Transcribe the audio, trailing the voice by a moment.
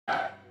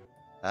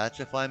That's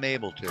if I'm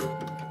able to.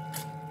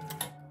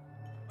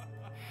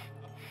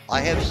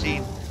 I have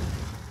seen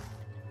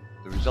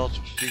the results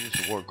of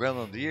prestigious award.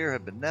 Gremlin of the Year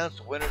have been announced.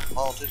 The winner, the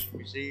politician,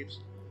 receives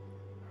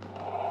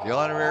the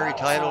honorary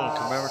title and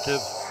commemorative.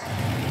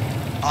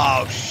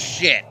 Oh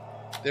shit!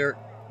 They're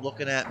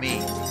looking at me.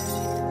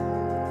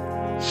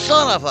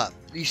 Son of a!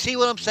 You see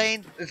what I'm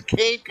saying? This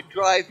game can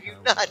drive you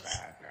nuts.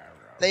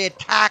 They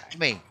attacked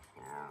me.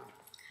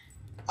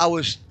 I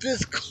was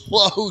this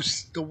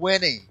close to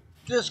winning.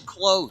 This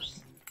close.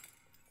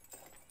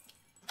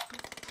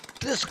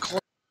 This close.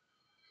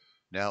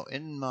 Now,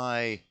 in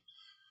my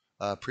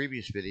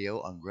previous video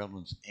on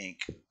Gremlins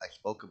Inc., I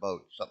spoke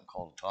about something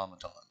called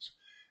Automatons.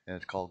 And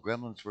it's called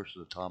Gremlins versus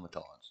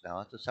Automatons. Now,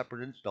 it's a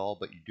separate install,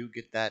 but you do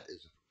get that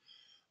as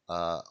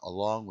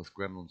along with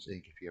Gremlins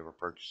Inc. if you ever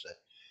purchase it.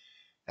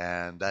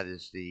 And that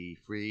is the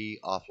free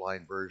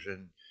offline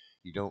version.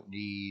 You don't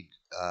need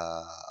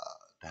to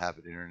have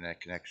an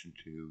internet connection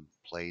to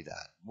play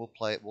that.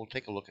 We'll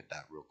take a look at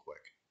that real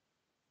quick.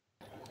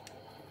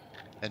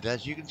 And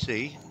as you can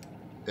see,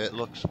 it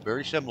looks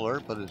very similar,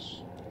 but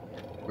it's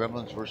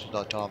Gremlins versus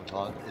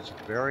Automatons. It's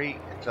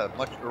a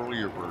much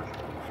earlier version.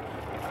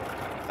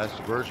 That's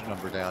the version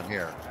number down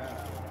here.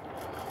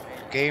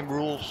 Game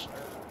rules,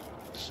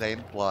 same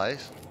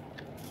applies.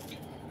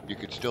 You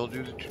could still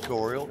do the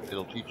tutorial.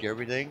 It'll teach you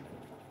everything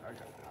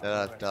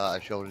that I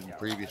showed in the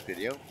previous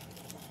video.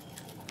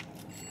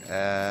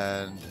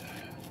 And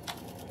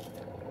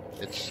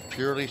it's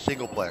purely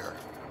single player.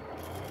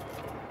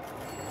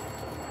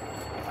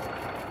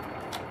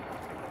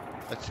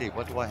 Let's see,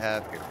 what do I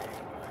have here?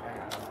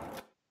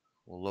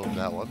 We'll load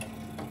that one.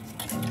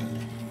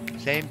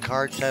 Same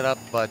card setup,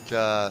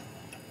 but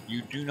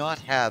you do not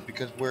have,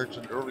 because where it's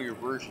an earlier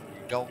version,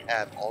 you don't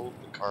have all of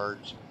the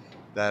cards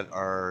that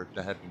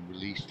have been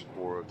released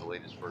for the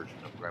latest version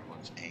of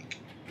Gremlins Inc.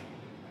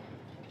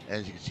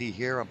 As you can see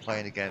here, I'm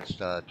playing against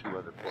 2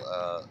 other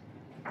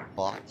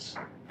bots.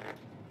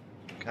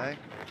 Okay,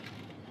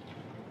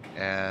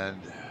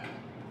 and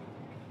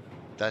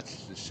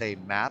that's the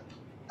same map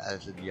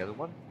as in the other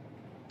one.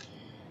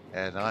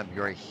 And I'm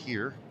right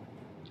here.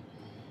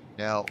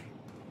 Now,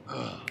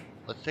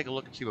 let's take a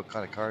look and see what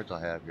kind of cards I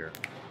have here.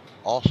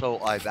 Also,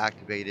 I've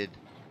activated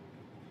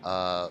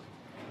the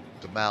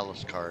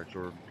Malice cards,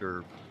 or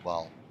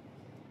well,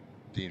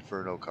 the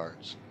Inferno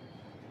cards.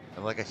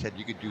 And like I said,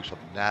 you could do some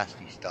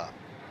nasty stuff.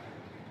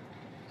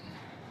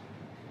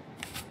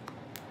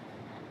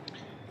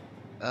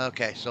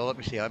 Okay, so let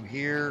me see. I'm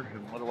here,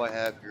 and what do I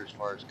have here as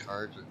far as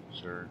cards are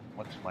concerned?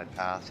 What's my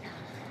path here?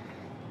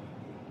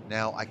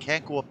 Now, I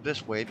can't go up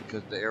this way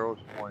because the arrow's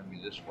pointing me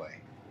this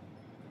way.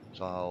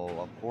 So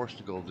I'm forced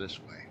to go this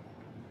way.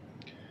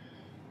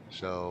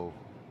 So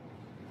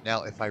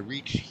now if I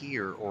reach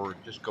here or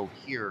just go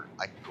here,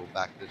 I can go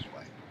back this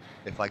way.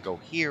 If I go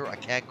here, I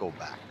can't go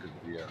back because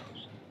of the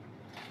arrows.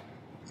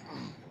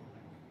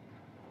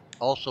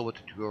 Also, what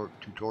the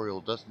tutorial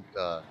doesn't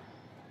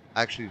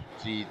actually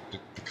see the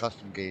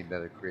custom game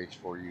that it creates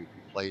for you. If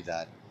you play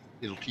that,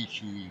 it'll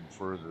teach you even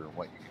further on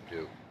what you can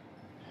do,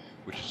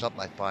 which is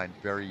something I find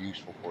very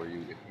useful for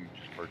you if you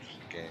just purchase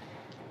the game.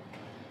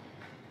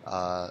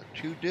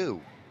 To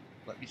do,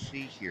 let me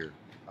see here.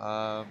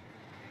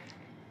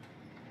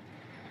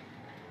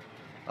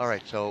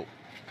 Alright, so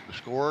the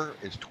score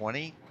is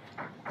 20.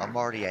 I'm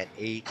already at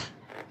 8.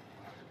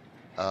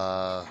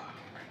 I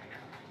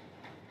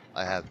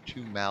have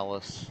 2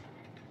 Malice.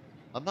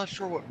 I'm not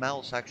sure what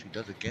Malice actually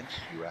does against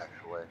you,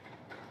 actually.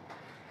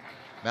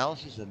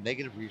 Malice is a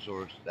negative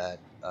resource that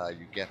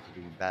you get for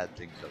doing bad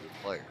things to other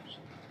players.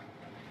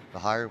 The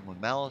higher one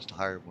Malice, the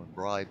higher one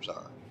bribes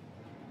are.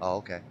 Oh,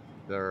 okay.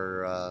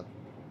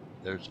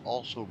 There's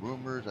also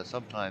rumors that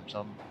sometimes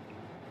some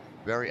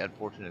very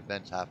unfortunate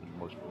events happen to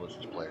most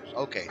malicious players.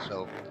 Okay,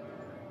 so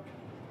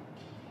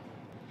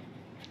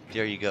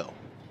there you go.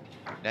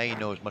 Now you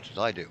know as much as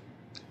I do.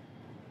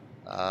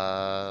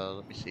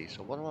 Let me see.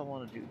 So what do I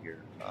want to do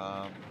here?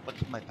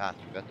 What's in my path?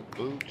 We got the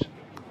boot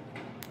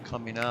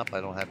coming up.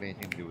 I don't have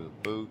anything to do with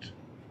the boot.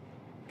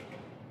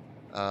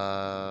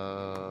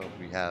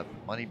 We have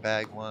money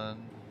bag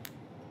one.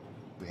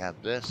 We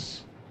have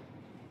this.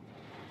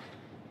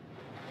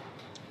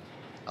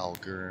 I'll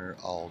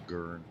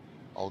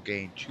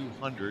gain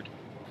 200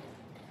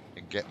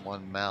 and get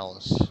 1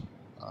 Malice.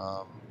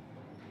 And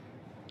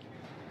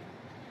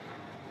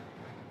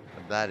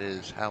that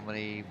is how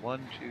many?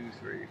 1, 2,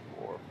 3,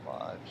 4,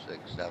 5,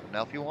 6, 7.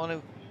 Now, if you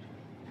want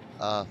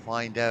to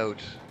find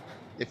out,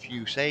 if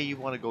you say you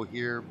want to go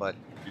here, but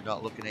you're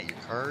not looking at your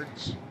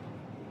cards,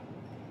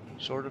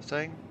 sort of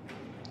thing.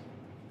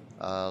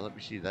 Let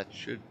me see. That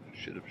should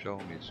have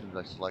shown me as soon as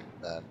I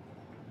selected that.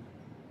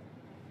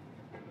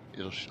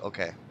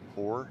 Okay,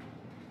 4.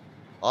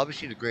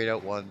 Obviously, the grayed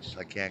out ones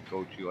I can't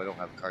go to. I don't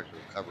have cards to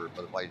cover it.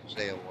 But if I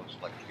say I want to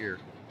select here,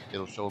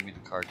 it'll show me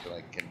the cards that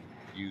I can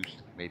use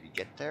to maybe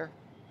get there.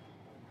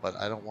 But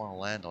I don't want to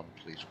land on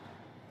the police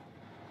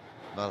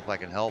one. Not if I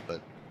can help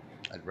it.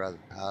 I'd rather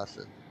pass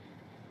it.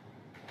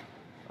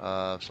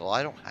 So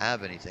I don't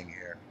have anything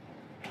here.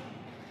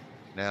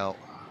 Now,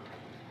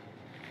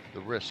 the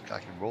risk. I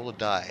can roll a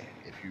die.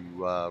 If you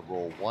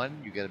roll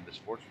 1, you get a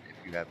misfortune.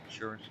 If you have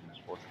insurance, the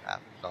misfortune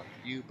happens not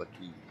to you, but to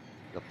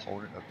the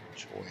opponent of your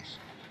choice.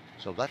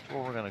 So that's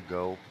where we're gonna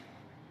go.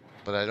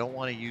 But I don't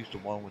want to use the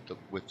one with the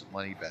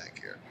money bag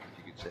here, as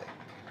you can see.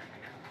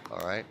 All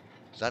right,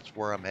 so that's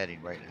where I'm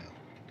heading right now.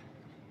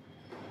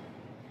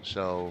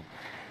 So,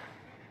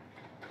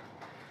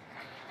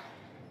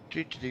 so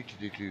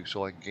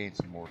I can gain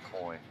some more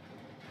coin.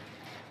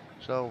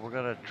 So we're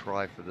gonna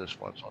try for this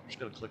one. So I'm just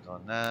gonna click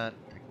on that.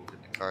 Take a look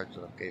at the cards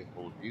that I'm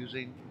capable of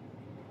using.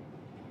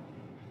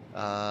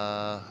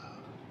 I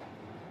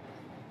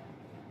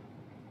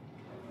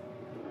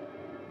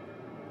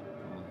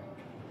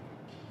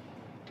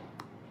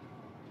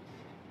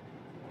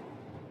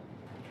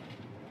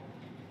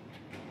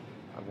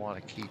want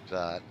to keep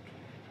that.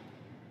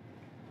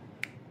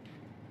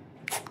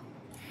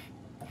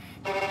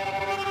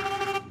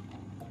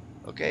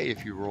 Okay,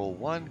 if you roll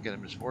 1, get a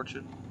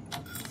misfortune.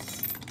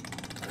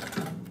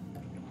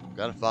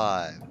 Got a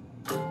 5.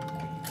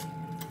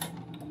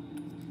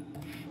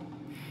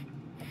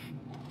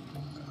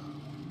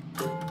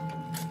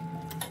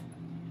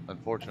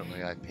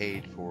 Unfortunately, I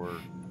paid for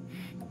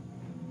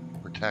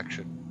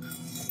protection.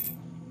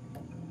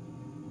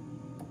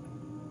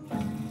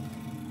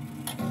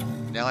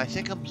 Now I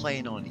think I'm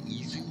playing on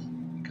easy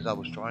because I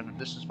was trying to.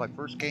 This is my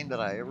first game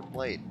that I ever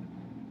played.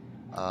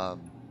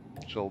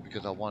 So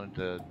because I wanted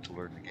to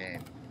learn the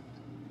game.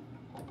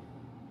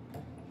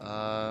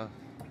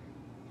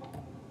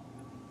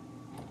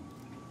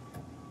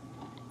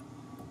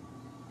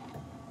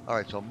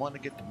 Alright, so I'm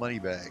wanting to get the money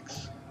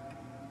bags.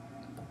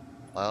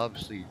 I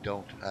obviously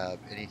don't have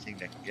anything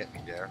that can get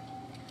me there.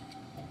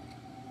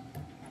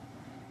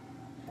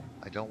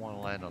 I don't want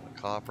to land on the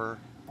copper.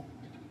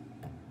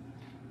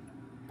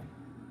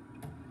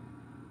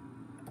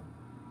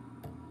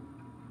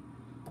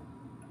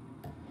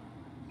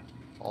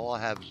 All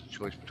I have is a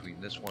choice between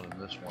this one and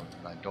this one,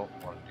 and I don't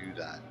want to do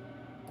that.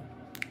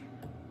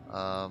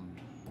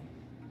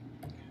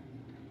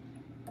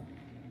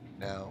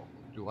 Now,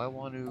 do I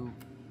want to...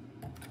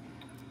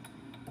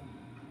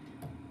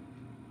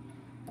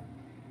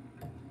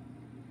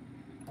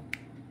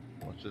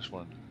 What's this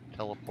one?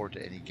 Teleport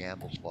to any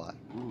gamble spot.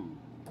 Ooh.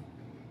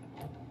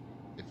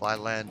 If I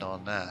land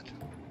on that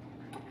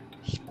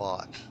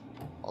spot,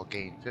 I'll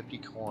gain 50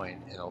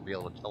 coin and I'll be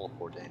able to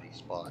teleport to any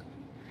spot.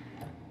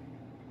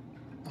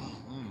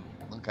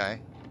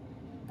 Okay.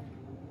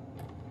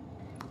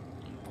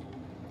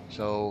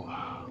 So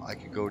I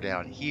could go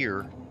down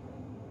here,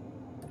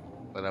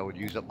 but I would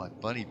use up my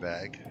money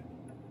bag,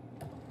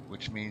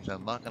 which means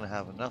I'm not going to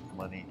have enough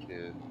money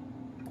to...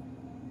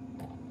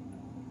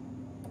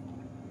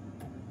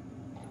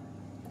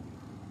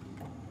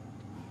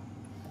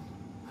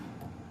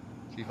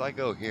 See, if I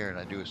go here and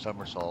I do a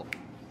somersault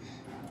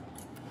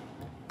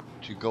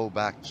to go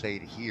back, say,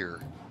 to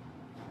here,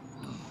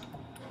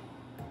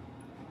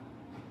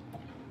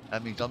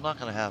 that means I'm not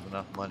going to have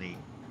enough money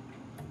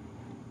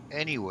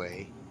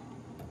anyway,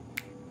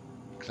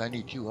 because I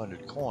need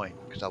 200 coin,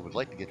 because I would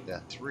like to get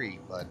that 3,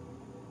 but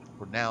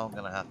for now I'm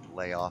going to have to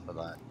lay off of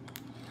that.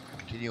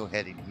 Continue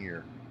heading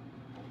here.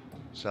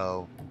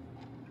 So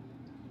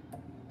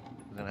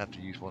I'm going to have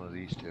to use one of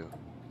these two.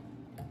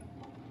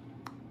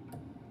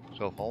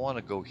 So if I want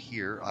to go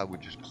here, I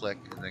would just click,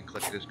 and then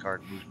click this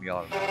card, moves me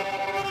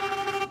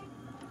automatically.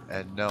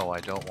 And no, I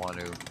don't want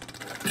to.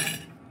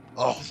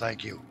 Oh,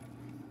 thank you.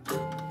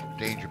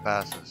 Danger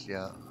passes,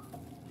 yeah.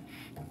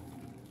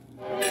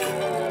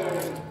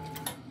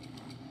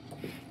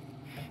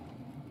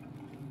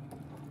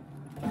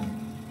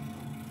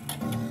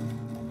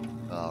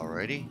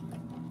 Alrighty.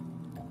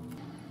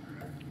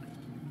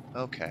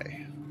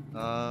 Okay.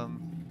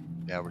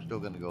 Yeah, we're still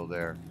gonna go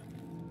there.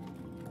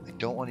 I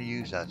don't want to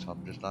use that, so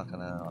I'm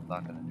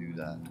not gonna do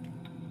that.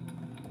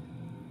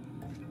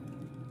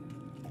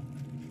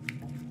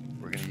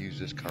 We're gonna use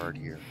this card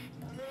here.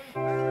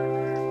 We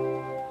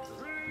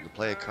can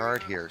play a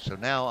card here. So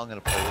now I'm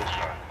gonna play this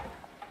card.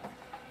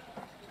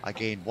 I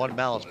gained 1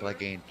 malice, but I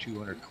gained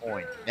 200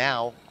 coin.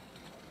 Now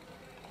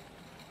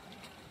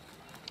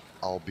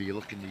I'll be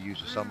looking to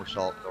use a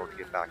somersault in order to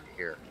get back to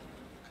here.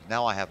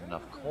 Now I have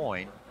enough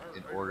coin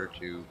in order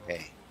to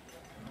pay.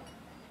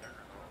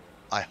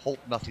 I hope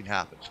nothing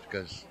happens,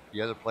 because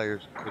the other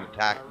players could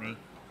attack me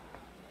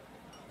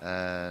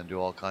and do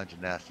all kinds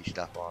of nasty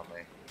stuff on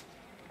me.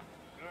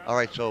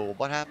 Alright, so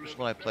what happens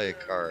when I play a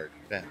card?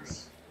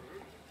 Fence.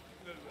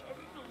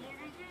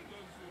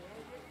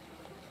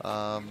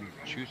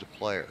 Choose a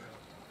player.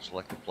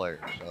 Select a player,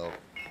 so...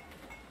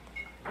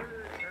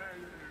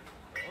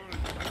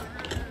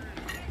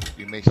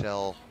 You may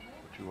sell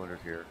for 200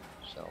 here.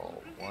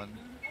 Sell 1.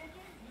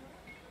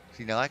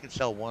 See, now I can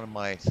sell one of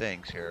my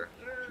things here.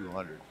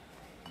 200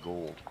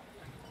 gold.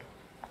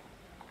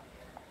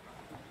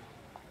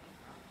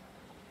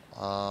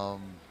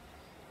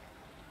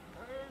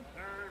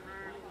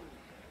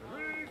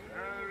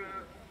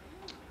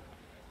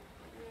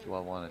 Do I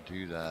want to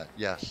do that?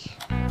 Yes.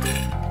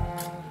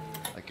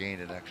 I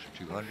gained an extra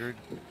 200.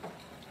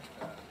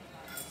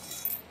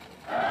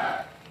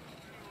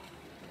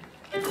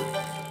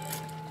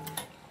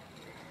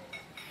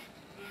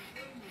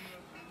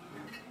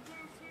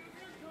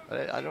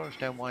 I don't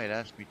understand why it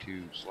asked me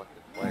to select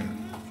a player.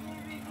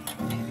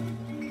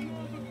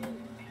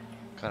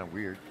 Kind of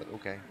weird, but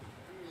okay.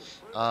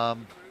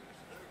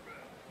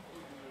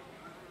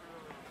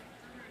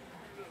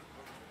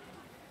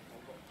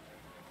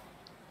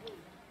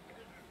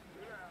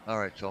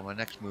 Alright, so my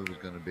next move is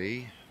going to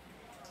be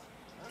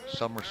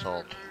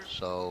somersault.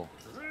 So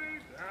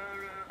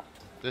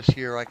this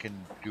here I can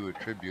do a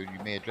tribute. You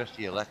may address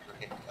the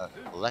electric,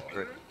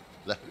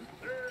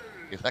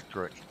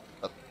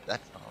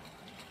 that's not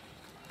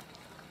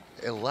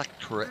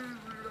electric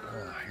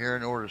here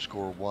in order to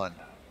score 1.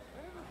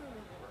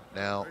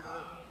 Now,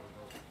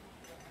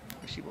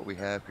 let me see what we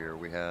have here.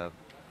 We have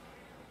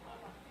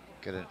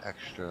get an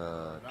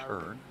extra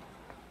turn.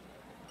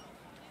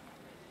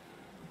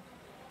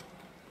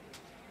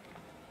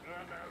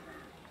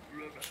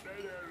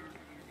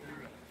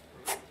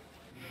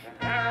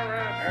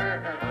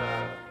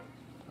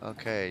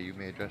 Okay, you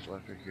may address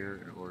electric here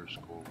in order to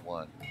score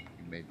 1.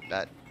 You may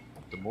bet.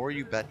 The more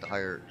you bet, the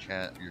higher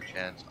your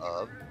chance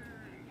of.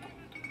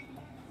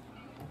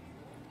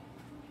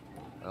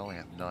 I only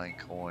have 9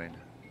 coin.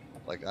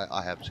 Like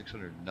I have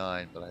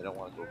 609, but I don't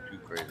want to go too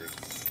crazy.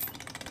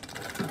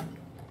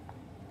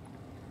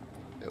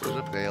 It was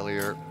a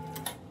failure.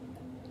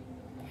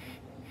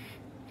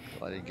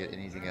 I didn't get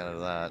anything out of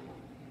that.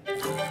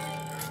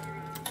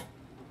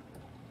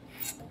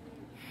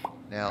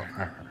 Now,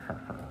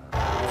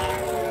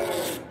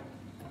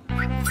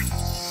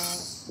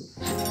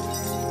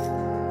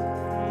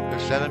 they're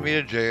sending me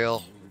to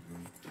jail.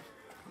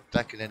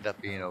 That could end up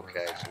being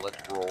okay, so let's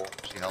roll,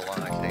 see how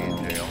long I stay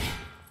in jail.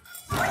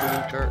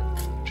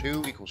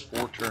 2 equals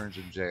 4 turns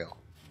in jail.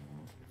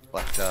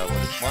 But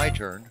when it's my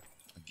turn,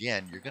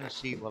 again, you're going to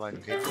see what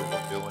I'm capable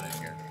of doing in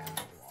here.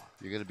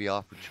 You're going to be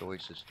offered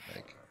choices to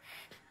make.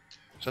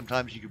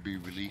 Sometimes you could be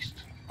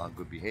released on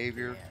good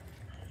behavior.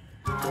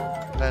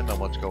 Depending on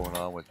what's going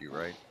on with you,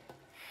 right?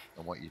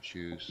 And what you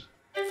choose.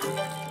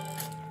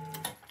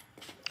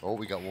 Oh,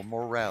 we got one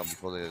more round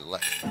before the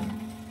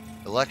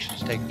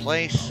elections take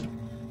place.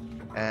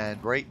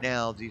 And right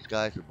now, these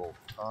guys are both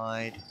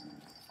tied.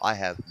 I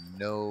have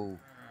no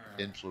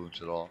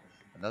influence at all.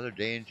 Another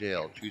day in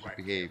jail. Choose a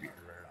behavior.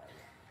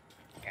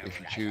 If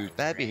you choose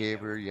bad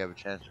behavior, you have a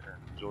chance to earn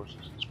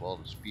resources as well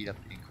to speed up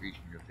the increase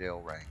in your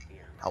jail rank.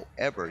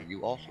 However,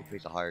 you also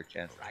face a higher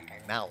chance of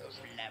choosing malice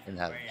and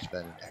having to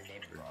spend an extra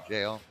turn in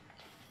jail.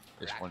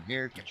 This one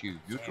here, if you choose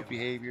neutral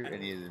behavior,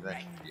 any of the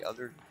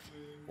other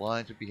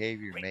lines of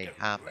behavior may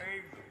happen.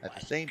 At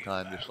the same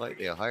time, there's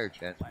slightly a higher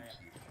chance of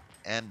receiving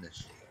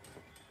amnesty.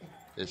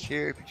 This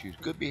here, if you choose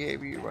good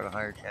behavior, you run a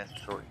higher chance of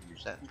shortening your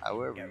sentence.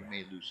 However, you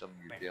may lose some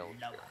of your jail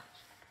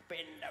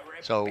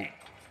experience. So,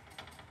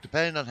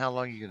 depending on how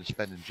long you're going to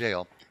spend in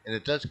jail, and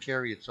it does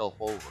carry itself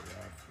over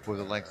for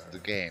the length of the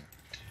game.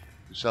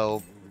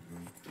 So,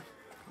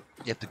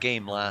 if the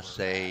game lasts,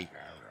 say,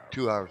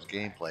 2 hours of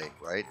gameplay,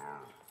 right?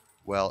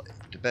 Well,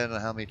 depending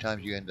on how many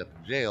times you end up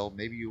in jail,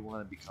 maybe you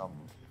want to become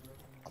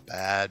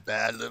a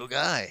bad little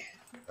guy,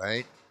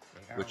 right?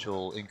 Which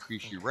will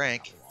increase your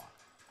rank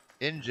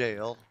in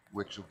jail,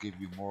 which will give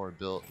you more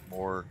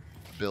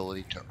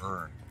ability to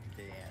earn.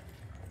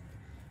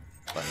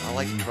 But I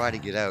like to try to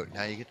get out.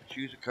 Now you get to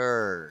choose a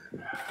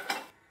card.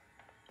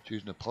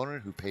 Choose an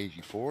opponent who pays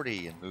you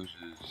 40 and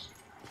loses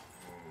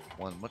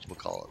one,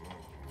 whatchamacallit.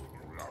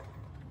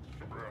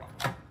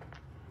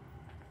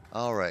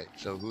 Alright,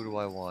 so who do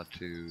I want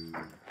to...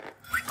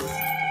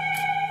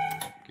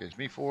 Gives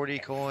me 40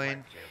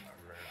 coin,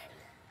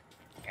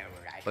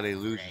 but he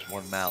loses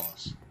 1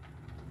 malice.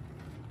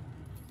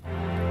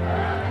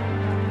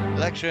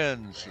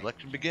 Elections!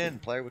 Election begin.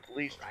 Player with the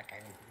least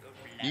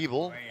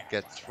evil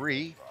gets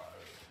 3.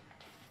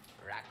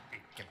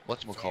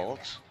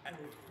 Whatchamacallits.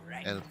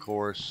 And of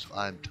course,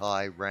 I'm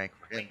tie rank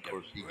for him. Of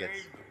course, he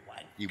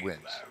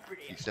wins.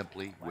 He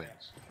simply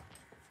wins.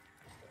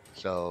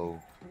 So,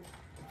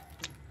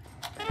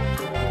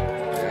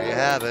 there you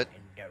have it.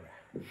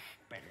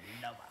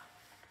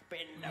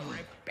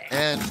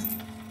 And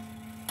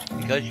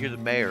because you're the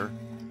mayor,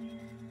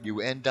 you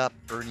end up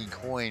earning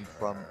coin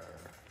from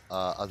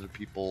other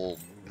people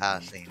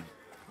passing,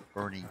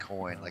 earning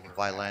coin. Like if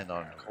I land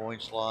on coin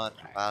slots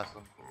and pass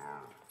them,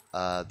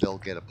 they'll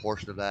get a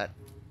portion of that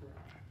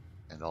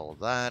and all of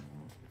that.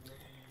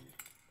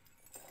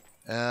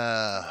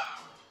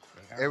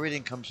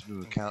 Everything comes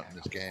into account in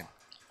this game.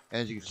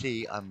 As you can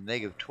see, I'm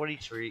negative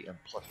 23 and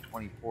plus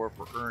 24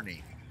 for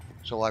earning.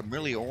 So I'm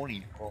really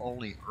only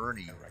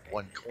earning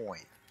 1 coin.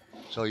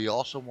 So you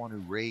also want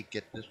to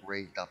get this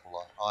raised up a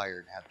lot higher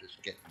and have this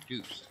get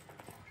reduced.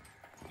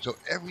 So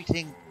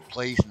everything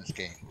plays in this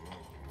game.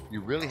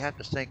 You really have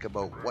to think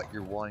about what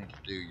you're wanting to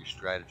do, your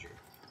strategy.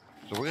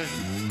 So we're going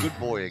to do Good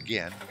Boy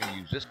again. We're going to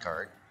use this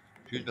card.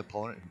 Choose an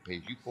opponent who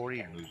pays you 40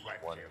 and loses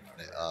 1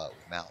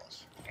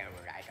 malice.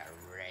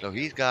 So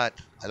he's got,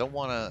 I don't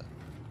want to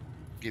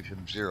give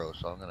him 0,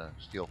 so I'm going to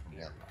steal from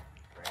him.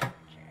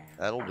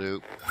 That'll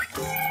do.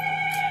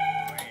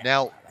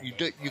 Now, you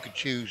could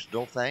choose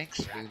no thanks.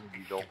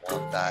 You don't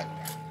want that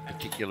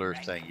particular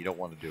thing. You don't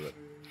want to do it.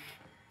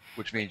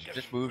 which means it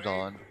just moves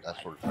on,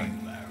 that sort of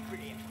thing.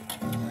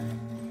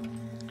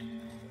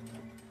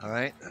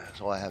 Alright,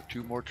 so I have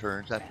 2 more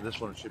turns. After this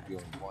one, it should be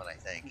only 1, I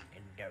think.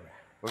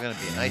 We're going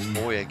to be a nice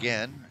boy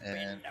again,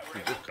 and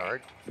choose this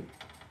card.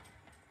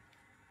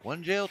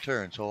 1 jail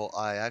turn, so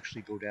I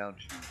actually go down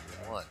to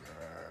 1.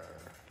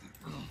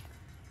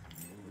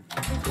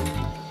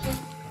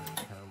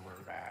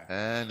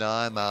 And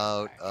I'm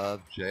out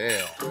of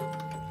jail.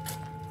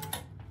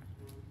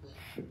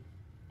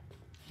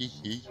 Hee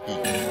hee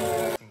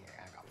hee.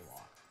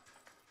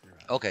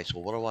 Okay, so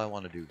what do I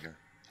want to do here?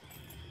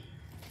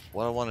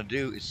 What I want to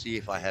do is see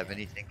if I have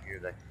anything here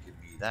that can give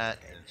me that,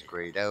 and it's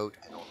grayed out.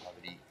 I don't have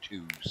any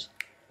 2s.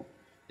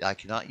 Yeah, I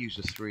cannot use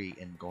a 3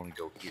 and going to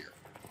go here.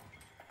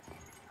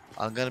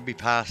 I'm going to be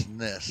passing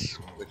this,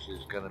 which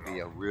is going to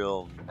be a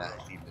real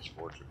nasty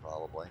misfortune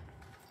probably.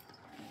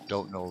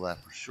 Don't know that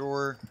for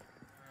sure.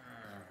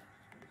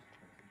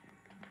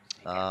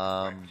 Look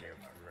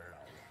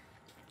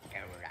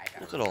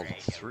at all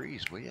the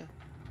 3s, will you?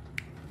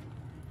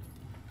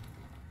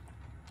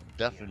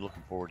 Definitely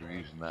looking forward to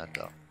using that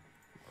though.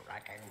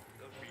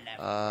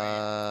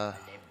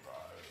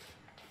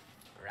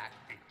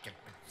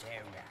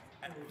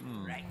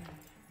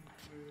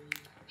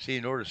 See,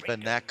 in order to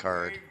spend that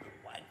card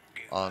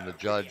on the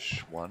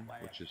judge one,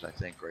 which is I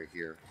think right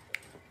here,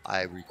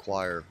 I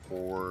require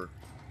 4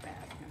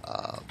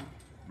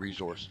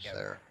 resources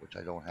there, which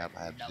I don't have.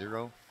 I have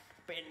 0.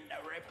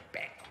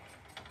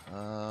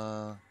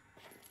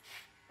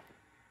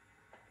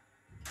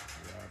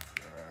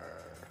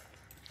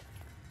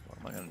 What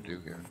am I going to do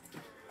here?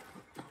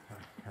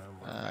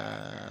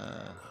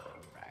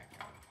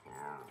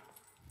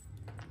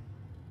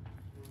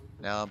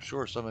 Now, I'm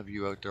sure some of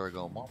you out there are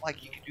going, well,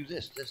 Mike, you can do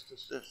this.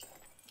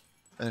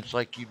 And it's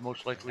like you'd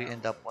most likely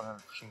end up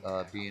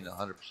being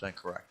 100%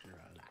 correct.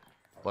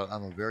 But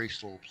I'm a very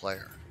slow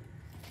player.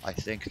 I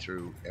think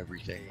through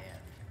everything.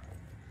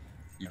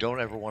 You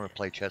don't ever want to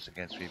play chess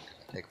against me because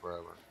it takes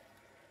forever.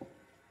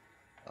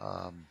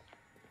 So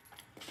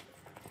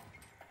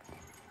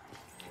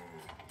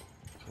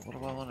what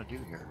do I want to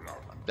do here?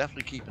 I'm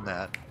definitely keeping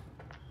that.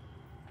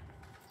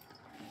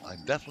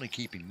 I'm definitely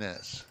keeping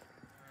this.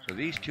 So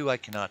these 2 I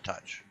cannot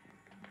touch.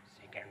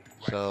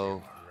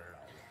 So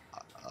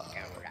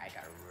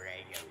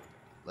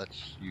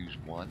let's use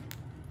 1.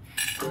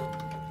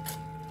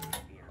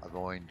 I've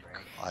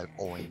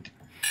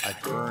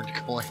earned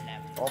coin.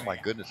 Oh my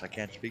goodness, I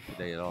can't speak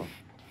today at all.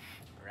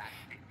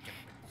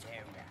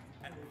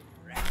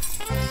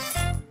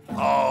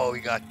 Oh, we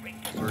got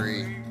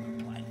 3.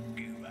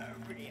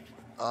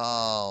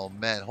 Oh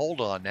man,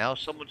 hold on now.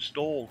 Someone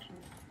stole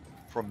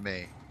from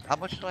me. How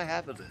much did I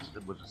have of this?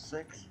 It was a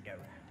 6?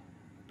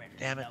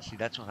 Damn it, see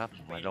that's what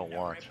happens when I don't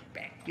watch.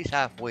 He's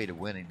halfway to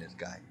winning, this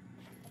guy.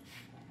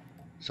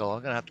 So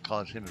I'm gonna have to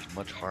cause him as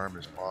much harm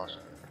as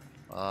possible.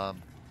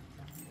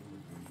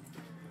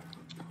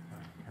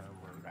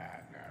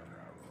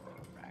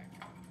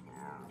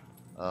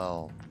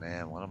 Oh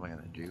man, what am I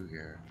gonna do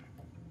here?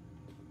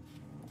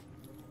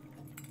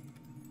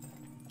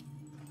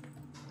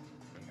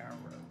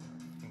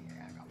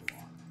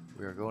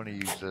 We are going to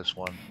use this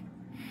one.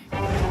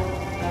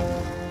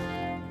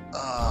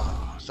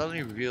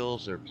 Suddenly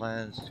reveals their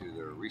plans to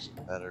their recent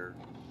competitor.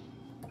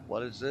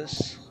 What is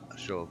this? A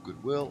show of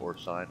goodwill or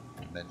sign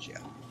of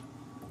dementia?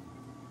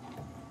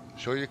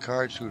 Show your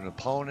cards to an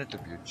opponent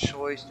of your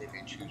choice. They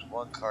may choose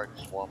 1 card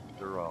to swap with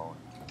their own.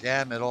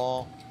 Damn it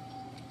all.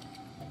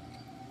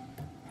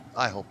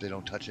 I hope they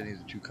don't touch any of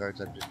the 2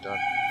 cards I've just done.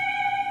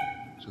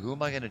 So who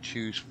am I going to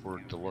choose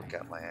to look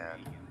at my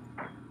hand?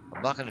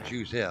 I'm not going to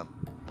choose him.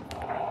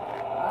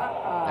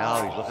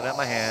 Now he's looking at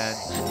my hand.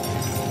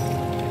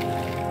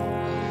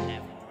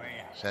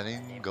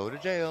 Sending him go to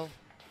jail.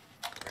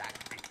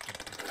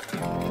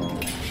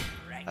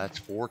 That's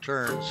 4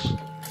 turns.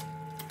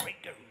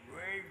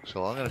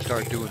 So I'm going to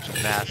start doing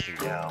some nasty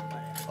now.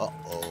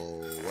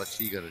 Uh-oh, what's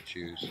he going to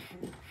choose?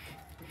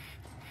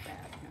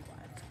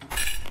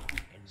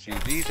 See,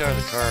 these are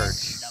the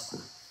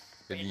cards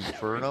in the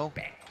Inferno.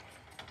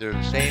 They're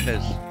the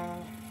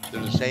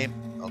same.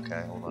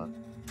 Okay, hold on.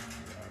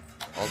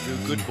 I'll do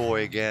good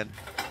boy again.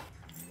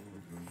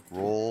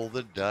 Roll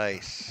the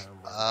dice.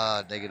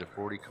 Negative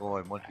 40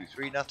 coin. 1, 2,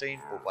 3, nothing.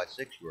 4, 5,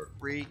 6. You are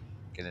free.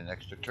 Get an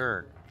extra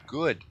turn.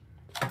 Good.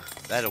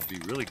 That'll be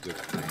really good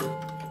for me.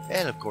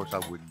 And of course, I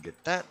wouldn't get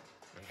that.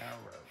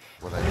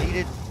 What I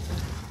needed.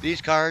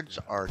 These cards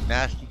are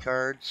nasty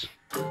cards,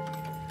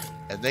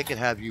 and they can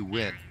have you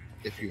win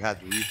if you have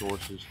the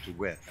resources to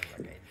win.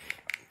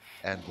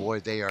 And boy,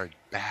 they are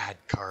bad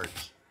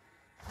cards.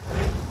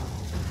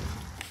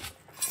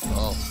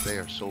 Oh, they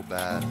are so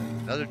bad.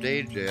 Another day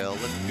in jail.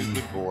 Let's do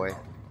good boy.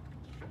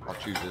 I'll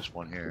choose this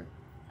one here.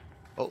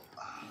 Oh,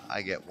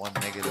 I get 1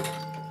 negative.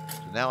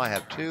 So now I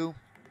have 2,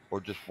 or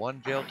just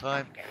 1 jail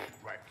time.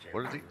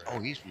 What are they? Oh,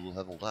 he's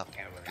leveled up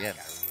again.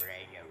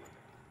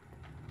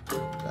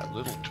 That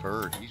little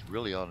turd. He's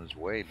really on his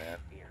way, man.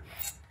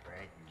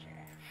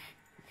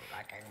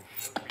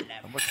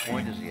 How much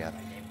coin does he have?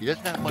 He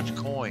doesn't have much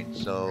coin,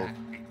 so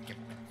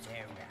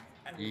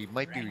he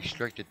might be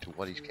restricted to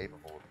what he's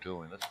capable of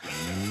doing. Let's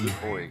do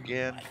good boy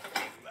again.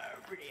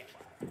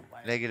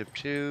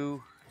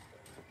 -2. Do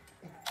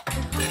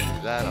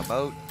that, I'm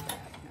out.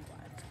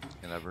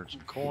 And I've earned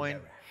some coin.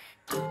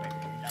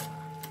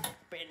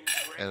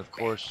 And of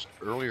course,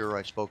 earlier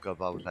I spoke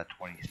of I was at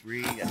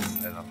 23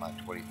 and I'm at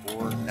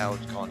 24. Now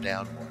it's gone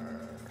down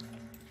one.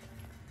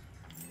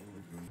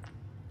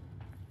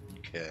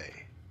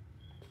 Okay.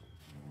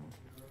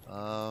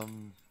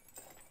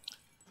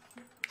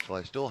 So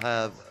I still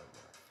have.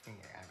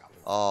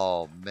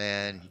 Oh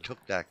man, he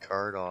took that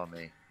card on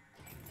me,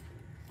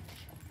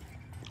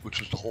 which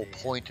was the whole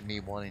point of me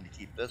wanting to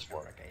keep this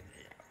one.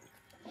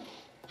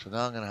 So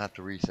now I'm gonna have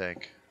to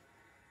rethink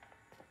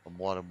on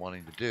what I'm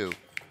wanting to do.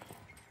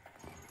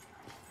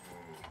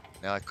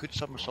 Now I could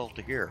somersault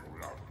to here,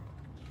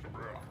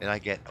 and I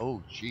get,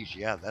 oh geez,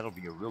 yeah, that'll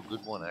be a real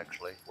good one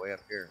actually, way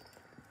up here.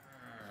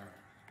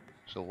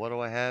 So what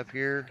do I have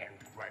here?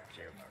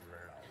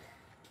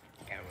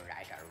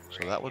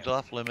 So that one's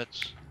off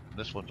limits.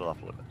 This one's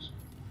off limits.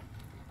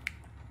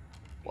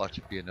 Watch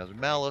it be another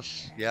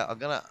malice. Yeah, I'm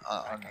gonna.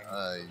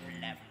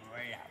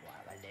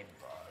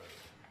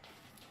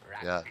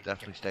 Yeah,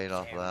 definitely staying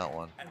off of that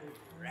one.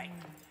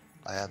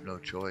 I have no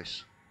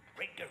choice.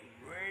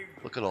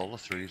 Look at all the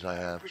threes I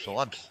have. So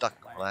I'm stuck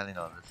landing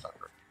on this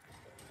sucker.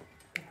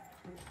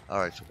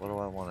 Alright, so what do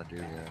I want to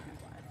do here?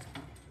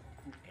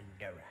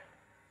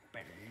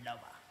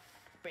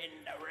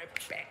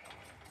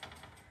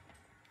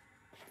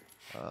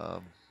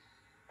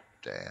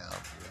 Damn.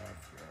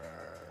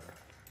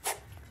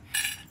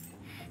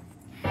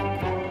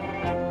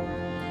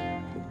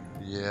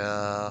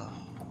 Yeah.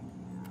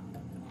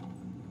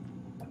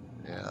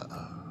 Yeah.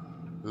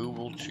 Who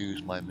will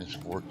choose my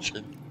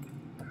misfortune?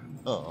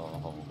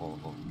 Oh,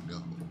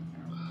 no.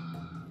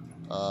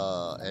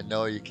 And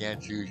no, you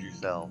can't choose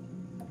yourself.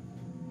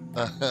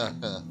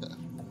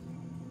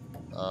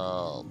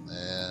 Oh,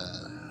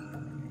 man.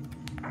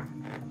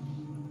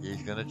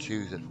 He's gonna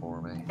choose it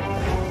for me.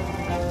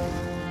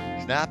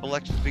 Snap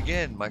elections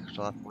begin.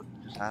 Microsoft, what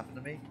just happened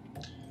to me?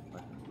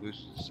 Microsoft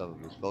loses some of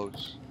his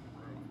votes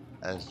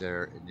as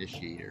their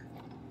initiator.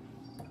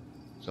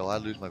 So I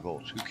lose my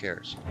votes. Who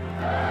cares?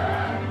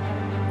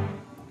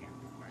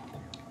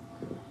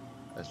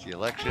 That's the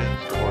elections.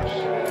 Of course,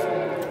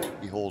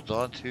 he holds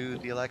on to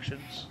the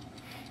elections.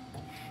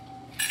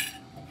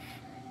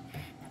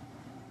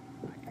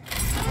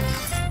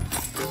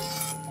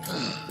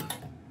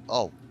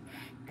 Oh,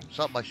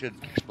 something I should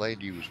explain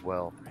to you as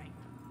well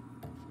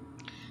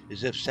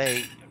is if,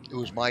 say, it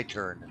was my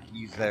turn and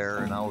he's there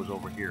and I was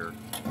over here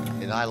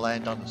and I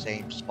land on the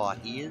same spot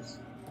he is,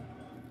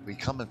 we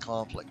come in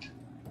conflict,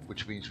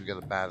 which means we got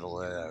to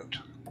battle it out.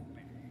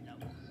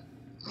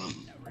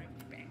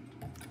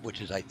 Which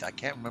is, I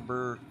can't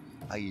remember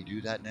how you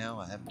do that now.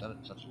 I haven't done it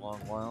in such a long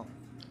while.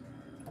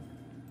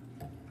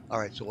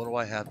 Alright, so what do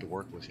I have to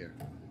work with here?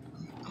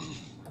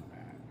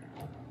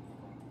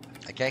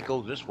 I can't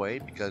go this way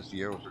because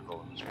the arrows are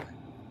going this way.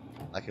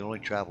 I can only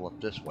travel up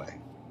this way.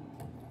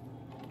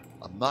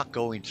 I'm not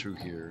going through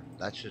here.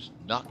 That's just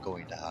not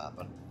going to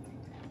happen.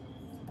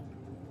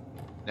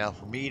 Now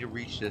for me to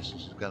reach this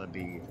is going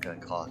to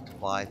cost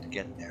 5 to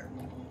get there.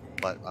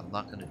 But I'm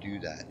not going to do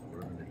that. What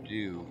we're going to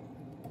do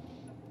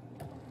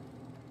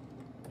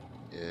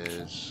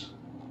is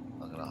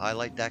I'm going to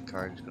highlight that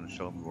card. It's going to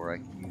show me where I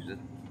can use it.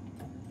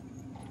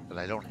 But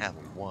I don't have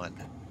one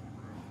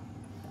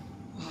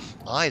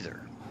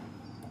either.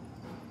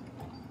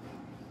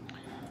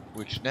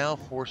 Which now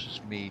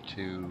forces me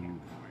to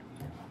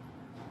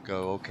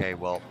go, okay,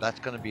 well, that's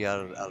going to be out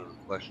of the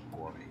question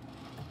for me.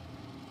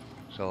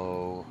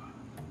 So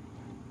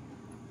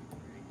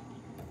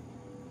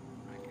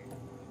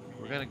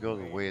we're going to go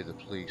the way of the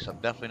police. I'm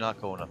definitely not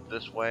going up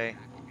this way.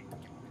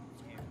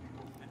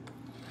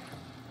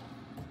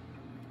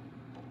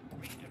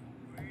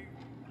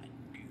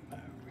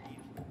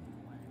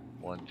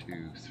 One,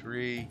 two,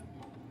 three.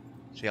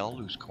 See, I'll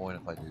lose coin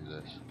if I do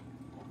this.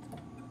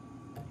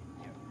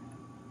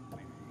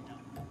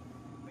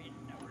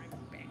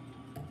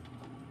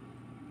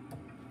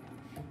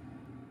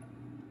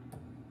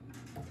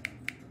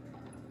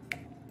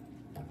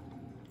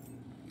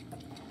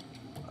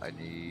 I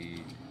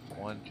need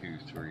 1, 2,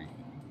 3,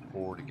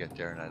 4 to get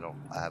there, and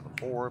I have a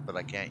 4, but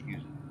I can't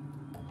use it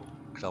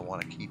because I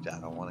want to keep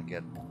that. I want to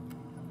get.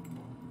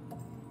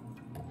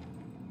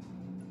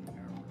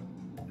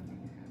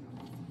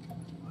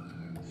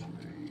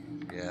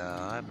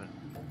 Yeah, I'm in.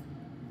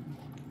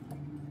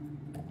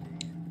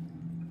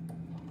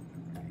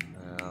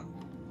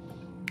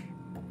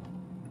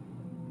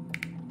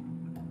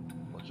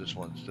 What's this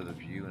one? Instead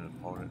of you, an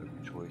opponent of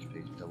your choice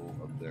pays double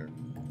of their.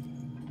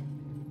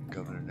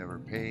 Governor never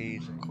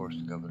pays. Of course,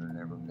 the governor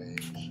never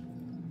pays.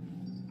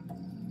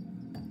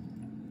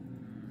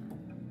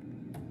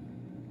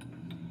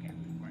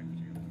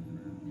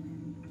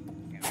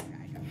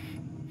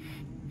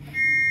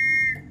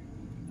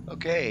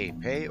 Okay,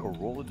 pay or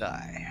roll a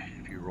die.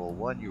 If you roll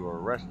 1, you are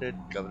arrested.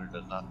 Governor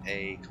does not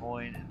pay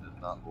coin and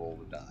does not roll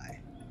the die.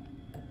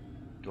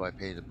 Do I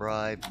pay the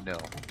bribe? No.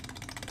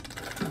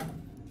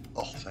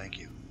 Oh,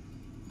 Thank you.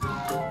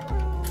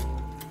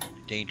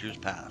 Danger's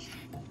past.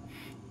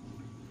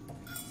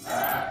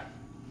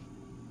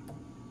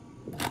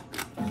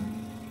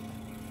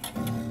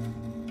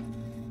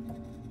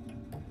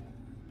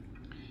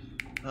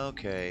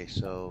 Okay,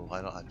 so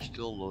I'm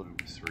still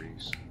loaded with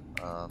 3s.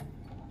 I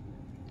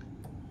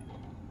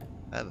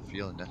have a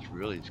feeling that's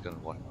really it's gonna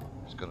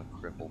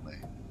cripple me.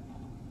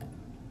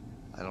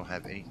 I don't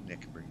have anything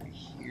that can bring me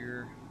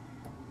here.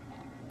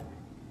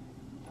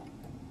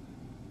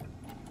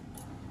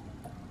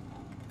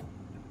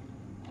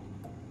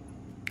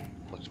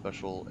 What's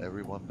special?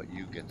 Everyone but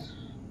you gets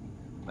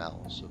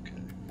malice.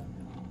 Okay,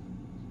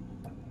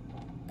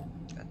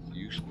 that's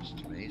useless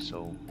to me.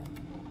 So,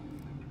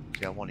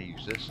 see, I want to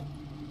use this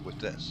with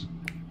this.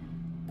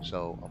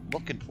 So I'm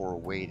looking for a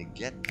way to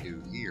get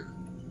to here.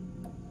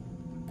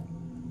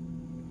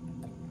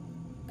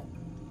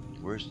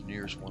 Where's the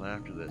nearest one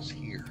after this?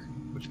 Here.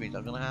 Which means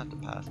I'm gonna have to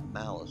pass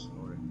malice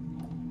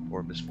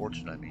or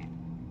misfortune, I mean.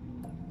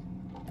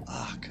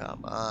 Ah,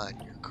 come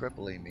on, you're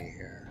crippling me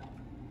here.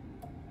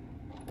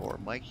 Or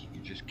Mike, you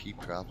can just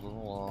keep traveling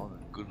along,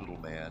 a good little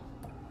man,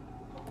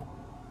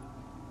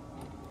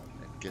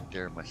 and get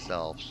there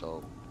myself.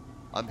 So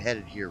I'm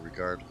headed here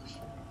regardless.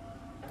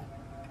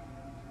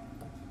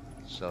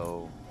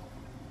 So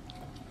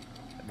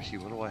let me see,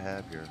 what do I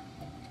have here?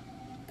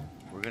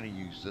 We're gonna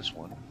use this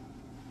one.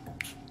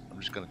 I'm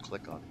just gonna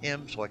click on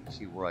him so I can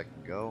see where I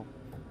can go.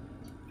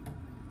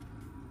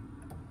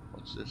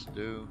 What's this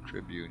do?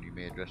 Tribune, you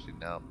may address it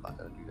now. I'm not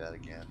gonna do that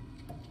again.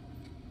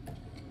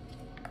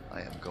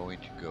 I am going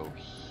to go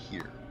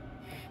here.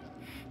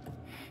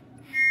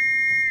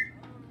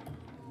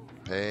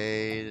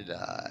 Pay to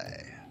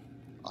die.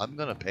 I'm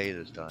gonna pay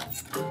this time.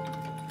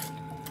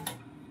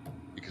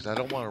 Because I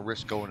don't want to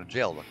risk going to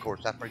jail. Of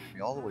course, that brings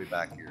me all the way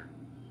back here.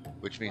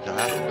 Which means I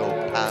have to go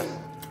past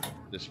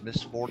this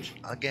misfortune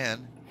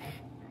again.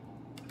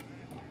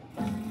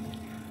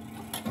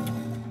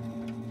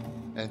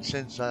 And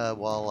since,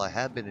 while I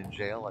have been in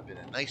jail, I've been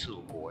a nice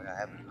little boy. I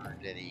haven't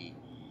earned any,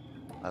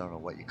 I don't know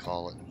what you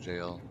call it in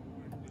jail.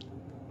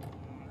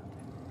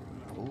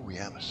 Oh, we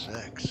have a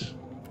 6.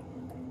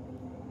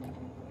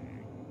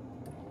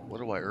 What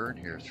do I earn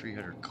here?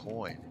 300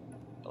 coin.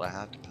 But I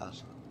have to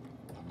pass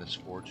a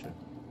misfortune.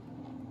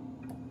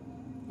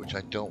 Which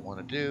I don't want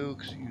to do,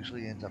 because it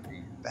usually ends up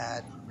being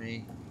bad for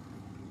me.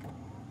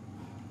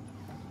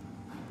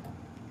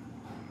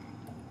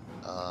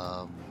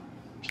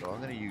 So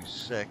I'm going to use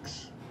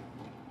 6.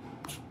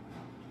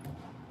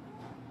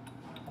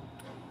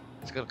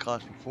 It's going to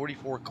cost me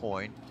 44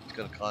 coin. It's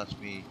going to cost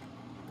me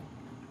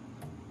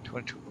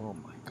 22. Oh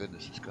my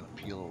goodness, it's going to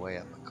peel away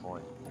at my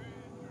coin.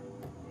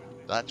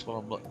 That's what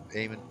I'm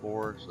aiming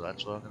for, so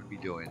that's what I'm going to be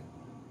doing.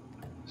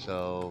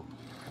 So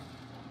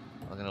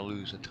I'm going to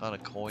lose a ton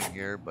of coin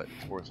here, but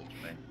it's worth it to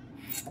me.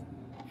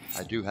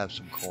 I do have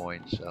some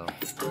coin, so.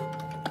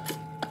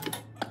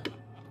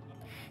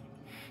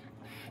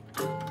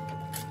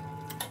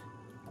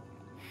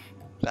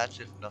 That's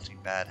if nothing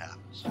bad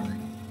happens to me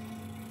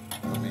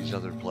from these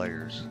other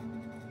players.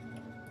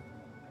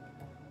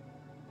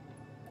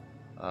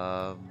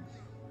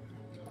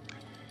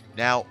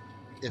 Now,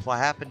 if I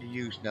happen to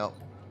use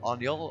on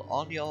the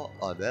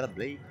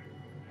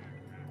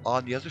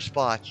other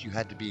spots, you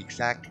had to be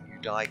exact in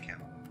your die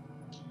count,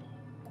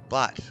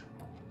 but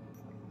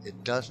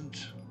it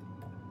doesn't.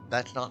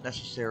 That's not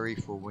necessary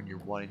for when you're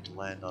wanting to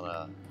land on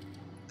a.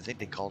 I think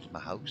they call them a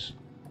house.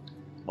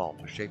 Well,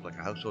 they're shaped like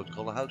a house, so it's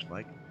called a house,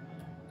 Mike.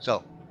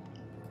 So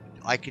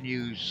I can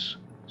use,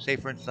 say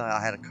for instance,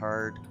 I had a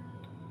card.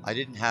 I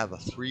didn't have a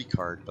 3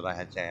 card, but I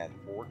had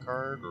 4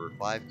 card or a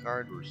 5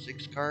 card or a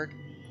 6 card.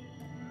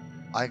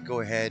 I can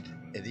go ahead,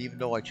 and even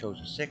though I chose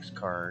a 6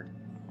 card,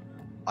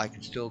 I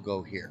can still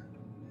go here.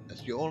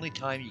 That's the only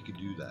time you can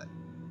do that.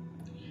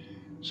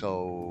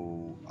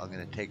 So I'm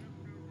going to take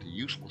the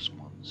useless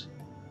ones.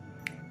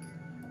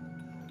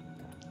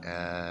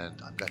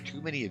 And I've got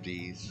too many of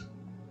these.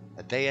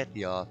 A day at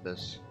the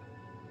office.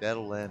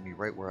 That'll land me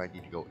right where I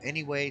need to go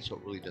anyway, so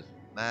it really doesn't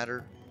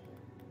matter.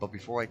 But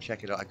before I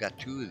check it out, I've got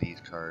 2 of these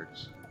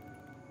cards.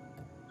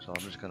 So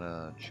I'm just going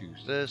to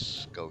choose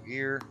this, go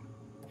here.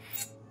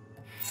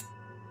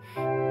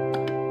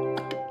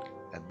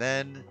 And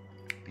then,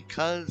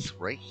 because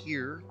right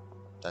here,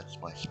 that's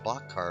my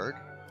spot card,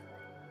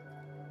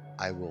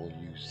 I will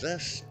use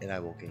this, and I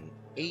will gain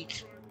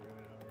 8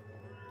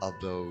 of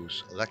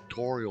those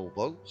electoral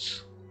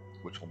votes,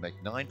 which will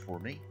make 9 for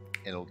me,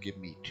 and it'll give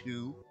me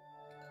 2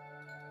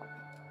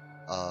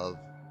 of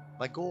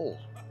my gold.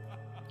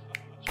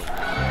 So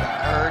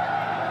card.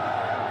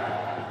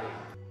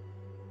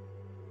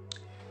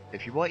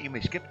 If you want, you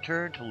may skip a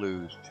turn to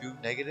lose 2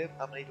 negative.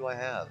 How many do I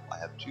have? I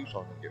have 2, so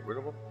I'm going to get rid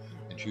of them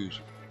and choose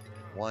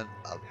 1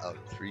 out of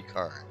 3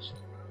 cards.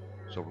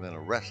 So we're going to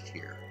rest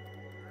here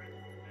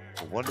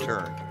for 1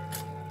 turn.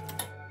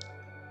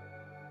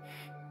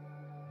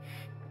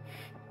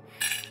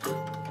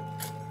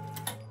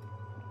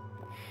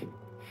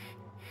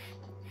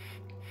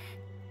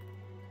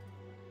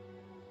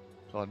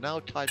 So I'm now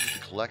tied with the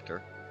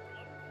collector.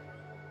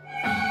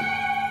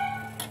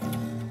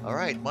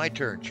 Alright, my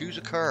turn. Choose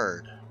a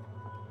card.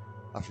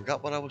 I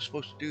forgot what I was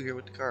supposed to do here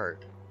with the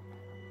card.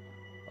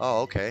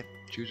 Oh, okay.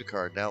 Choose a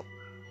card. Now,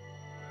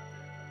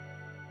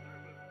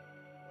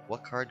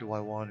 what card do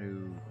I want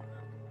to...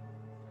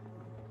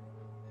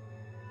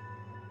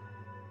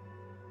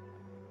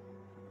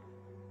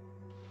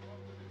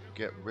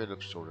 get rid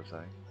of, sort of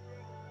thing?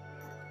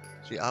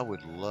 See, I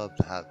would love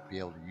to be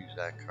able to use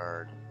that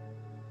card.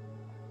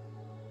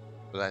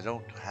 But I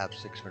don't have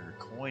 600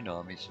 coin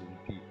on me, so it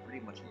would be pretty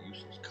much a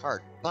useless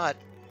card. But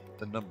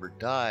the number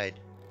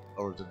died,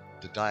 or the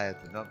die of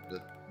the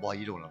number, well,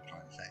 you know what I'm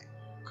trying to say,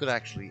 could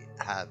actually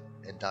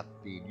end up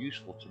being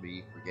useful to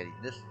me for getting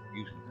this,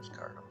 using this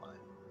card of mine.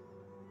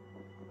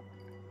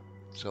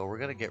 So we're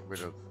gonna get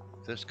rid of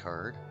this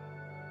card.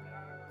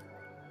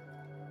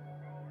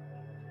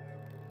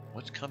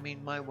 What's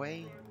coming my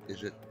way?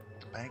 Is it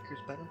the banker's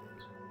benefit?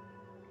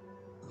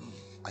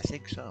 I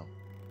think so.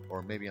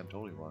 Or maybe I'm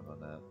totally wrong on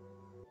that.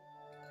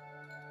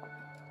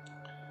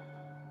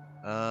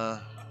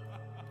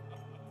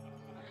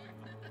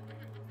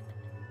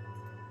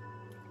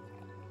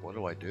 What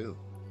do I do?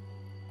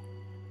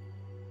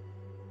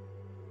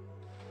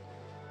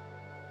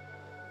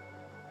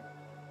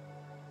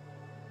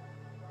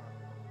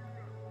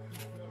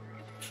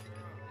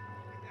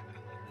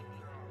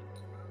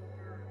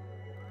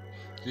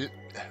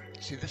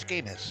 See, this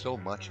game has so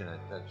much in it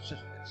that it's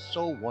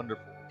so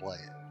wonderful to play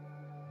it.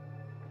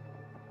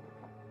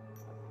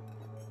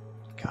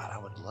 God, I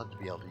would love to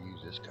be able to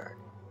use this card.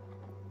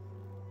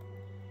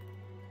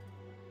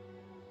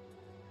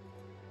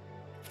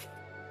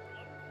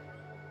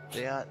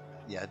 Day at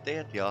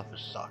the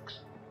office sucks.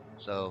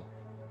 So,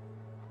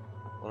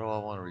 what do I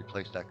want to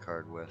replace that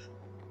card with?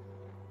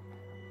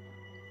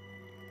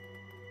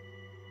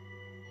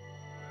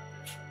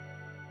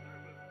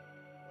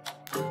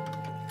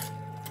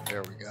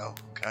 There we go.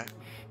 Okay.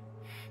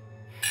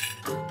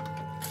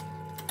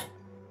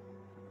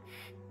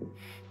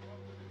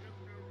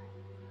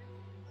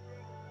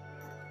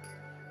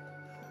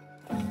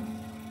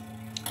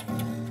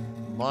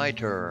 My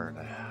turn.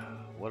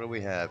 What do we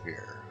have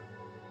here?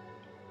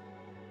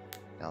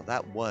 Now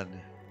that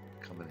one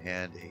come in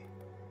handy.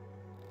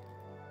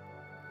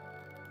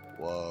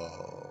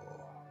 Whoa.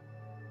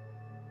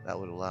 That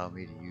would allow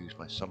me to use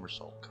my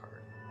somersault card.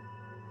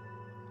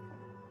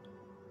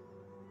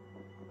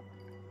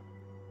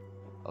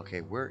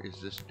 Okay, where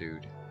is this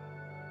dude?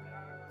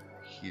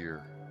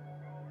 Here.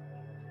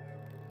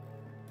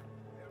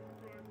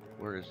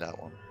 Where is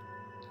that one?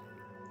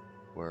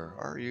 Where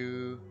are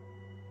you?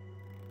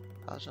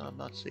 How's I'm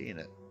not seeing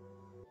it?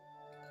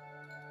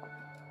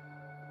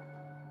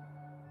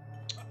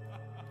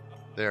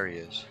 There he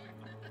is.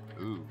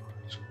 Ooh.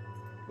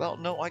 Well,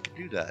 no, I can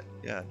do that.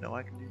 Yeah, no,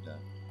 I can do that.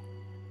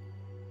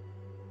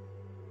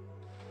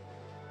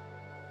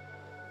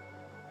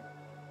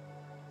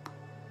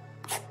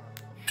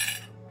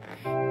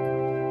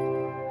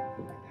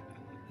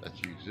 Let's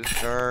use this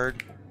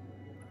card.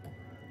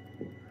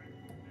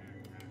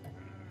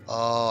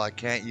 Oh, I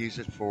can't use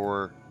it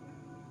for...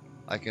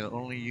 I can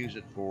only use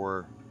it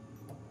for...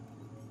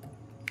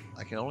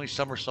 I can only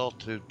somersault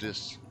to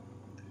this...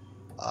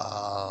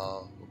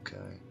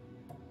 okay.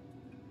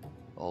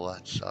 Oh,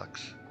 that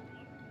sucks.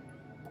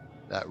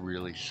 That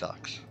really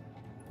sucks.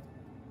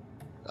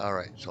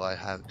 Alright, so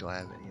do I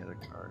have any other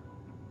card?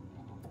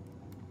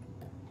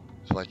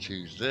 So I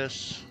choose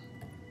this.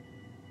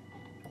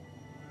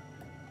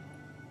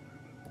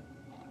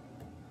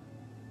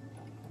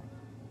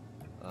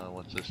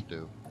 What's this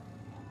do?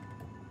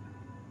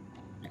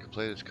 You can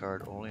play this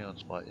card only on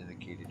spot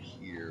indicated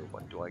here.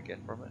 What do I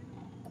get from it?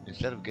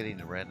 Instead of getting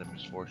the random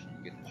misfortune,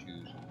 you get to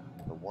choose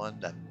the one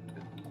that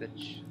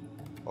fits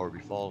or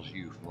befalls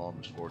you from all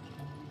misfortune.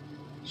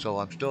 So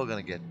I'm still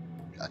going to get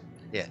a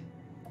hit.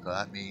 So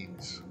that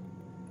means...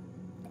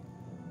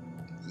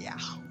 yeah.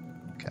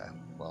 Okay.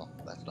 Well,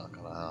 that's not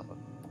going to happen.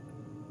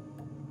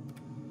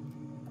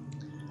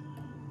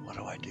 What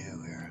do I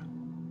do here?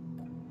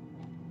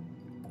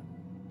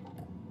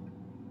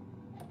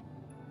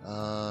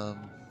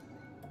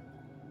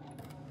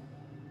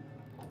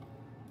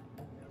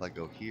 If I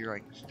go here, I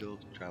can still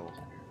travel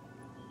from here.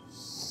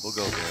 We'll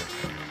go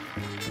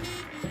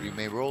there. You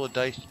may roll a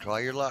dice to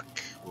try your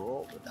luck.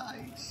 Roll the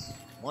dice.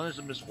 1 is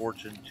a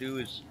misfortune, 2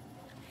 is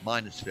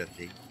minus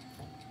 50,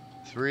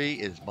 3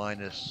 is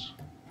minus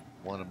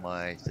one of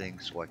my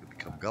things so I can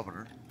become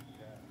governor,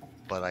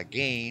 but I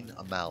gain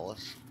a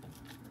malice,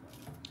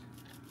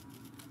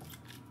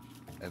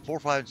 and 4,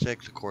 5, and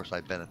 6, of course,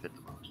 I benefit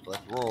the most.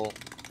 Let's roll.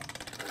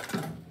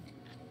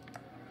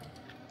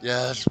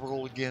 Yes,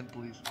 roll again,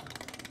 please.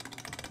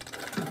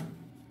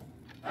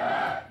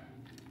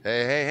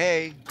 Hey, hey,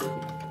 hey.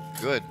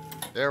 Good.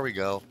 There we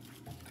go.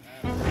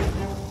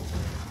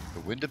 The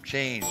wind of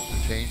change.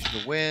 Change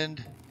the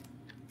wind.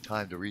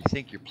 Time to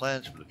rethink your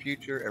plans for the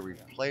future. Every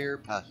player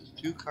passes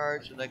 2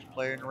 cards to the next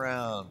player in the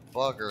round.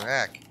 Bugger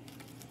heck.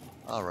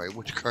 Alright,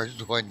 which cards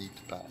do I need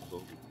to pass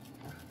over?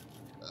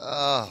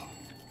 Oh.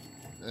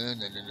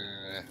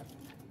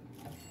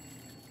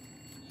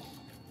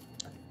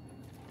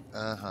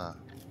 Uh-huh.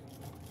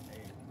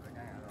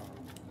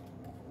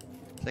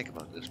 think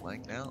about this,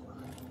 Mike, now.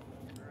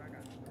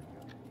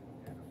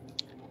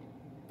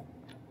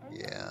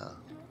 Yeah.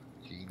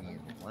 Genie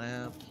in the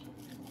lamp.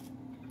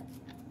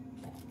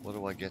 What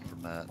do I get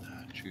from that?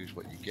 Choose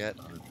what you get,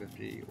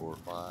 150 or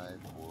 5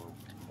 or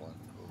 1.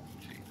 Oh,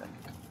 gee, that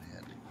can come in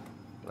handy.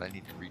 But I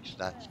need to reach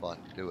that spot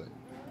to do it.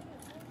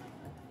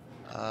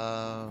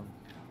 I'm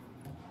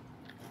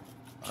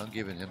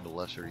giving him the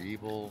lesser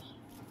evil.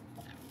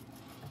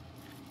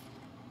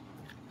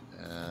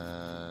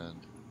 And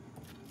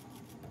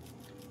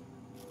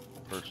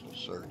personal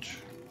search.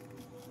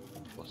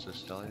 What's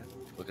this tell you?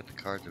 Look at the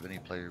cards of any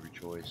player of your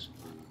choice.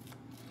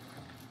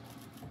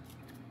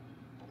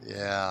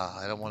 Yeah,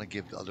 I don't want to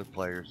give the other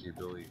players the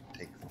ability to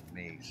take from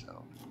me,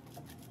 so.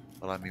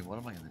 But I mean, what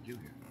am I going to do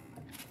here?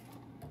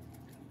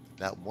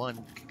 That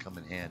 1 can come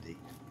in handy.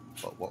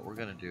 But what we're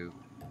going to do,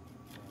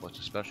 what's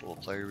a special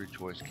player of your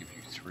choice, gives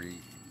you 3.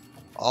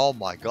 Oh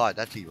my god,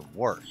 that's even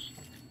worse.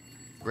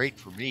 Great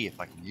for me if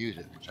I can use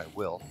it, which I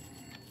will.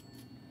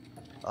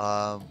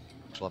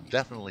 So I'm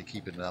definitely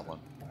keeping that one.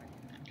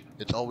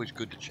 It's always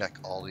good to check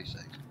all these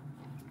things.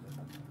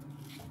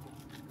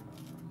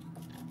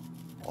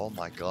 Oh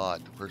my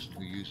god, the person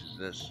who uses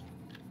this,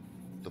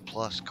 the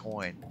plus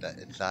coin, that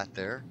it's that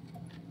there,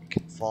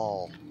 can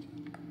fall.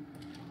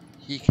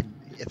 He can,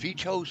 if he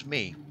chose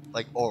me,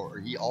 like, or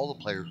he, all the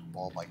players will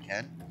fall by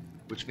 10,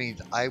 which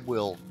means I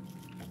will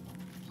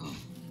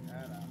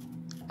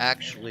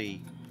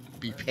actually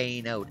be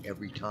paying out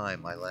every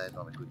time I land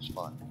on a good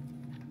spot.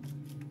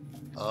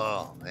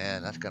 Oh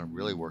man, that's gonna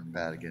really work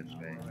bad against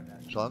me.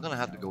 So I'm gonna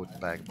have to go with the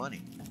bag of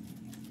money.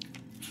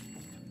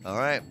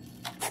 Alright.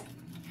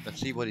 Let's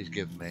see what he's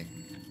giving me.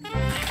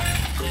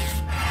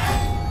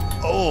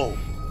 Oh!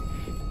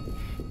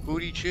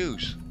 Who'd he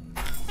choose?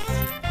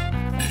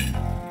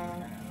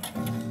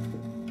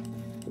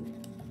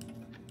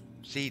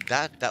 See,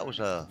 that was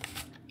a...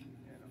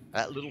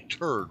 That little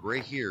turd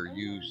right here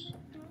used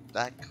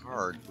that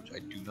card, which I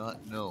do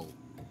not know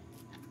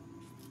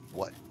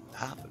what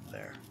happened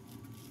there.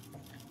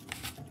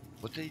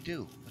 What did he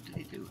do? What did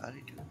he do? How did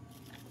he do it?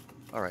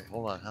 Alright,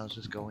 hold on. How's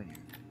this going here?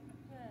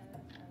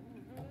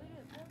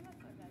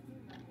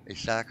 A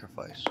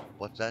sacrifice.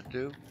 What's that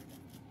do?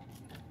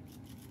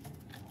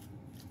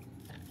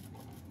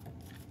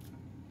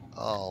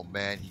 Oh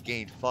man, he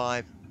gained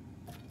 5.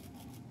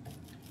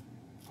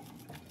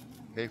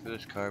 Pay for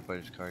this card by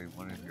discarding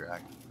one of your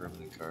active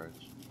permanent cards.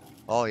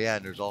 Oh yeah,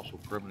 and there's also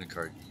permanent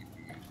cards you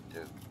can use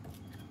too.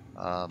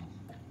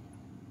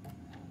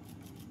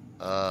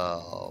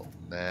 Oh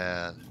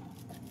man.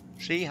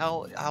 See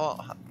how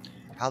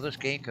this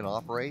game can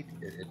operate?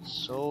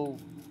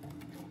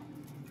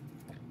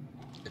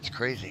 It's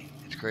crazy.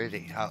 It's crazy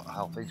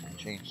how things can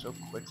change so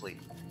quickly.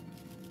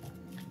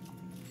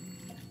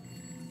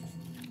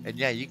 And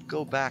yeah, you can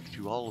go back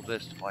through all of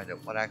this to find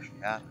out what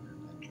actually happened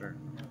in that turn.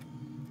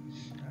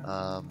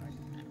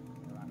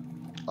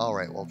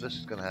 Alright, well this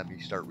is going to have me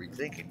start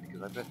rethinking,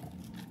 because I bet...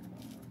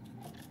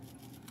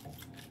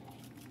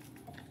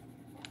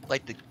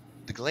 Like the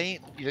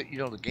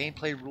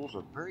gameplay rules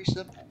are very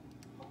simple.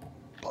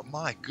 But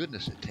my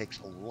goodness, it takes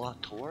a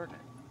lot to learn it.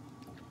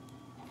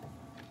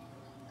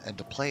 And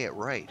to play it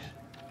right.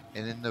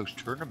 And in those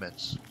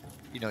tournaments,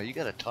 you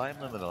got a time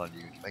limit on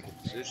you to make a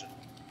decision.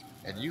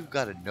 And you've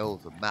got to know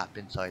the map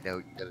inside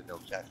out. You've got to know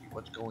exactly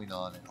what's going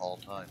on at all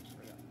times.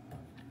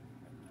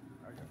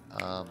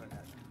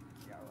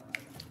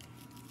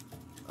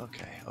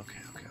 Okay.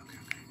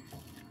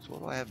 So what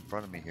do I have in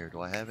front of me here?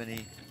 Do I have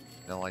any?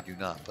 No, I do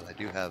not. But I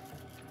do have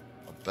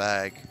a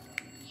bag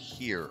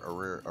here,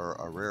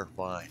 a rare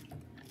find.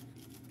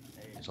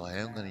 So I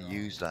am going to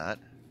use that.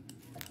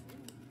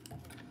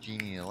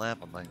 Genie in a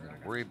lamp, I'm not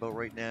going to worry about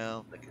right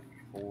now. That could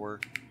be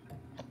 4.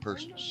 A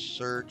personal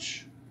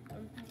search.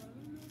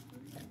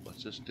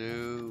 What's this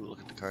do? Look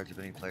at the cards of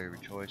any player of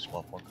your choice.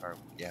 Swap 1 card.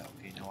 Yeah,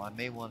 okay, no, I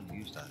may want to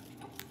use that.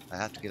 I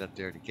have to get up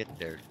there to get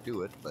there to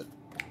do it, but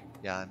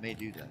yeah, I may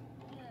do that.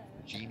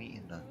 The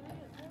genie in the...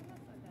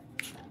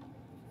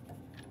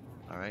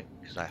 Alright,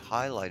 because I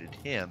highlighted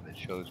him, it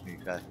shows me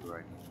exactly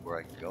where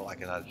I can go. I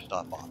can either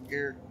stop off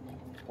here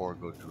or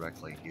go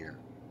directly here.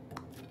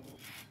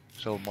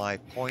 So my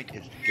point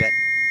is to get...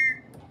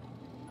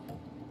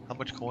 How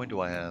much coin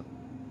do I have?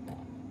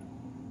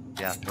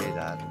 Yeah, pay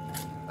that.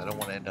 I don't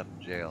want to end up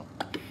in jail.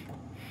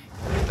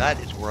 That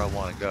is where I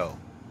want to go.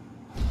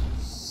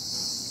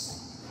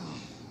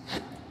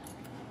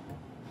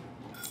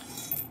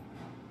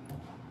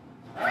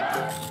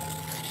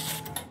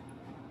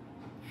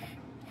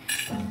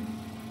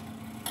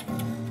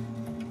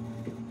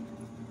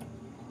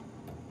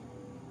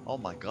 Oh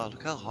my god,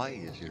 look how high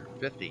he is here.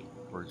 50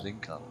 for his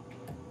income.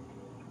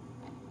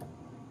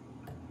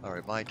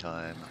 Alright, my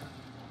time.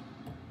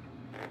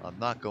 I'm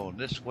not going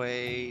this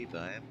way,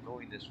 but I am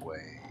going this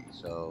way.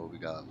 So we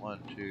got 1,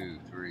 2,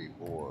 3,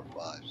 4,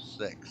 5,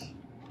 6.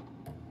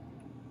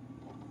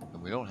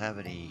 And we don't have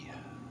any...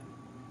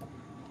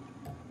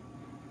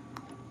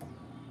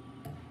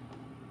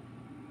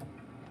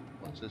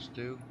 What's this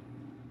do?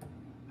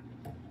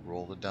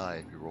 Roll the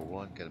die. If you roll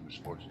 1, get a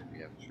misfortune. If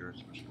you have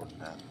insurance, misfortune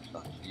happens.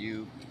 Not to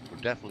you. We're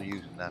definitely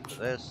using that for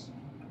this.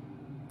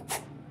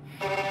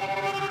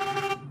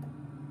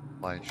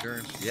 My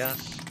insurance,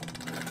 yes.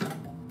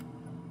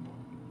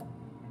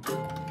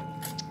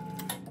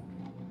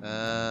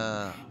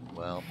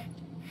 Well.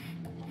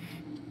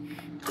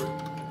 I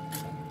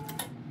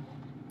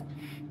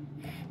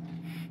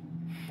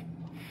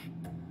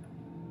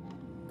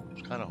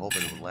was kind of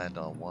hoping it would land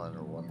on 1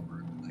 or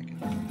whatever.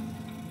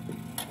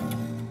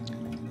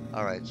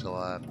 Alright, so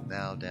I'm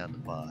now down to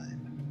 5.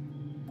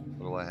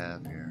 What do I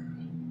have here?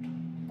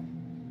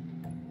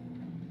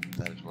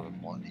 That is what I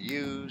want to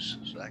use.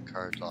 So that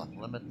card's off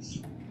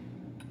limits.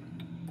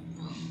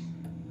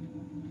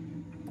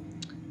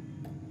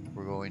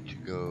 We're going to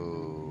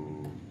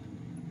go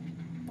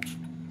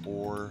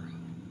 4.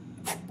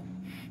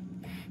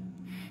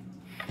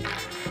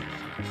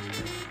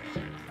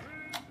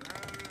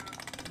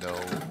 No.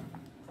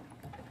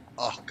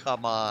 Oh,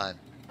 come on.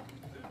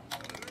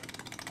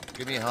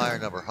 Give me a higher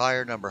number,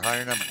 higher number,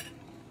 higher number.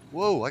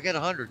 Whoa, I get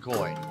 100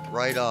 coin.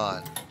 Right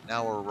on.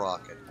 Now we're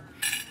rocking.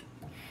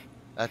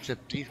 That's if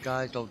these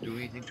guys don't do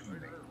anything to me.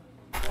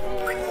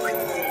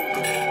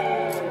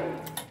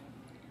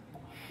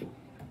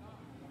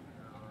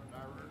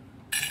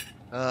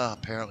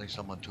 Apparently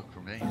someone took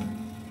from me.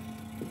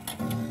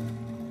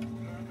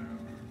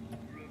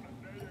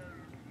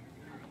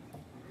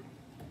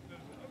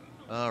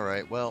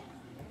 Alright, well,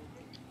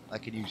 I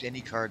can use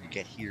any card to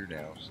get here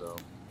now, so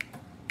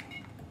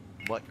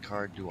what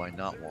card do I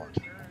not want?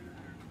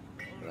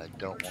 That I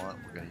don't want,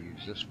 we're going to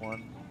use this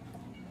one.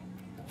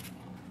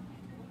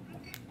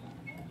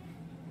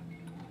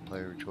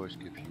 Player choice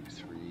gives you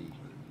 3.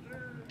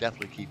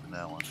 Definitely keeping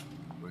that one.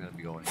 We're going to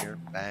be going here.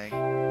 Bang.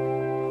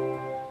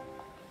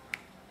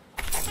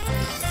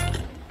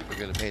 We're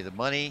going to pay the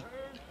money.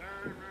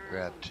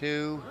 Grab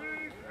 2.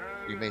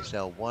 You may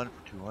sell 1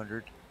 for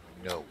 200.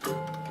 No.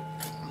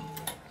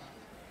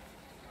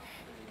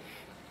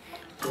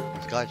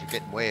 These guys are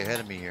getting way ahead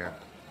of me here.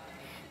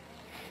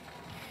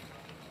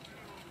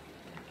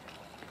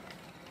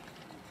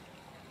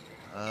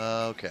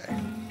 Okay.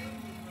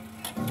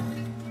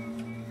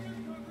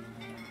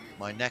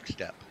 My next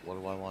step. What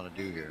do I want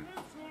to do here?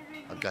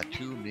 I've got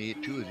two of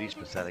these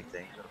pathetic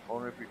things. An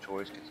opponent of your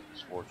choice gets a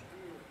misfortune.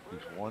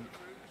 Choose one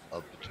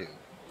of the 2.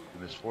 The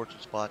misfortune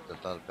spot does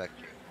not affect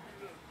you.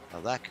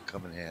 Now that could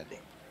come in handy.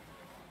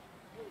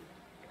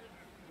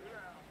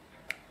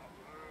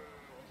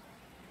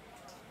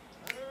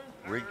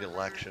 Rigged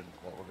election.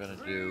 What we're going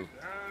to do.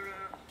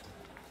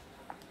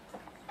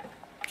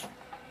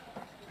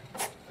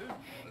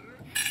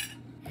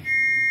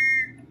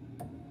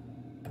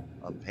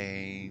 I'm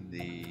paying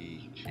the.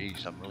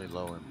 Jeez, I'm really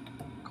low in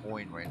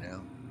coin right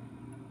now.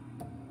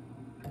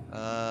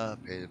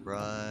 Pay the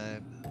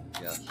bribe.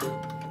 Yes.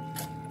 Oh,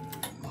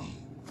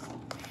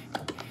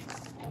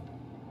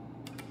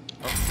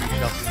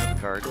 reshuffling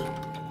of cards.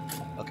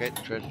 Okay,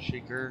 the treasure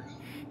seeker.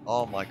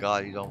 Oh my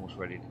god, he's almost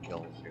ready to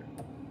kill us here.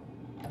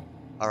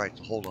 Alright,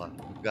 so hold on.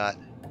 We've got.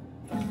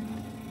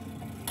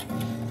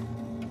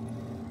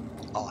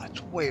 Oh,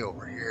 it's way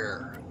over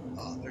here.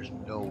 Oh, there's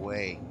no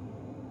way.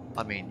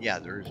 I mean, yeah,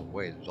 there is a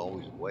way. There's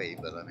always a way,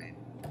 but I mean.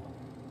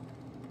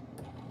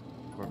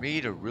 For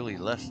me to really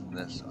lessen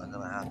this, I'm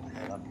going to have to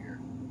head up here.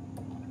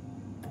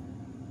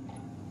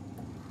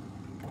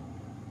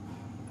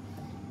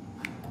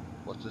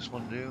 What's this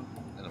one do?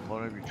 An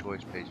opponent of your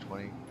choice pays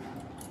 20.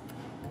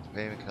 The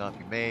payment cannot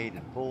be made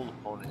in full. The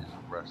opponent is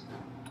arrested.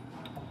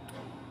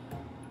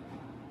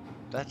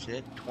 That's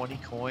it. 20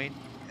 coin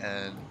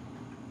and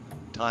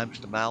times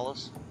the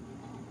malice.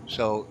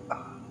 So,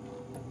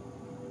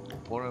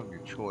 opponent of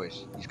your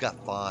choice. He's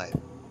got 5.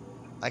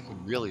 I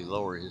can really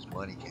lower his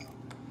money count.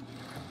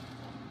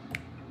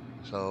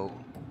 So,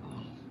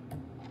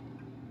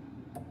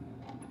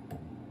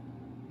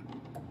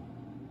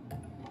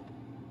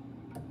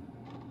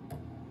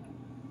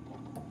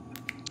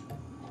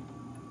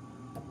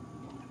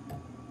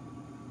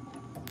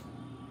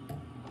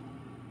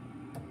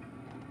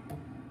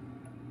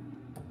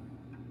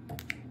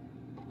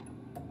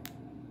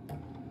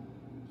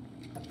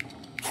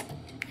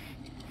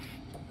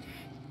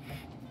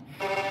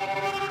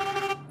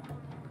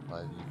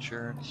 buy the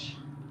insurance.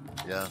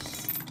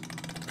 Yes.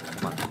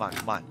 Come on, come on,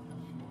 come on.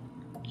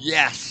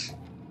 Yes!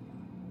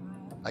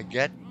 I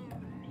get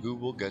who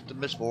will get the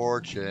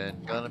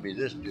misfortune. Gonna be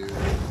this dude.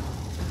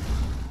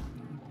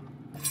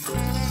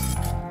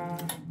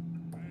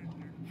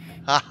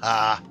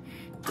 Haha.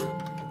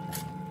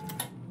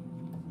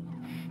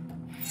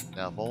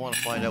 Now, if I want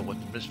to find out what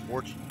the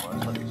misfortune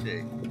was, let me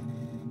see.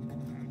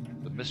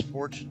 The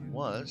misfortune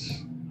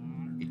was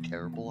a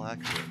terrible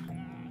accident.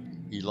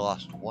 He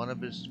lost one of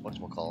his,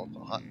 whatchamacallit,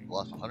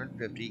 lost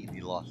 150, and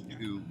he lost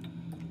 2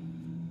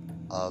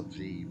 of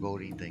the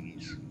voting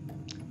thingies.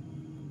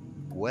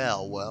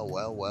 Well, well,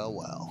 well, well,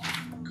 well.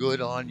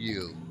 Good on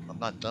you. I'm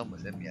not done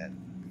with him yet.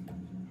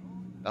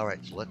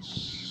 Alright, so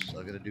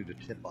I'm going to do the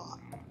tip-off.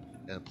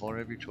 An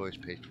opponent of your choice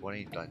pays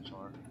 20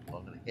 dinosaur. So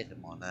I'm going to hit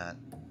him on that.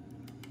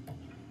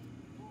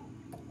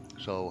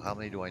 So how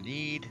many do I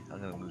need?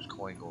 I'm going to lose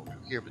coin going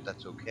through here, but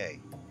that's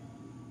okay.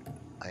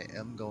 I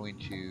am going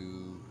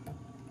to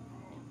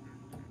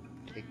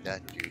take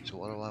that dude. So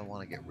what do I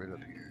want to get rid of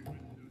here?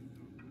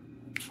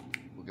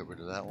 We'll get rid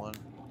of that one.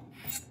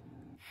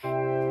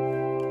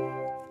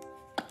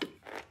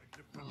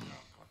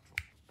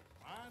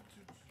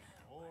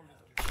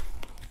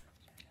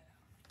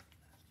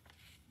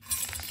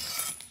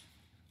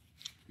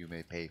 You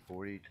may pay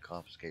 40 to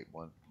confiscate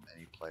one from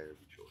any player of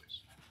your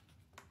choice.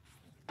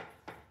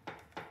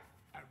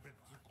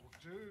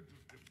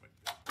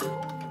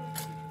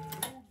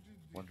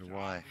 Wonder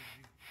why.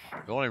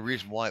 The only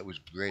reason why it was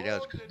grayed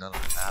out is because none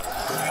of them have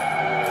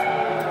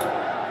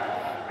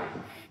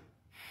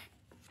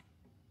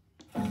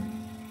it.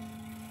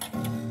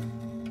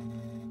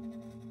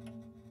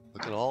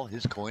 Look at all,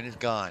 his coin is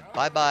gone.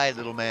 Bye-bye,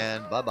 little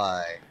man.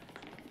 Bye-bye.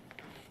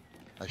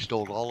 I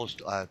stole all this.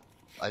 I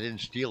didn't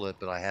steal it,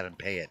 but I had him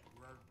pay it.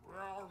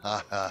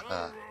 Ha ha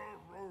ha.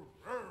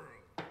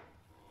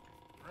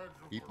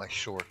 Eat my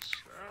shorts.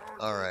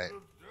 Alright.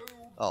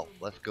 Oh,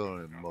 let's go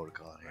to the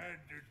emoticon here.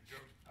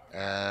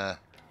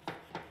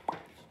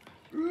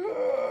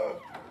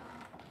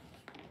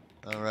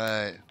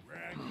 Alright.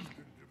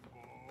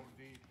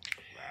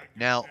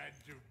 Now,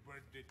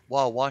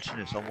 while watching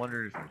this, I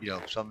wonder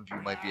if, some of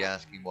you might be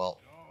asking, well,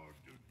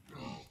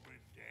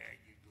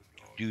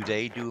 do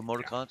they do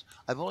emoticons?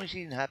 I've only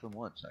seen it happen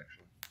once,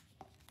 actually.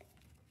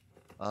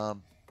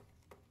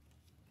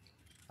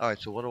 Alright,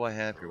 so what do I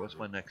have here? What's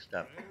my next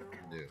step I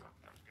can do?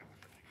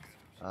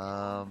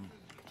 I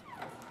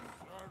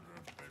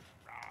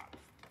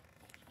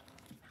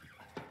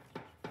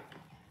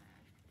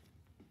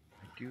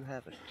do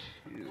have a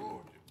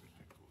 2.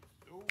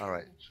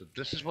 Alright, so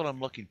this is what I'm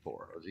looking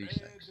for, are these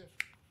things.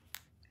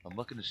 I'm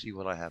looking to see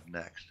what I have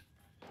next,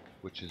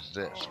 which is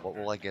this. What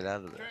will I get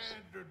out of this?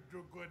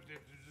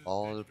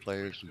 All other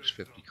players lose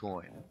 50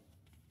 coin.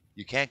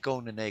 You can't go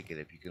in the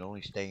negative. You can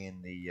only stay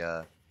in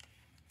the,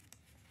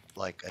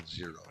 like, at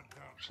 0.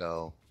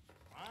 So,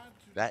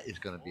 that is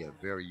going to be a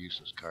very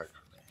useless card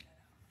for me.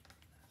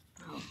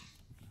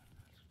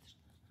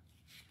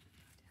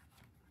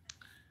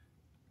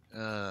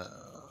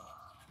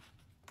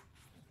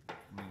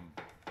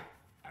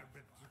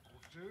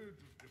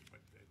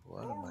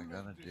 What am I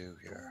going to do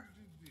here?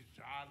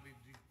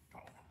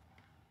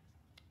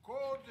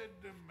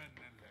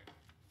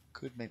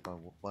 Could make my...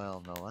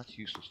 Well, no, that's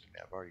useless to me.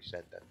 I've already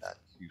said that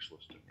that's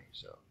useless to me,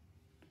 so...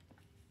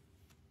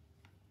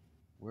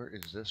 Where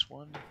is this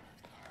one?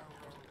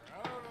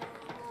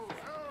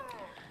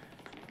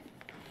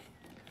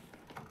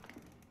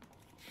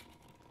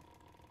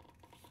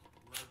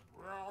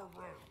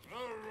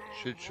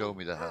 Should show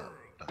me the house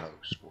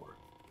for it.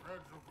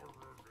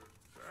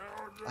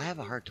 I have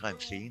a hard time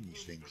seeing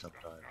these things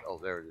sometimes. Oh,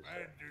 there it is.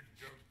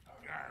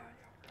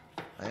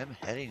 I am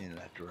heading in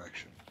that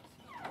direction.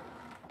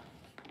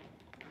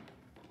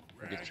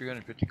 I get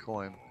 350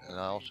 coin, and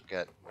I also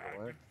get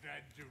what?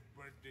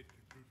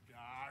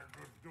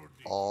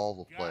 All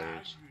the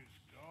players.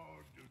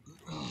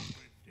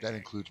 That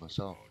includes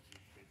myself.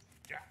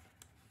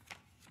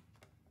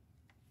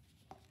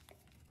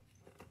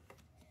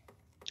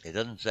 It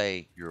doesn't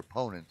say your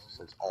opponents, it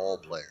says all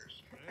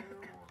players,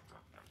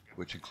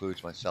 which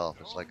includes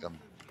myself. It's like I'm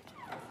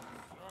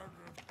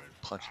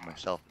punching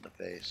myself in the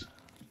face.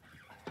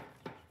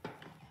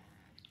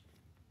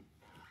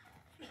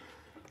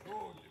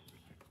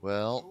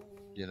 Well,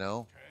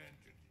 I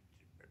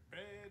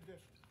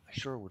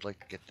sure would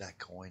like to get that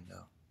coin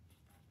though.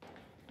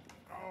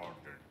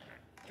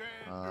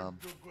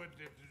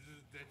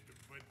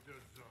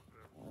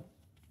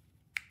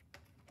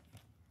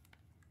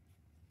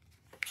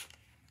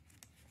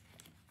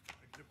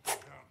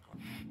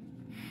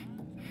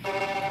 Do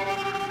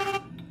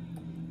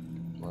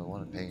I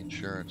want to pay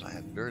insurance? I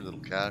have very little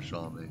cash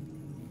on me.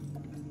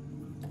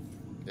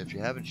 If you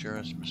have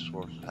insurance,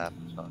 resources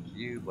happens not to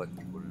you, but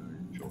you put it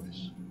in your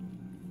choice.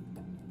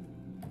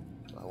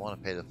 Do I want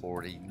to pay the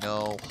 40?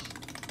 No.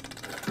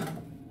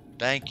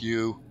 Thank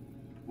you.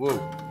 Whoa.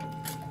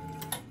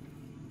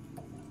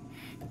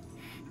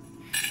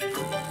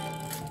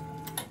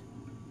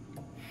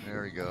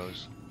 There he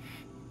goes.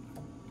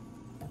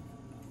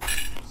 Oh,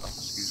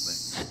 excuse me.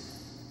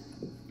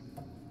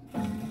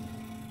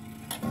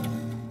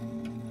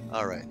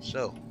 Alright,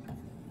 so.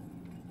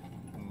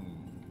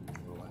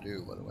 What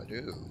do I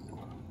do?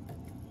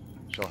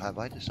 So have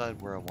I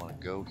decided where I want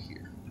to go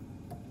here?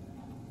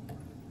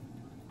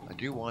 I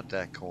do want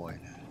that coin.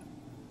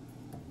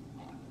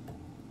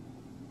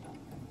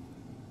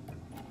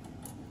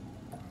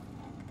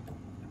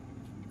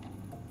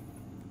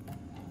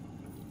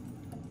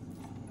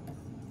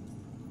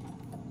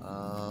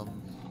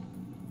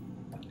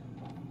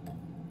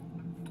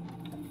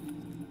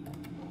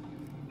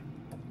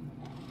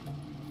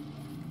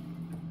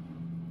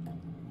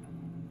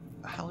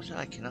 How is it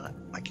I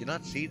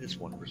cannot see this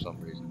one for some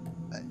reason?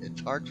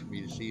 It's hard for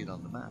me to see it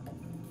on the map.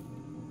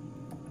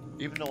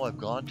 Even though I've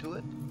gone to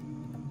it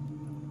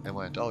and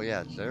went, oh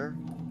yeah, it's there,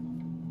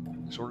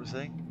 sort of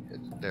thing.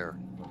 It's there,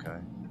 okay.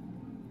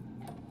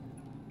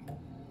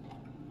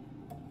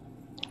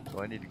 So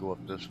I need to go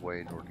up this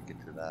way in order to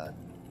get to that.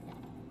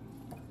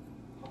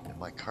 And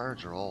my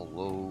cards are all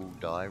low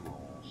die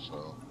rolls,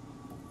 so...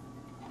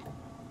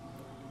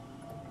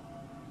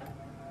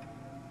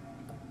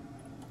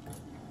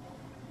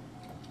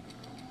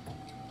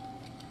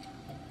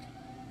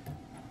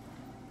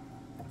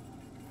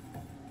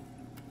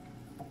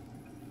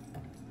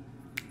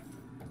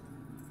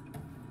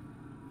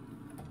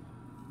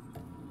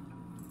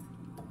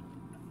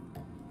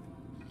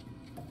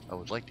 I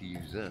would like to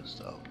use this,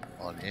 though,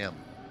 on him.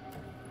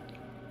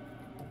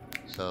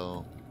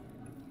 So...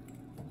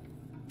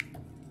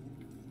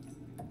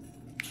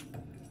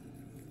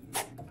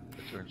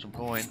 let's earn some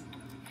coin.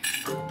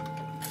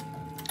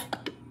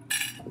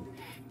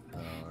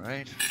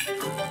 Alright.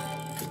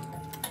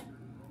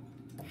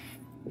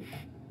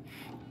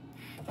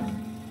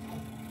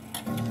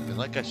 And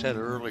like I said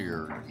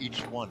earlier,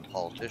 each one,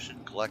 politician,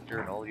 collector,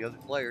 and all the other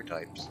player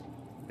types,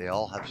 they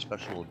all have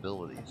special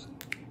abilities.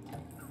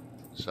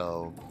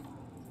 So,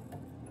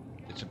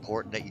 it's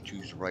important that you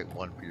choose the right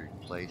one for your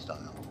play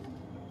style.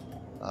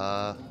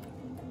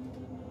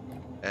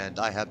 And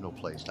I have no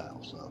play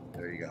style, so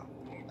there you go.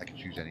 I can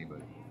choose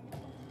anybody.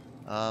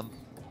 I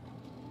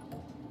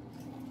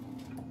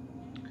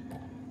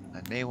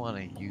may want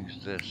to use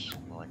this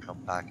when I come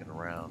back and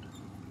around,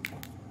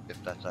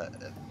 if that's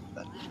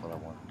what I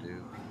want to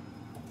do.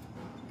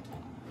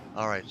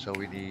 All right, so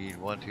we need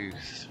 1, 2,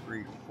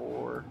 3,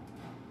 4,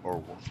 or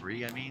well,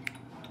 3. I mean,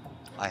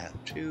 I have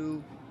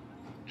 2,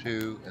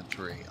 2, and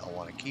 3. I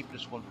want to keep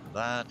this one for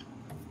that.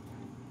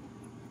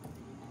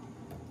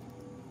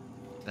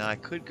 Now I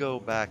could go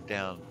back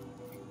down.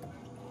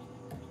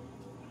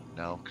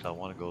 No, because I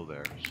want to go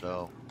there.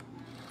 So.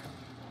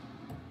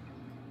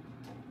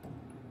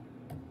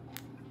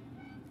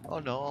 Oh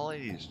no, all I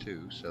need is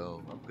 2,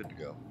 so I'm good to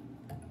go.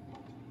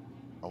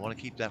 I want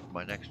to keep that for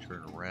my next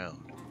turn around.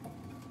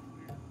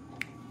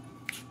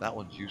 That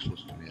one's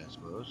useless to me, I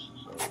suppose.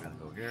 So we're going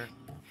to go here.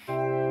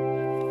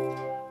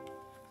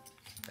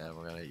 And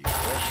we're going to use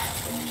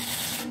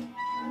this.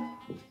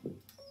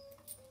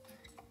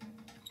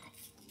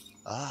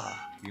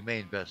 Ah, you may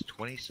invest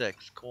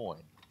 26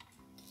 coin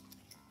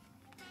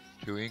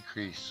to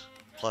increase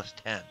plus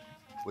 10,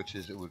 which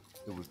is it would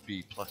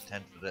be plus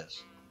 10 for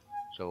this.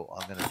 So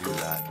I'm going to do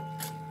that.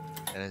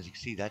 And as you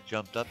can see, that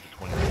jumped up to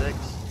 26.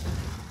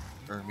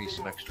 Earned me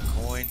some extra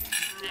coin.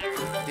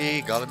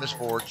 He got a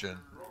misfortune.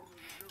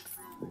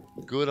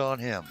 Good on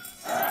him.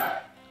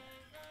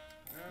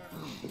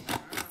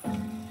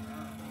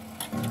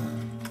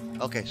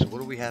 Okay, so what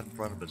do we have in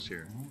front of us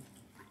here?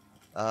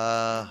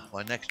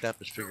 My next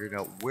step is figuring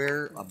out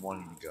where I'm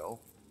wanting to go.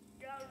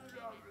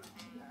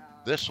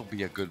 This will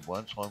be a good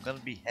one, so I'm going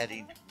to be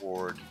heading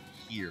toward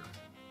here.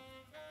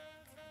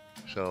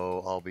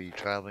 So I'll be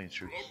traveling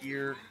through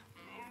here.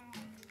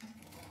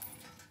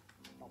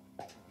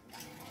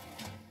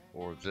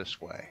 Or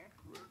this way.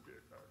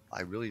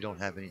 I really don't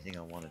have anything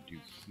I want to do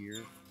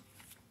here.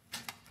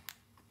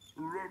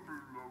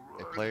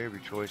 A player of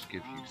your choice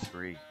gives you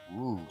 3.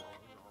 Ooh,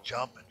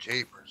 jumping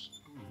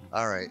japers.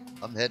 Alright,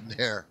 I'm heading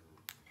there.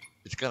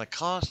 It's going to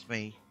cost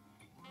me,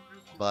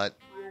 but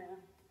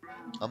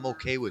I'm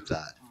okay with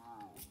that.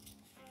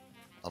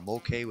 I'm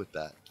okay with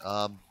that.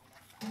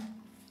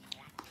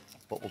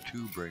 What will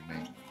 2 bring me?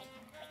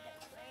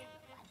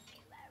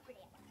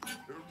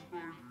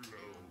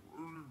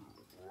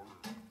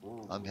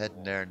 I'm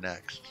heading there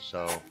next,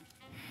 so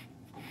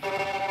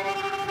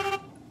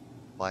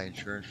buy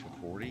insurance for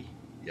 40?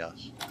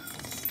 Yes.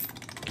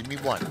 Give me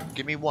 1.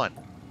 Give me 1.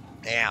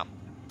 Damn.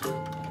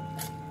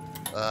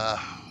 I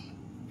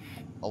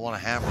want a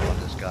hammer on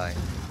this guy.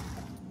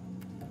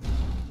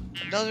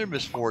 Another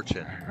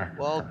misfortune.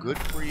 Well, good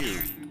for you.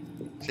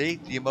 See,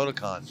 the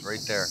emoticons right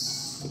there.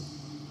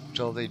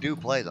 So they do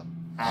play them.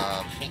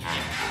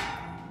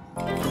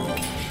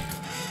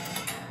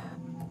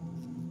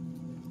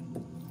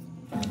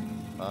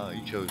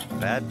 You chose the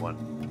bad one.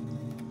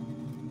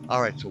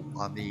 Alright, so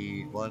on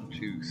the 1,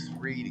 2,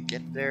 3 to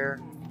get there,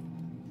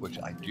 which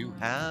I do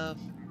have.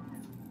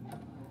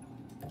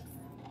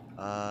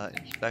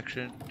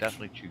 Inspection,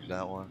 definitely choose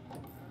that one.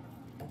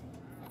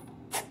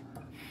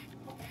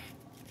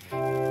 I'm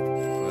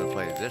going to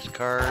play this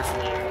card.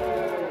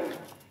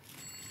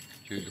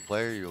 Choose a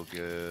player, you'll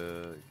get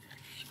your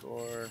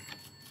score.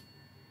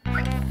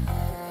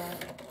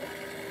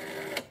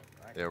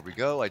 There we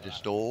go, I just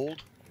stole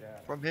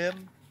from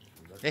him.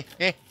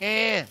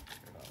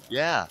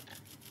 Yeah,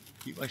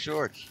 keep my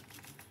shorts.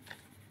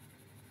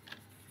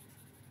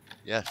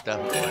 Yes,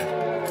 definitely.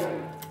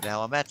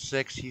 Now I'm at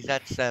 6, he's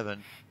at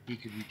 7. He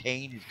could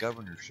retain his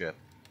governorship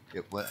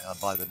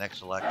by the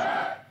next election.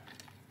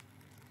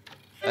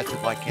 That's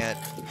if I can't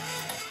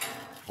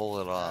pull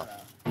it off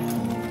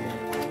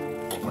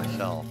for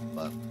myself.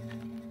 But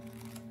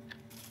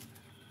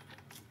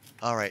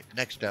all right,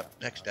 next step.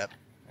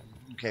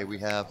 Okay, we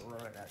have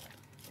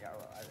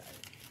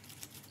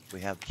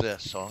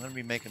this. So I'm going to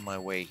be making my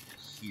way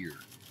here.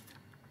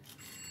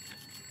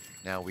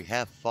 Now we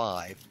have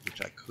 5,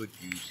 which I could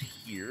use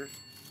here.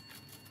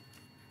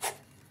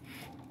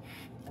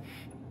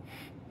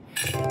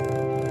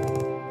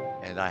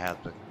 I have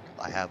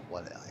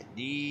what I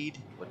need.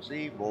 Let's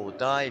see. Roll the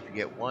die. If you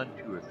get 1,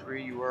 2, or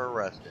 3, you are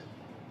arrested.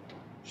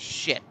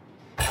 Shit.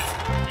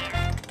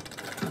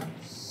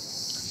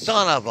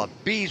 Son of a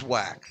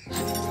beeswax.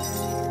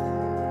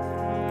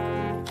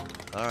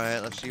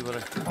 Alright, let's see what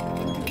I...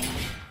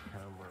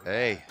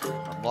 Hey,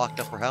 I'm locked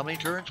up for how many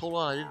turns? Hold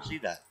on, I didn't see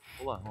that.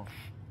 Hold on.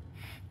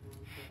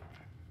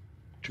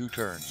 2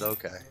 turns,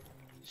 okay.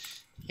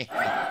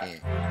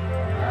 The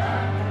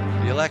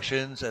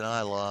elections, and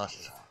I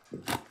lost.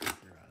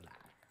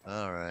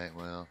 Alright,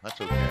 well,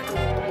 that's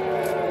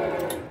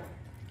okay.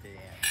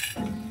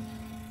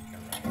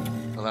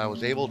 And I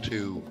was able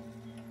to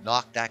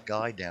knock that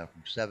guy down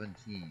from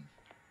 17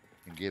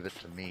 and give it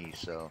to me,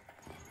 so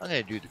I'm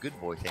going to do the good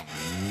boy thing.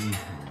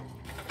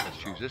 Let's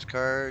choose this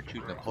card,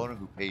 choose an opponent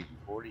who pays you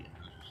 40 and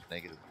loses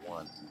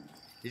 -1.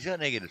 He's got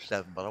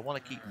 -7, but I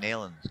want to keep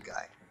nailing this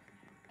guy.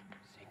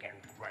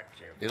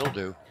 It'll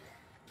do.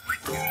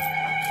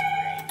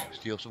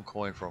 Steal some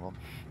coin from him.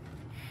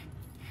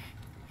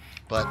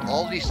 But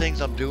all these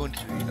things I'm doing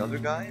to these other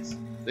guys,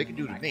 they can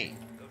do to me.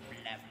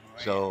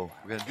 So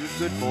we're going to do the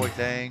good boy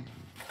thing.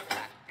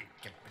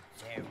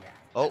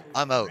 Oh,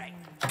 I'm out.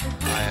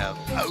 I am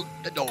out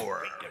the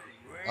door.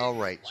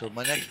 Alright, so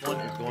my next one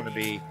is going to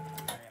be,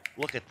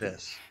 look at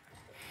this.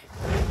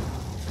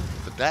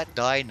 But that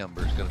die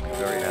number is going to be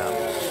very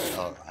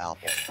Apple.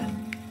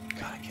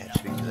 God, I can't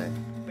speak today.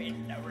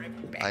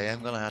 I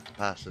am going to have to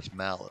pass this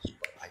malice,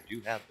 but I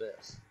do have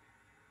this.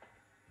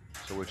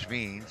 So which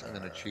means I'm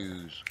going to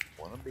choose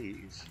one of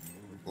these,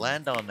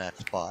 land on that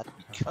spot,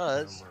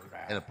 because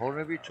an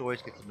opponent of your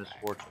choice gets a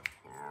misfortune,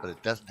 but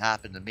it doesn't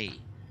happen to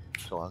me.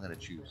 So I'm going to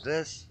choose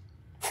this,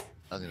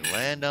 I'm going to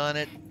land on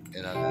it,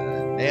 and I'm going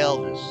to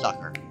nail this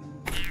sucker.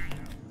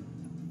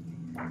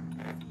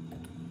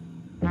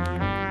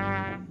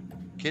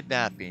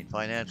 Kidnapping,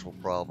 financial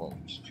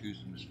problems,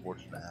 choose a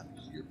misfortune that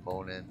happens to your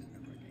opponent.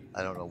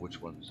 I don't know which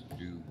ones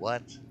do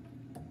what.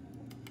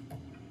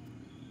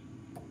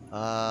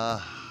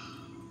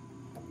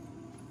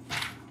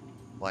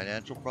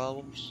 Financial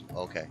problems?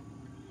 Okay.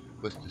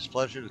 With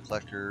displeasure, the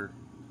collector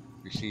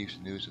receives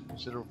news of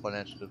considerable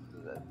financial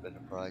difficulty that have been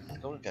apprised.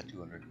 It's only got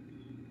 200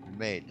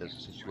 made. Does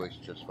the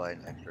situation justify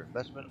an extra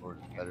investment, or is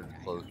it better to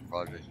close the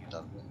project and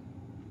done with?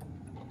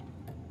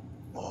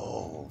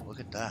 Oh, look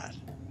at that.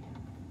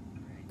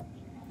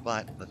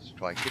 But let's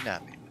try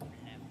kidnapping.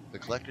 The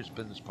collector's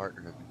business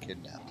partner has been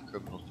kidnapped. The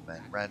criminals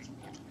demand ransom.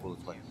 Will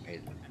the collector pay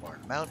the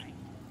required amount?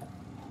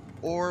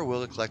 Or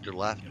will the collector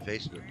laugh in the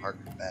face of their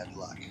partner's bad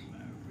luck?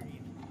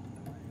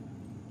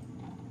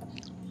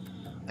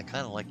 I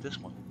kind of like this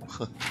one.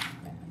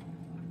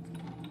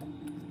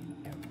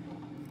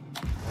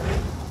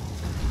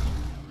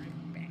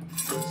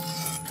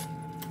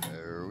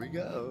 There we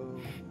go.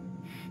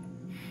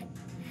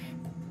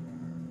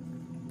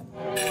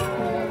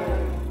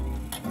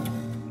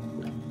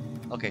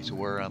 Okay, so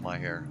where am I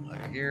here?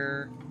 I'm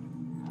here.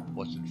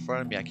 What's in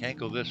front of me? I can't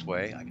go this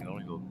way. I can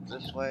only go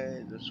this way,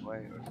 or this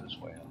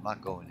way. I'm not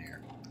going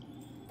here.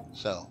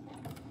 So,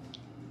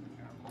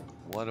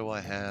 what do I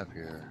have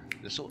here?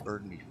 This will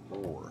earn me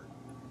 4.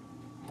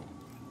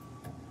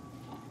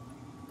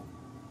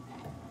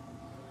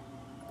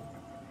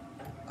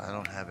 I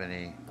don't have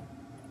any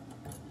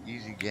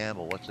easy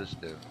gamble. What's this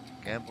do?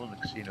 Gamble in the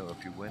casino.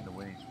 If you win, the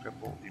winnings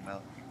triple. The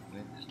amount you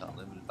win is not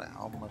limited by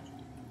how much.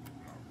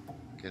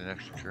 Get an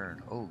extra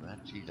turn. Oh,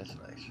 that's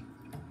nice.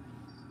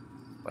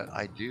 But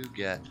I do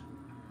get.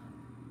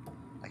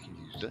 I can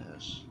use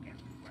this.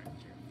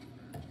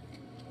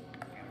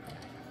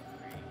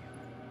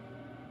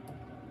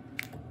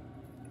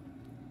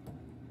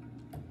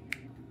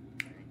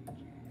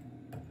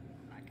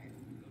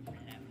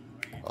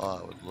 Oh,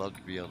 I would love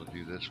to be able to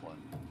do this one.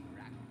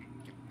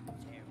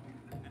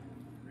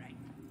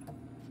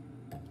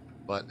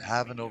 But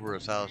having over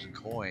 1,000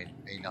 coin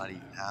may not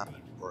even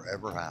happen or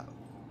ever happen.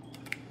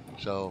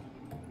 So,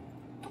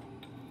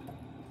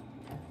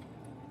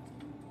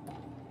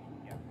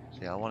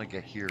 see, I want to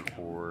get here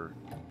for.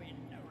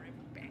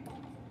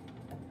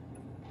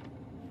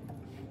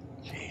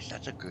 Jeez,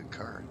 that's a good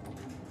card.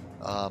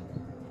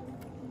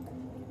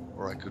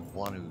 Or I could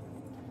want to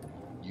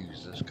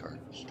use this card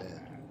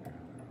instead.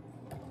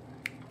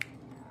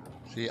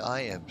 See,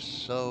 I am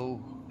so.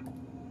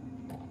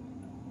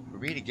 For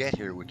me to get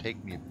here would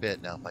take me a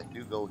bit. Now, if I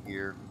do go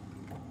here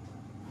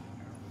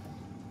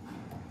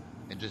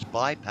and just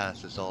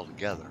bypass this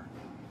altogether,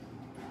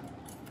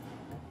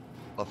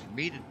 but for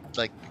me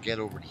to get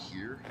over to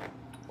here,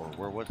 or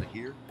where was it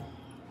here?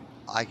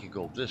 I can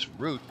go this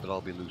route, but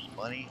I'll be losing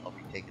money. I'll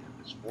be taking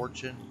a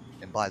misfortune,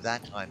 and by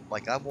that time,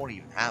 I won't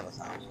even have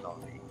 1,000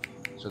 on me,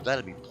 so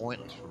that'd be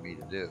pointless for me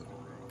to do.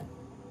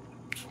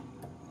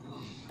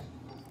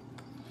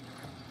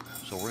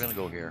 So we're gonna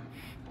go here.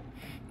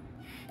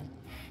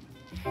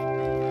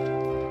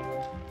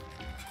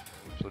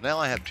 So now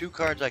I have 2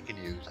 cards I can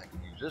use. I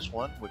can use this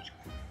one, which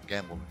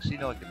gamble in the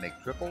casino. I can make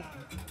triple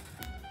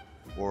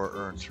or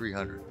earn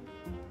 300.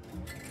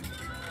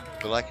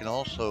 But I can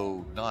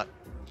also not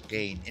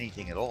gain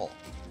anything at all.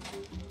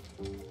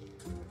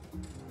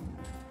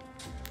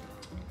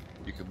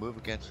 You can move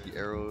against the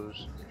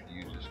arrows if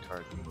you use this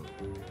card to move.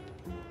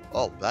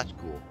 Oh, that's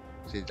cool.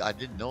 See, I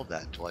didn't know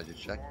that until I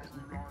just checked it.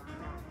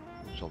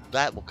 So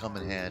that will come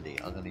in handy.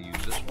 I'm going to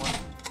use this one.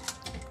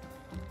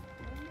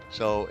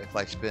 So if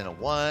I spin a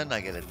 1,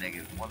 I get a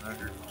negative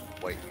 100.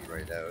 Wipe me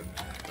right out.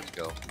 Let's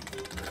go.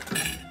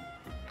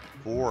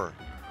 4,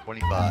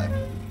 25.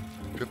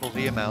 Triple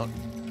the amount.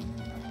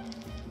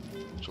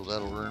 So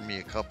that'll earn me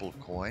a couple of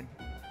coin.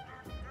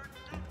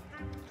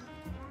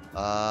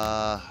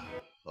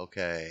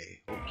 Okay.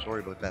 Oh, sorry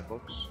about that,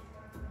 folks.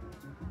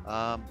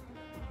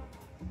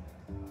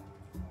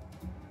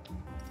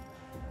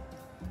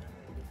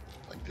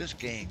 Like this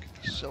game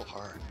could be so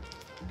hard.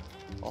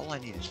 All I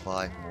need is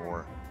 5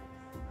 more.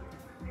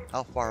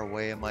 How far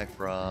away am I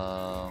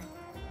from?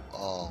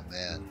 Oh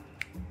man,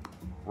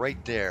 right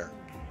there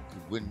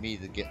could win me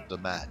the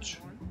match.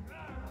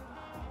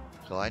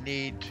 So I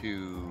need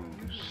to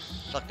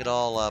suck it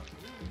all up.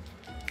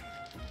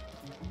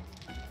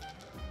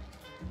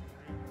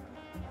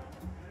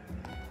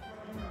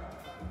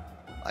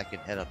 I can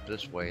head up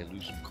this way and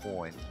lose some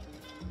coin.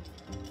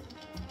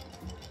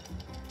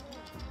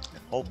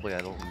 And hopefully I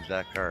don't lose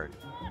that card.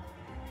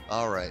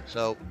 Alright,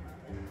 so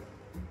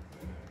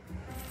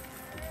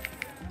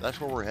that's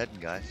where we're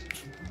heading, guys.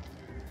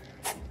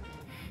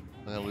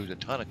 I'm gonna lose a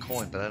ton of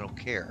coin, but I don't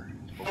care.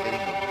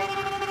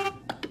 Okay.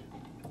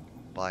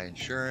 Buy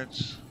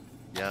insurance.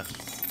 Yes.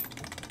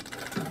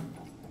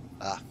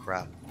 Ah,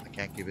 crap. I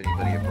can't give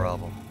anybody a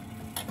problem.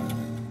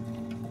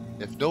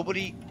 If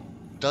nobody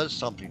does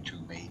something to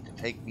me to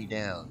take me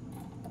down,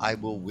 I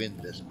will win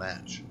this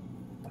match.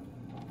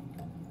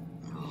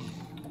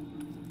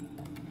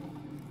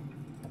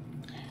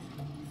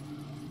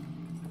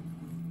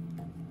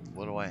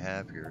 What do I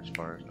have here as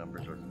far as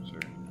numbers are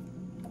concerned?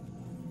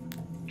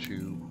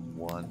 2,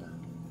 1.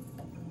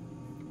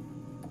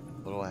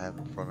 What do I have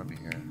in front of me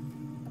here?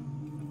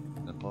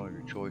 An opponent of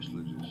your choice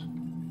loses.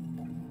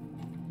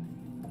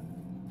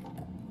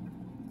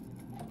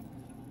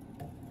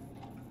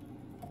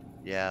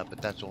 Yeah,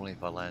 but that's only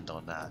if I land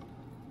on that.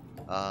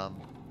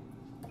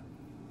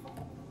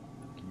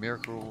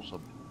 Miracles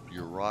of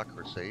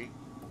bureaucracy.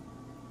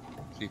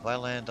 See, if I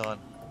land on...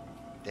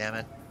 Damn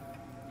it.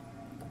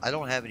 I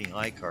don't have any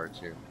high cards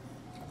here.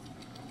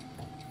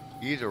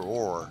 Either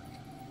or.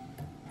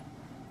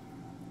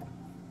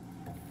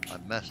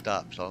 I'm messed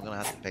up, so I'm going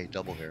to have to pay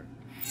double here.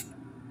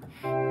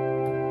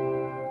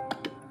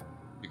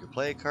 You can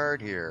play a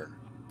card here.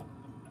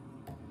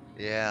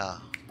 Yeah.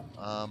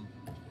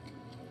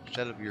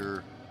 Instead of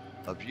you,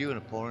 an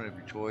opponent of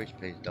your choice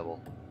pays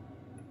double.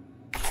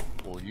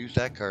 We'll use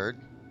that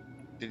card.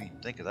 Didn't even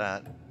think of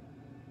that.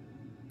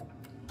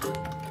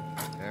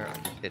 There, I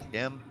just hit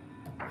him.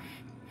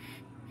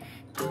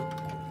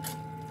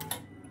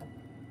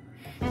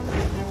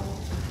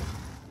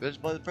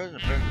 Visit by the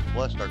President. Presidents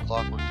blessed our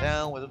clockwork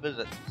town with a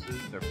visit.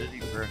 Citizens are busy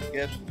preparing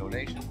gifts and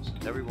donations,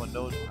 and everyone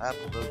knows what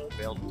happens to those who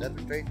fail to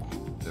demonstrate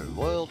their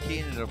loyalty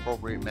in an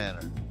appropriate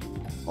manner.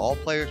 All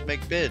players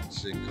make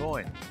bids in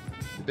coin.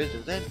 The bids are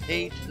then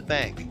paid to the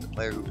bank. The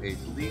player who pays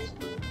the least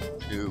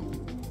loses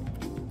 2.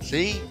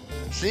 See?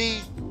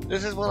 See?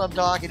 This is what I'm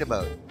talking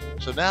about.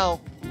 So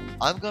now,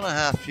 I'm going to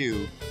have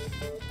to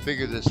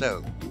figure this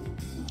out.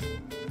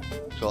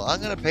 So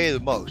I'm going to pay the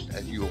most,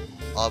 as you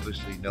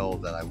obviously know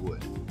that I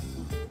would.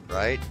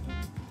 Right?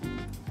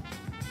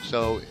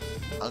 So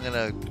I'm going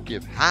to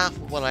give half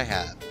of what I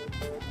have.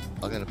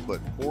 I'm going to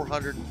put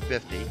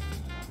 450.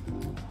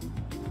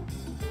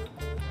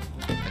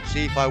 And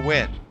see if I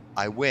win.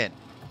 I win.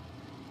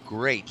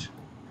 Great.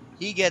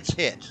 He gets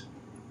hit.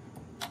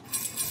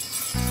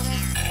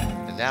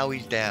 And now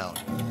he's down.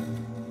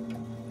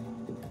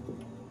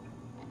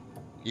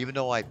 Even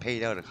though I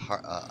paid out a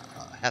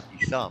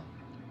hefty sum,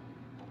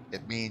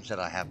 it means that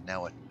I have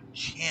now a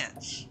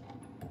chance.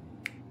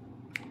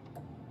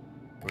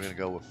 We're going to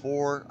go with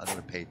 4. I'm going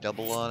to pay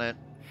double on it.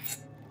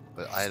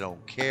 But I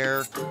don't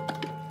care.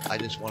 I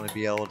just want to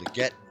be able to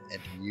get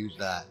and to use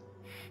that.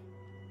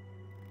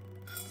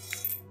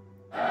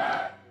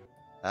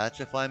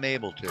 That's if I'm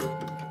able to.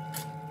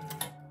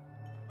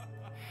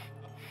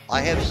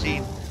 I have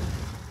seen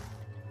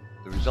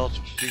the results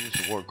of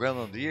prestigious award.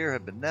 Gremlin of the Year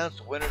have been announced.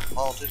 The winner, the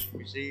politician,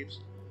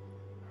 receives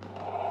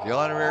the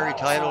honorary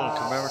title and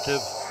commemorative.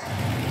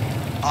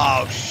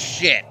 Oh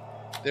shit!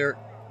 They're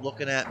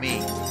looking at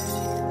me.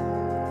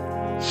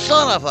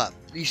 Son of a...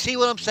 You see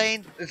what I'm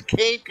saying? This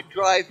game can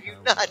drive you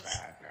nuts.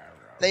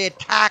 They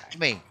attacked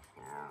me.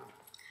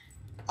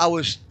 I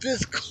was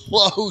this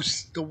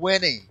close to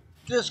winning.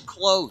 This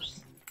close.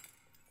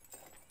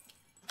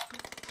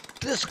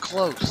 This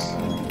close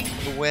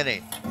to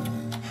winning.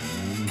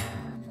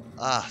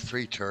 Ah,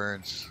 3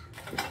 turns.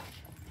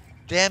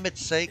 Damn it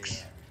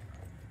sakes.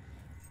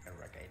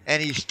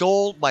 And he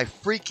stole my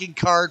freaking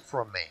card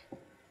from me.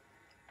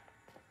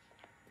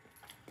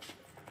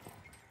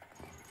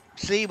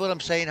 See what I'm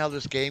saying, how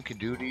this game can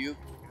do to you?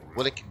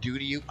 What it can do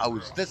to you? I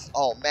was this...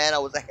 Oh man, I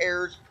was a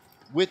hair's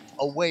width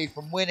away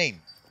from winning.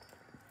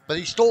 But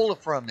he stole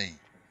it from me.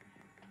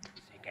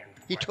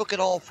 He took it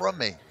all from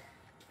me.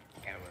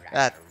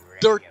 That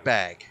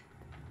dirtbag.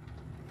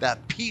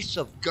 That piece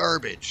of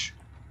garbage.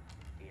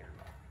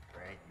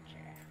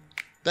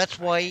 That's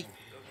why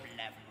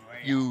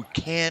you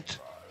can't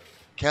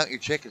count your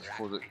chickens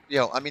for the. You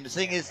know, I mean, the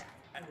thing is,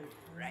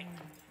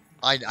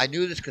 I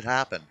knew this could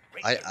happen.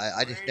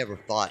 I just never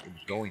thought it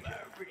was going to.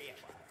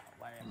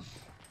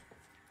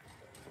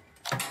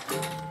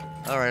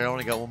 All right, I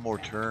only got one more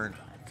turn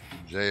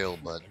in jail,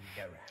 but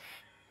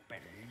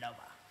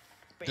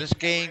this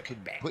game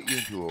can put you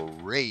into a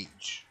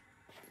rage.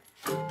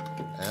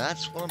 And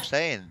that's what I'm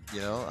saying, you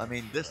know. I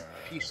mean, this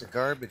piece of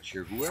garbage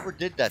here, whoever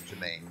did that to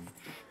me,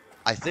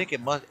 I think it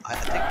was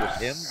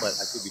him, but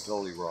I could be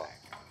totally wrong.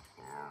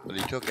 But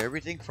he took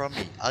everything from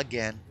me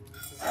again.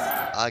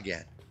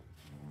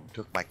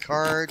 Took my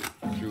card,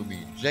 threw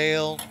me in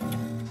jail.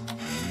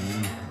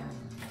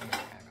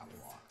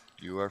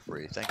 You are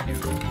free, thank you.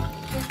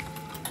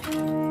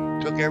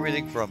 Took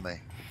everything from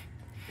me.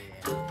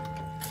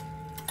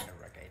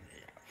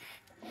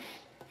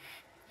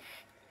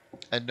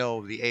 And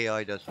no, the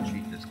AI doesn't cheat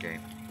in this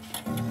game.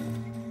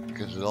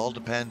 Because it all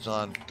depends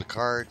on the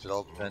cards, it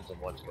all depends on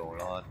what's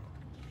going on.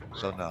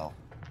 So no.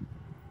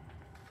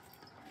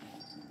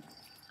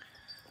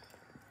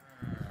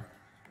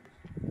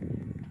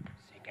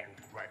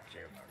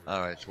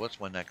 Alright, so what's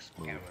my next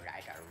move?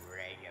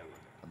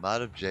 I'm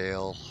out of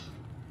jail.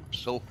 I'm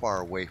so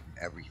far away from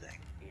everything.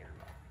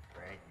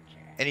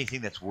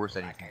 Anything that's worth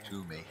anything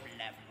to me.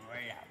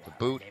 The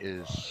boot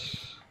is...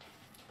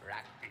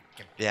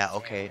 Yeah,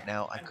 okay,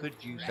 now I could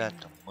use that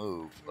to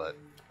move, but...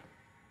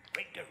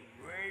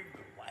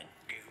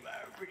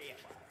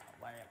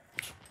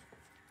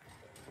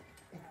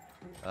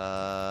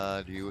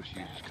 do you wish to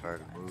use this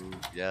card to move?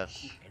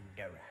 Yes.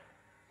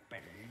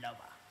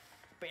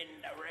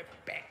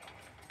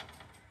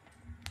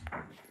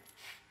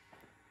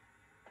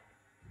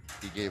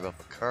 He gave up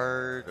a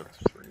card of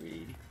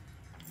 3.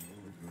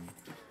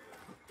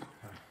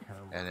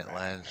 And it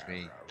lands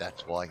me.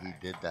 That's why he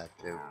did that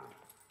too.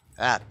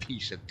 That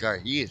piece of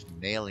garbage. He is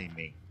nailing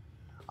me.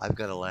 I've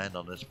got to land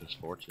on this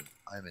misfortune.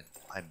 I'm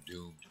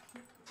doomed.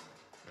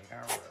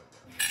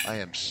 I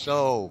am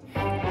so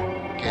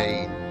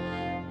getting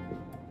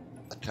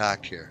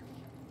attacked here.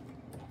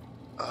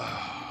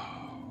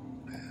 Oh,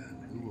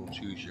 man. Who will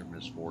choose your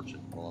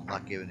misfortune? Well, I'm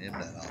not giving him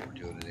that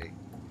opportunity.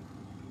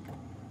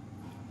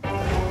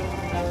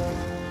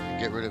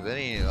 Get rid of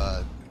any,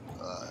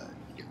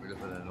 get rid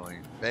of an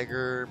annoying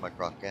beggar. My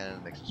cross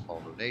cannon makes a small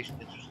donation.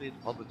 Interestingly, the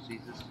public sees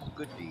this as a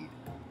good deed.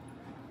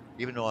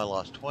 Even though I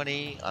lost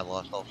 20, I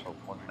lost also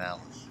 1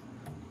 malice.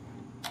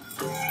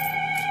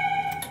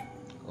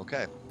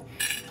 Okay.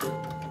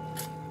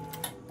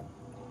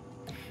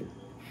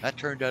 That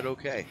turned out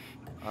okay.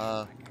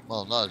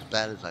 Well, not as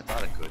bad as I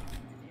thought it could.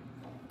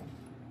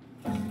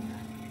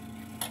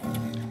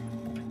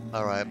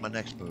 Alright, my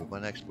next move.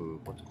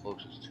 What's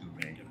closest to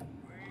me?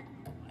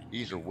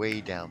 These are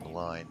way down the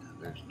line.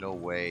 There's no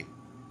way.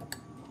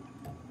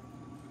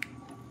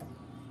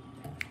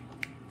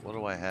 What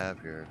do I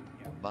have here?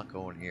 I'm not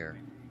going here.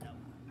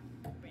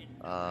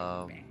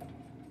 The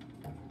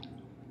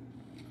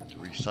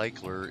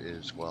recycler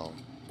is, well,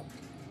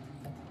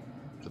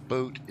 the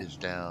boot is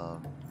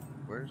down.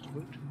 Where's the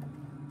boot?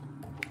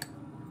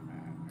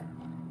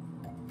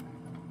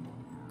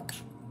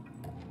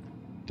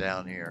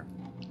 Down here.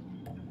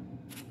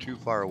 Too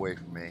far away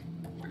from me.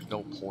 There's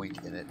no point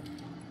in it.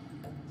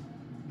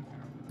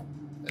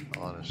 An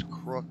honest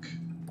crook.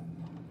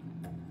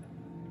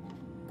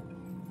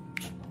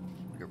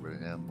 Get rid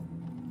of him.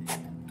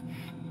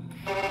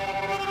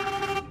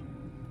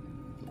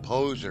 The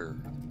poser.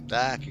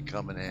 That could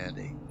come in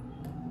handy.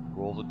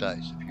 Roll the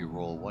dice. If you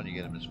roll 1, you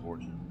get a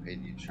misfortune. Pay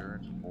the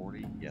insurance.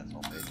 40. Yes,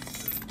 I'll pay the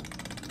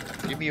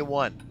insurance. Give me a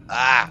 1.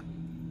 Ah!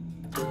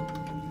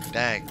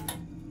 Dang.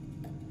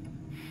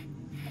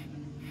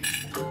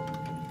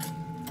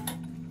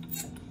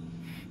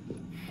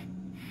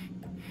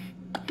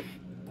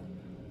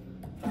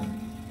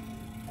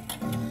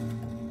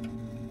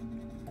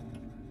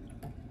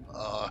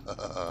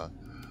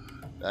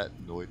 That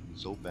annoyed me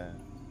so bad.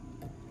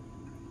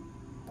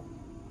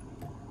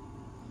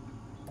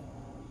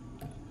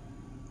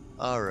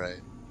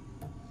 Alright.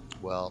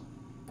 Well,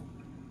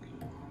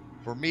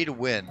 for me to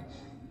win,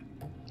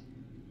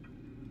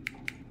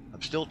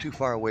 I'm still too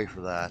far away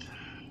for that.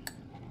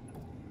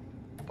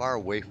 Far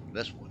away from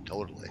this one,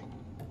 totally.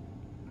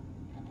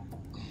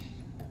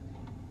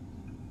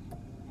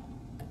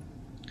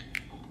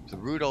 The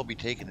route I'll be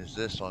taking is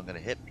this, so I'm going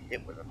to hit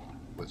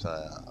with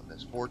a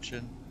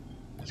misfortune.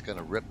 It's going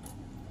to rip.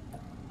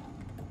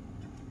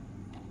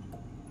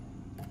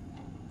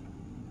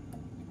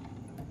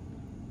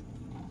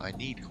 I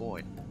need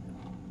coin.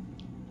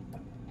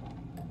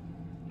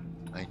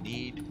 I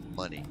need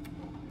money.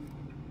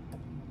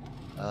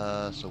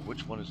 So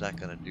which one is that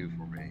going to do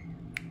for me?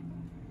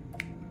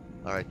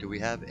 Alright, do we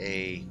have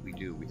a... We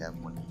do. We have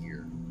one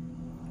here.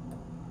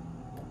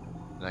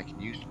 And I can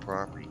use the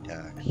property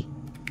tax.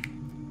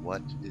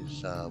 What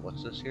is,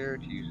 what's this here?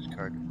 To use this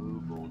card to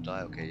move, roll a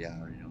die. Okay, yeah, I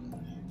already know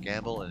that.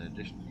 Gamble, in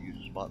addition to use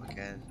the spot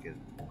mechanics, get it.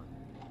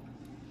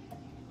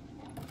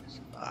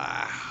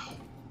 Ah.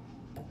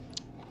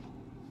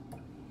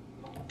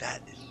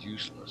 that is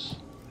useless.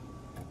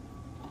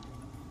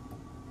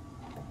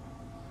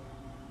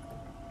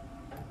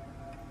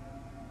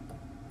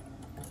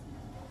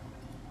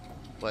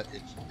 But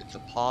it's a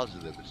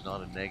positive, it's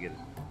not a negative.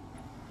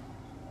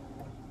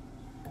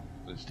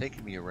 But it's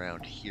taking me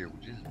around here,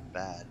 which isn't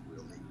bad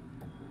really.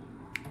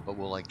 But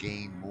will I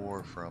gain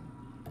more from...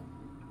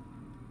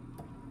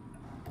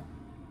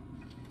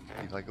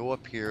 If I go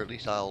up here, at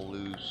least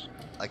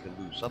I could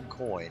lose some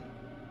coin,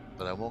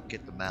 but I won't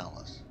get the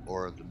malice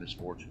or the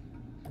misfortune.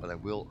 But I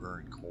will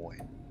earn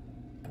coin.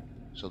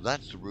 So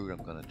that's the route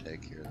I'm going to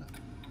take here then.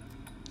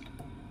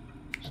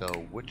 So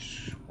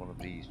which one of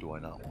these do I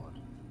not want?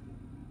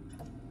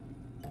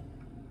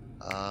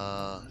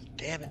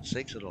 Damn it,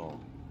 sakes it all.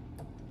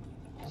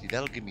 See,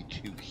 that'll give me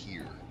 2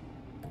 here.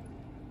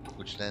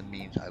 Which then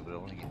means I would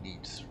only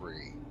need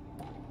 3.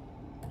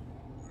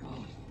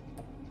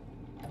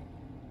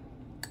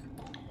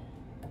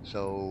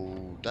 So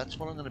that's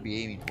what I'm going to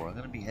be aiming for. I'm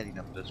going to be heading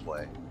up this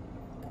way.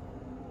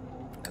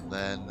 And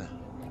then,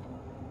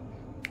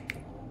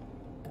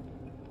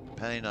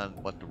 depending on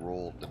what the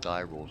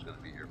die roll is going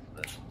to be here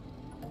for this.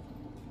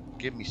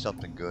 Give me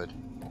something good.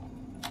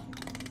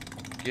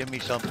 Give me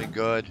something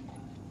good.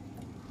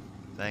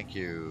 Thank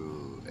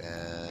you.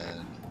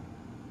 And...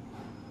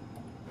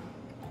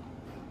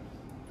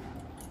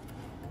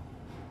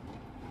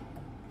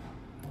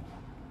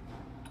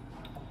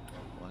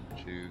 1,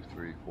 2,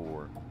 3,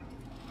 4.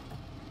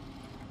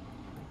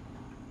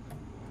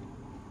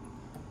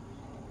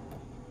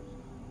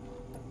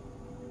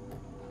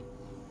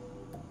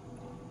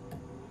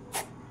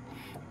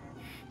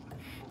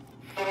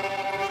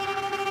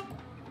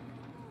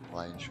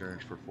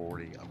 Insurance for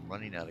 40. I'm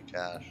running out of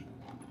cash.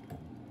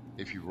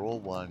 If you roll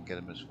 1, get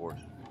a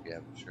misfortune. If you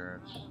have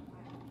insurance.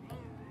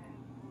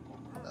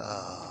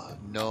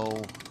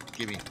 No.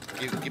 Give me.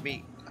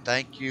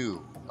 Thank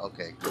you.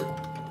 Okay, good.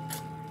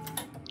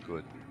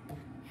 Good.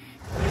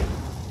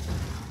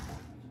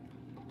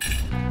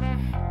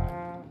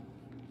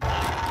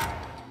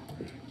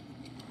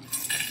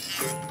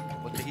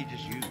 What did he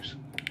just use?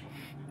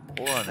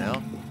 Hold on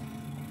now.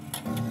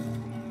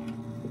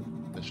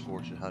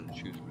 Misfortune, how to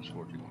choose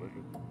misfortune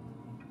quickly.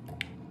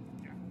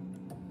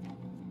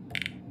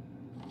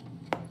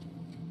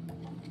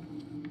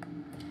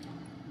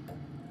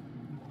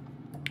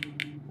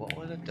 What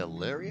was it?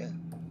 Delaria?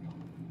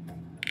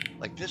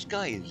 Like, this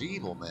guy is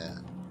evil,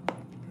 man.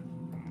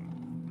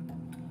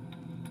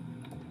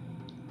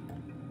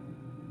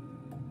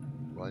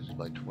 Rises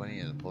by 20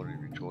 and opponent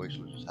of your choice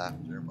loses half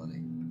of their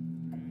money.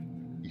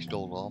 He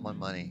stole all my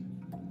money.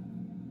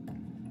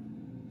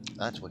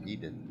 That's what he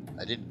did.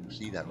 I didn't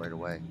see that right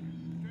away.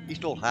 He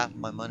stole half of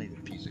my money,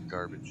 the piece of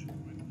garbage.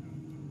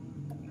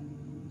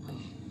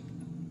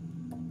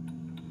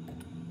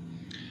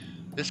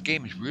 This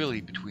game is really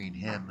between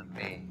him and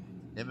me.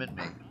 Him and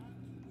me.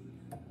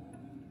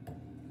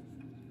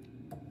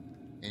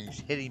 And he's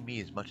hitting me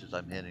as much as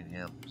I'm hitting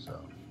him, so.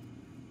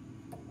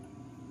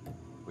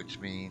 Which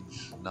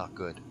means not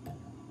good.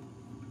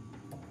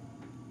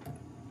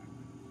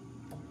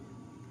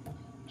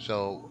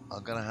 So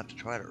I'm gonna have to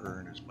try to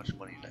earn as much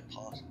money as I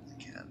possibly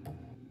can.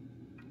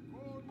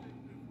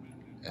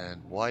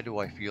 And why do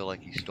I feel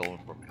like he's stolen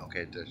from me?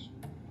 Okay, this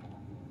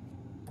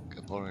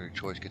opponent of your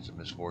choice gets a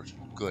misfortune.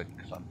 Good,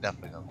 because I'm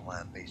definitely gonna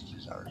land base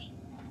desires.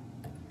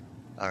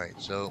 Alright,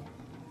 so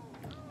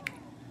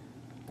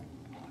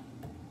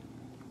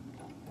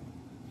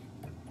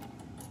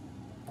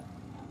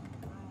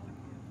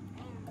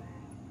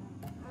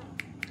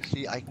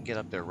see, I can get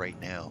up there right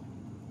now.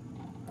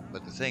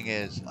 But the thing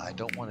is, I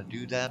don't want to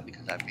do that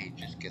because I may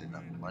just get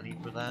enough money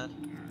for that.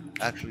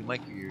 Actually,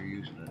 Mikey, you're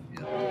using it.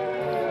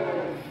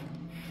 Yeah.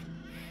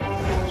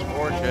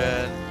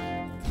 Misfortune.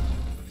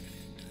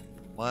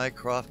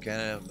 Mycroft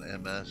Canada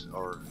MS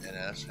or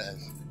NS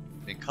has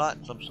been caught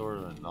in some sort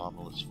of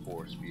anomalous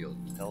force field.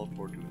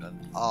 Teleport to an...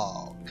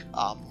 Oh,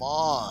 come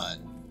on!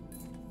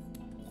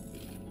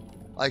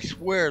 I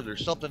swear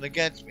there's something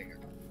against me.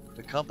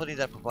 The company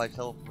that provides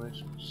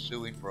teleportation is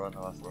suing for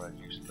unauthorized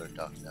use of their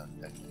touchdown.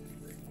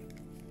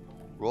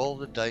 Roll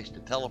the dice to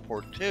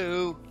teleport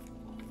to...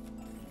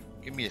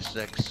 Give me a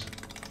 6.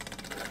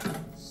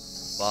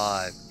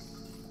 5.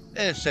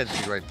 And it sends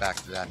me right back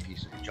to that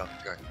piece of junk.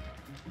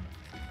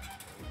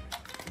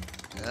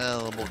 A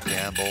little more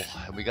gamble.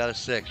 And we got a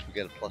 6. We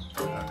get a plus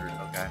 200,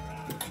 okay?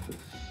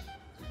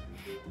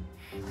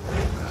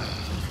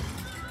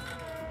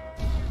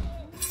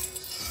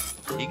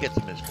 He gets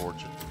a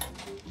misfortune.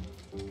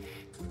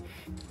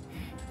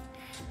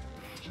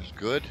 Which is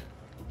good.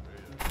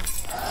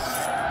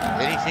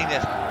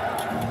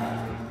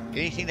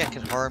 Anything that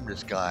can harm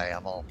this guy,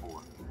 I'm all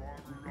for.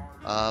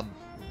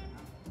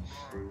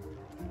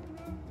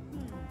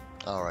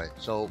 Alright,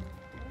 so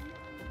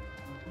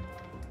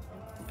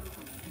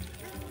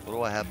what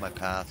do I have my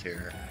path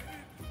here?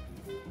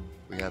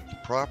 We have the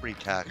property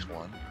tax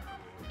one.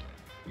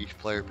 Each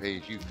player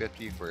pays you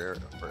 50 for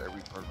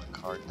every permanent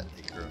card that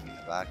they currently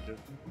have active.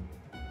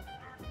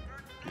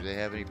 Do they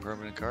have any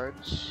permanent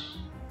cards?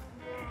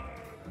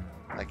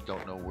 I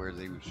don't know where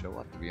they would show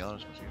up, to be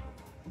honest with you.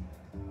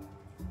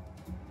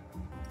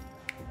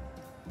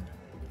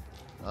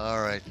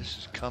 Alright, this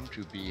has come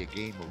to be a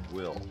game of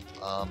will.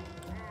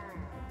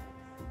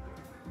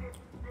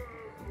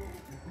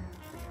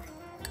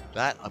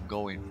 That I'm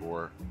going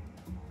for.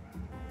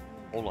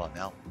 Hold on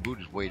now. Boot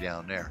is way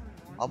down there.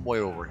 I'm way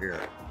over here.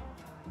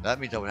 That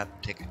means I would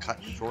have to take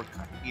a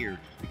shortcut here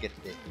just to get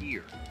to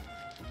here.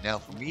 Now,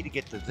 for me to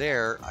get to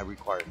there, I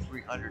require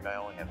 300. I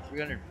only have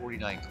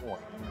 349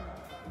 coins.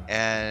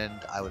 And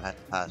I would have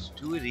to pass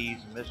 2 of these,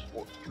 miss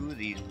 2 of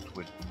these, which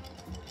would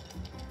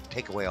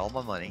take away all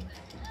my money.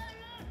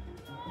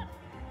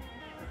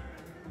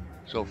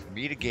 So for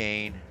me to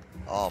gain,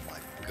 oh my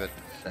goodness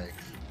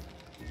sakes,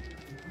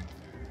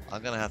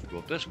 I'm gonna have to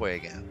go this way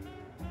again.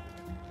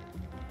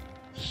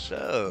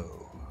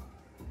 So,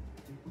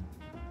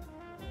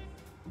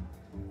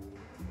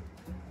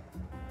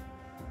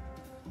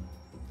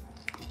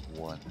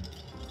 one.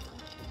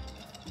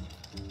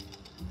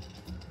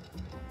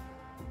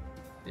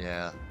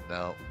 Yeah,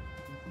 no,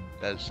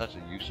 that is such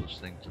a useless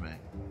thing to me.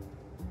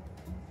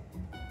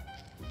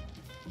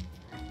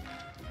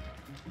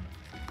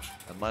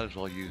 I might as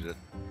well use it.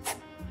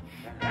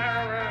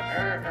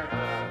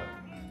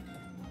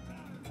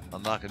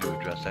 I'm not going to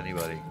address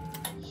anybody.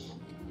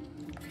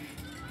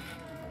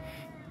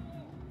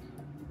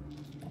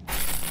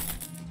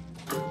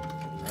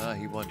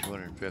 He won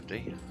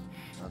 250.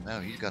 Now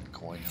he's got the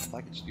coin. If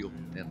I can steal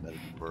from him, that'd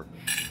be perfect.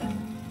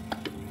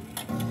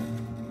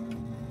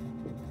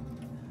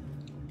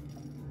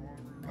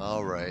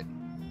 Alright.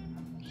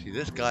 See,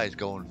 this guy's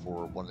going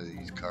for one of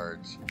these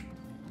cards.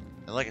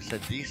 And like I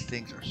said, these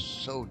things are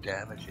so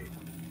damaging.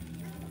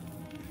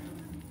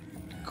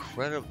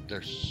 Incredible,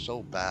 they're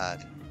so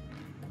bad.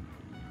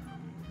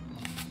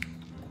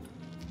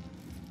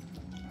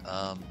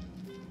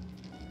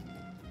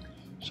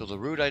 So the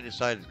route I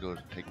decided to go is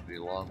take the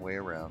long way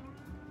around,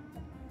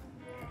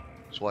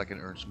 so I can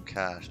earn some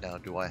cash. Now,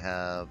 do I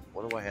have,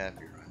 what do I have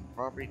here? I have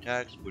property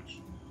tax,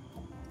 which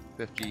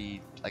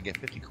 50, I get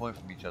 50 coin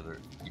from each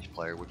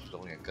player, which is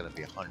only going to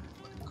be 100,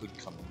 but it could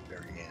come in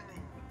very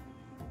handy,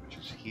 which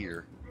is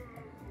here.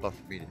 But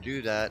for me to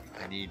do that,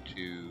 I need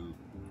to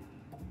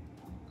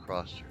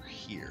cross through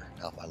here.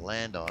 Now, if I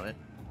land on it,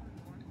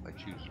 if I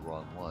choose the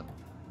wrong one,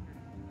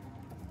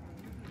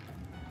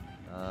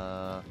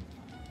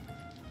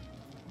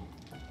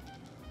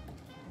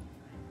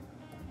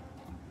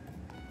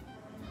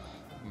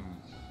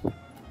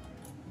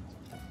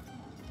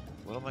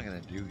 what am I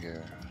going to do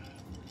here?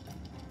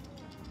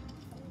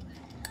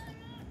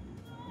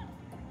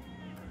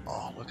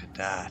 Oh, look at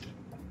that.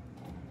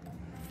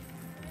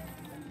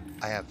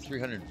 I have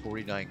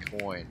 349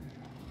 coin.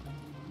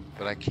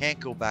 But I can't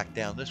go back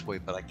down this way,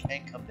 but I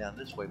can come down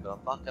this way, but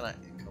I'm not going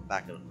to come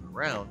back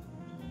around.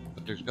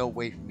 But there's no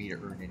way for me to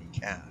earn any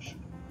cash.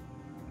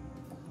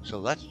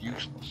 So that's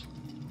useless.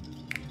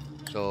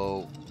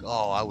 So,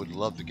 oh, I would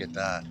love to get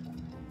that.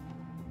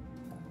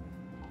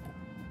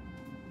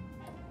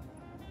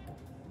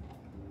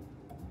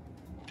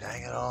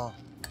 Dang it all.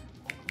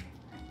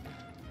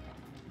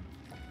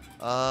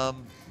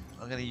 I'm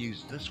going to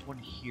use this one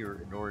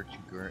here in order to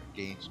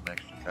gain some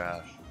extra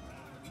cash.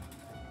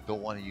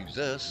 Don't want to use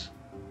this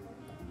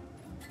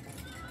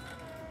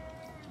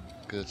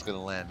because it's going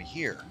to land me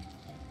here.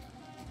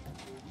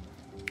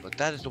 But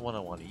that is the one I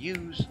want to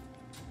use.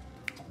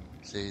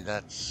 See,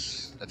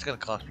 that's going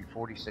to cost me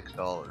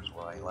 $46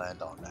 when I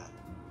land on that.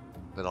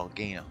 But I'll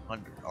gain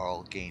 100, or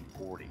I'll gain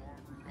 40,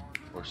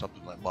 or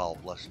something like, well,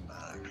 less than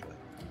that actually.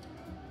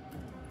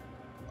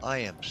 I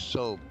am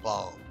so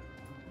bummed.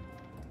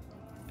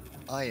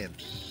 I am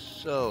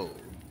so.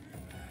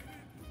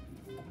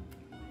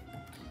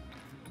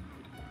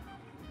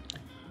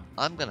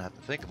 I'm gonna have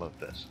to think about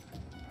this.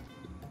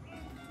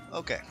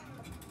 Okay.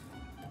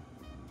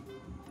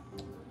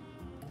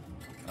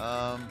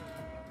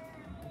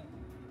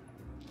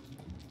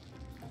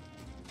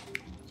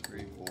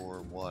 3,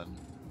 4, 1.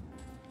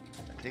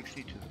 That takes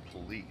me to the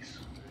police.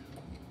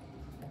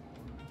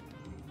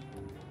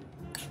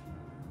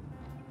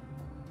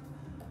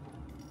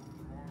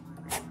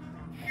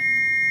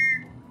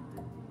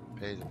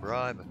 Pay the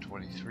bribe of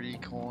 23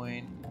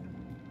 coin.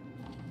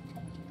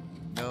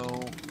 No.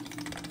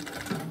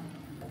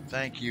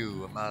 Thank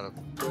you. I'm out of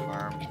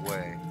harm's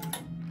way.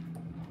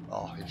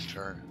 Oh, his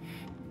turn.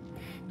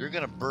 You're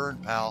gonna burn,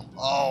 pal.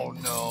 Oh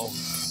no.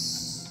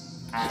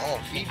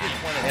 Oh, he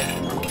just went ahead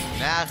and pulled a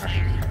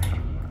nasty.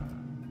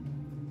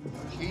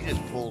 He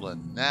just pulled a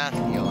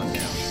nasty on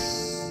him.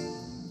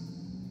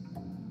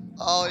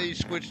 Oh, he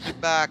switched it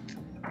back.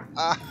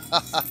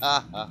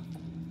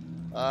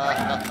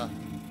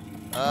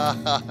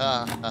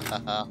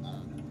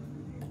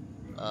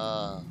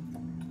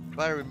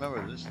 Try to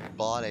remember, this is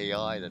bot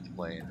AI that's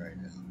playing right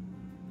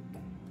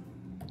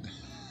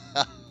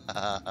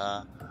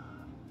now.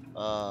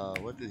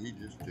 What did he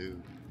just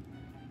do?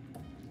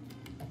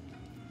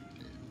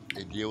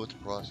 They deal with the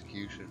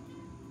prosecution.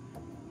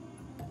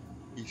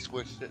 He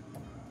switched it.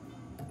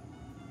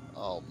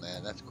 Oh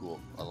man, that's cool.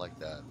 I like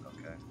that.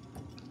 Okay.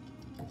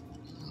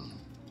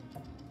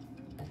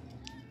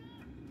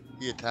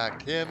 He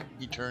attacked him.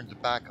 He turns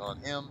it back on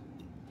him.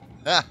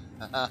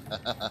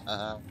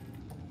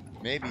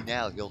 Maybe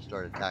now he'll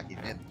start attacking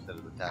them instead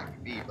of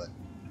attacking me, but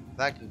the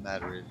fact of the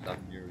matter is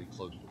I'm nearly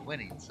close to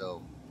winning,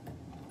 so,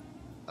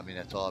 I mean,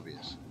 that's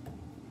obvious.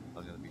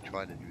 I'm going to be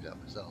trying to do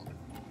that myself.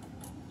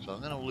 So I'm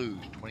going to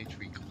lose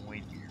 23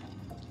 coin here.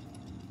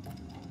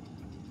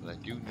 But I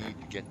do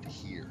need to get to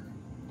here.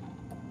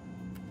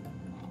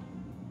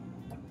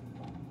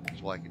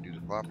 So I can do the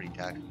property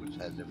tax, which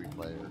has every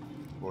player,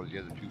 or the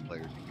other two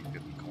players, give me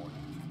 50 coin.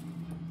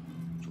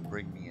 Which will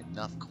bring me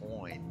enough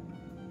coin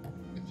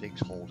if things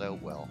hold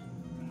out well.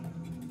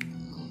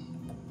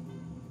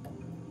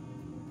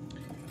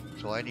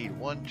 So I need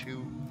 1,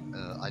 2,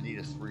 I need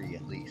a 3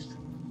 at least.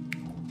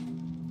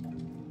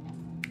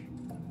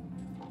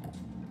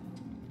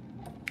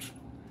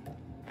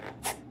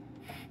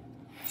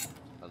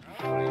 I'll do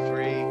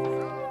 23,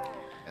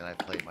 and I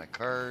play my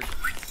card.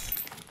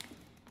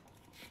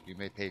 You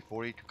may pay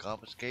 40 to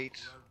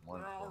confiscate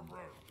one from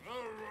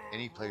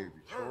any player of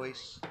your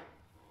choice.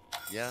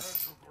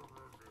 Yes.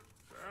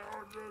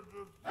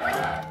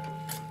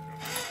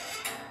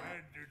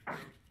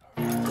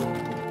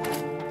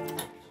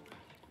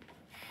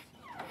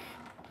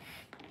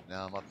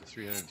 Now I'm up to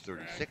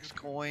 336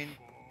 coin,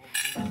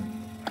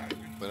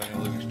 but I'm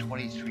going to lose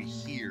 23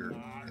 here.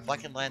 If I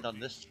can land on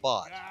this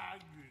spot,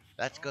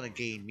 that's going to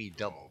gain me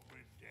double.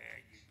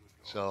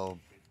 So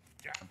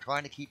I'm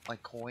trying to keep my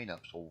coin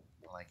up so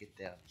when I get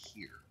down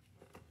here,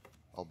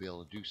 I'll be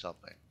able to do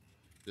something.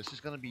 This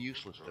is going to be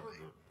useless to me.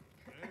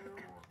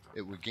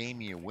 It would gain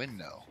me a win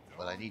though,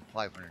 but I need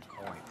 500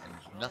 coin, and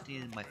there's nothing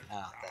in my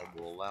path that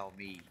will allow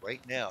me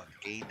right now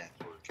to gain that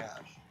sort of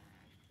cash.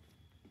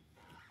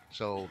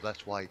 So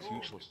that's why it's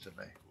useless to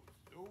me.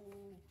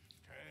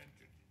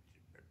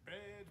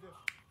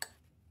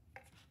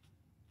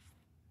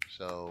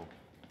 So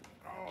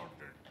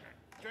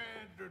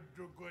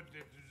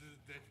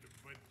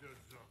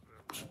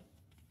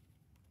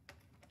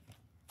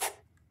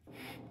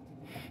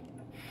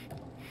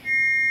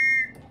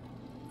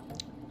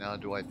now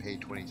do I pay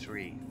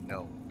 23?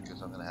 No,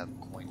 because I'm going to have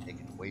a coin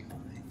taken away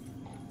from me.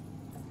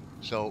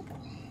 So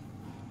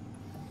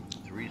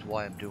the reason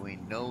why I'm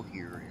doing no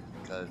here is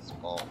because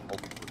I'll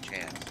hope for a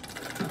chance.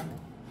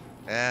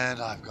 And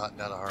I've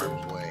gotten out of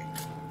harm's way.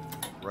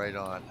 Right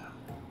on.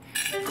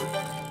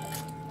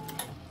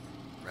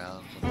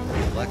 Rounds of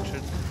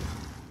reflection.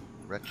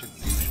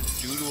 Retribution.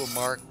 Due to a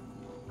mark.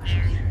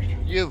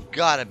 You've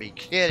got to be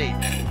kidding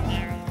me.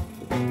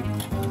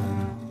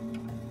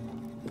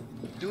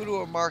 Due to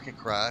a market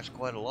crash,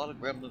 quite a lot of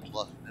gremlins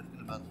lost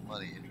significant amounts of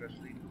money.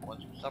 Interestingly, the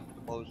ones who suffered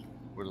the most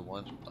were the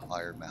ones with the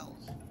higher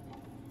malice.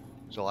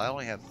 So I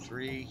only have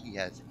 3, he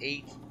has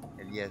 8,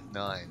 and he has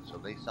 9, so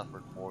they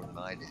suffered more than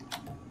I did.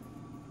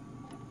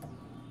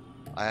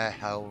 I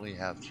only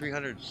have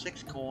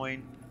 306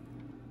 coin.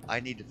 I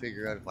need to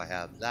figure out if I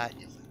have that.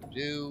 Yes, I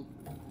do.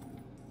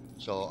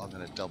 So I'm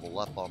going to double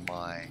up on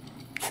my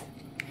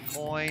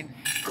coin.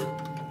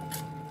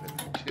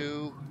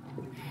 52.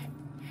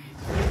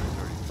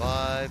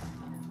 35.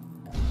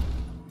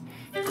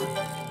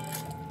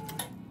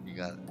 You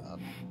got,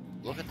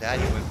 look at that,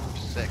 he went for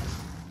 6.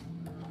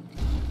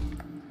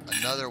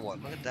 Another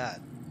one, look at that.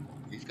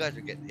 These guys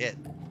are getting hit.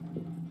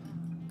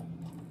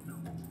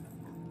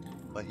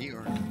 But he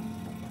earned it.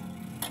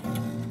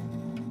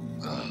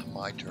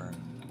 My turn.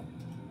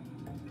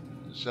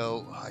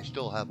 So I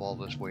still have all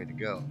this way to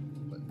go,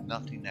 but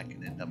nothing that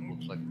can end up,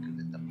 looks like it could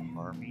end up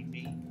harming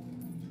me.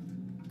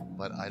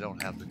 But I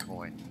don't have the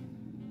coin.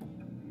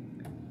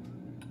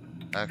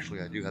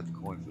 Actually, I do have the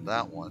coin for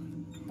that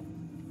one.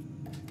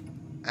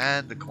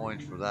 And the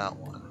coins for that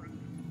one.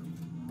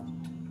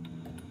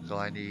 So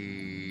I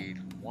need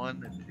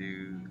 1,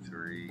 2,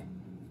 3.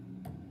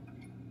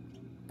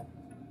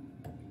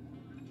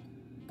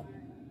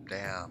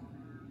 Damn.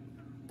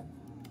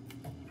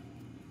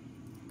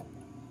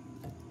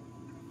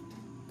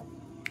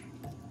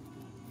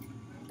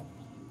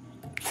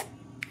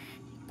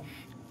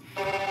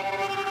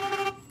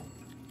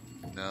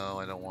 No,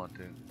 I don't want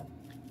to.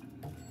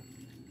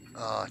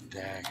 Oh,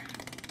 dang.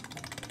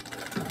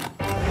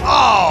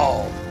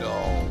 Oh,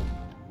 no.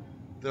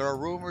 There are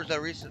rumors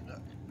that recent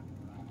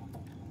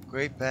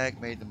Great Bag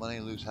made the money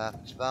lose half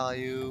its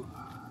value.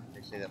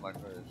 They say that my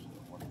players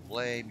want to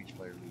blame. Each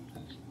player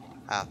loses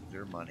half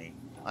their money.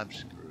 I'm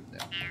screwed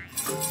now.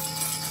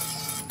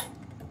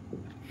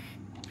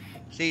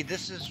 See,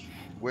 this is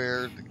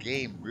where the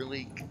game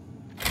really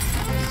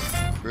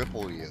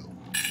cripple you.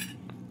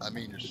 I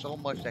mean, there's so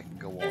much that can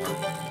go on.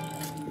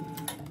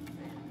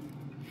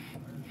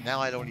 Now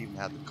I don't even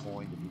have the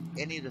coin to do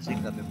any of the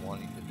things I've been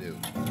wanting to do.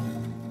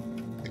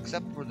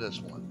 Except for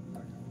this one.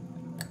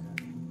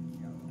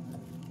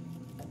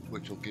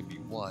 Which will give me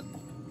 1,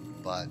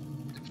 but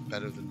it's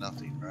better than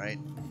nothing, right?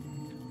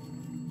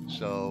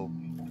 So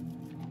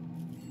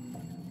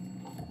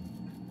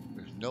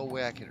there's no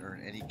way I can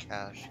earn any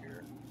cash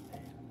here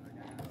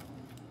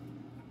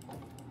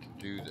to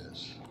do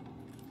this.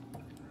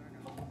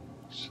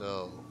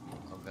 So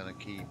I'm gonna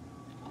keep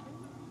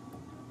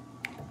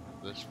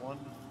this one.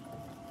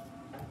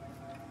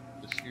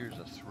 This here's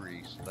a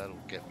 3, so that'll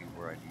get me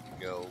where I need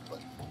to go,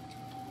 but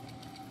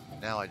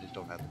Now I just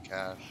don't have the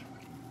cash.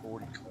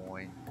 40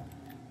 coin.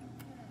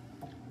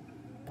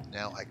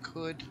 Now I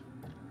could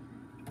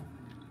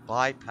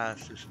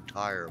bypass this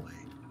entirely,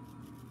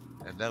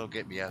 and that'll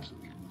get me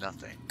absolutely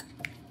nothing.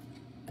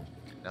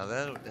 Now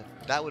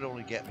that would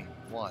only get me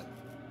one.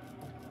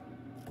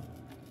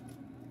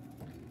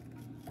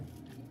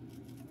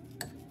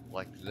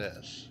 Like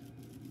this.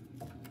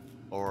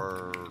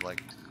 Or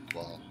like,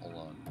 well, hold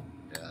on.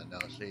 Yeah, no,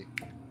 see.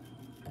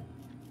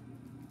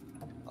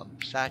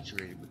 I'm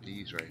saturated with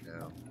these right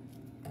now.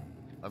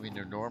 I mean,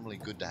 they're normally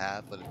good to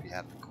have, but if you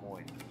have the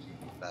coin, it's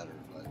even better.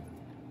 But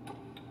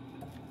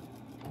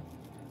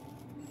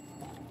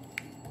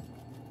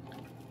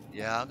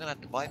yeah, I'm gonna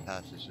have to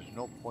bypass this. There's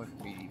no point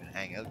for me to even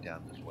hang out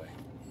down this way.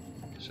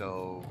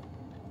 So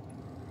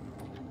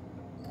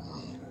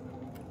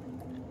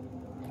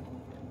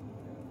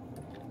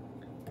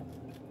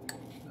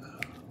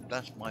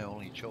that's my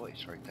only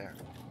choice right there.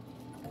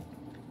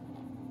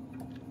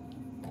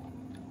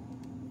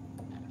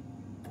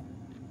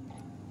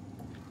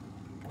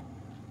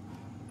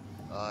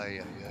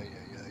 Yeah.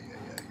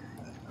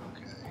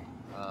 Okay.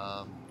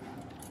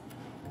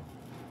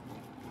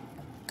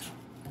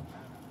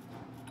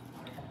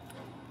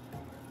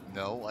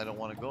 No, I don't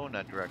want to go in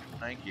that direction.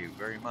 Thank you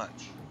very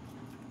much.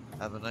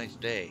 Have a nice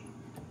day.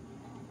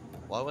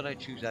 Why would I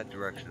choose that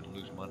direction and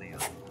lose money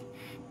on it?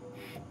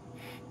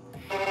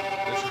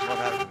 This is what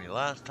happened to me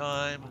last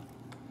time.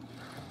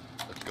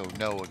 Let's go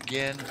no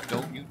again.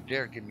 Don't you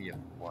dare give me a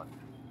one.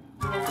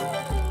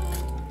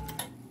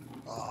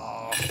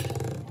 Oh,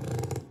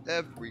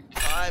 every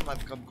time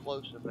I've come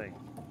close to things,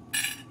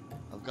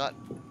 I've got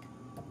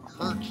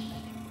hurts,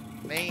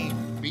 main,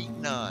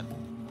 beaten on.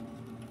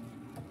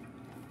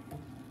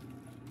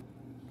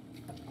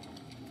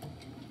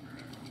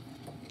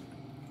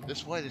 This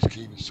is why this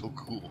game is so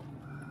cool.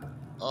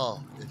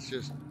 Oh, it's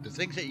just, the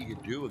things that you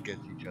can do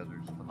against each other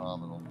is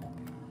phenomenal.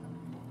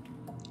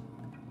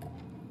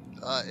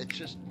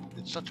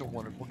 It's such a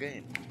wonderful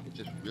game. It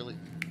just really,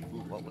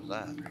 ooh, what was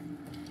that?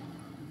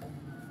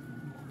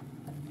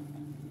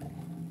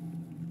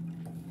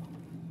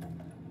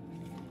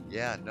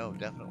 Yeah, no,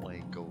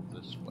 definitely go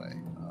this way.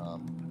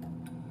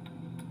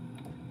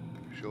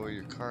 Show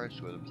your cards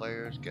to other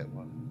players, get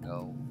one.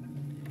 No.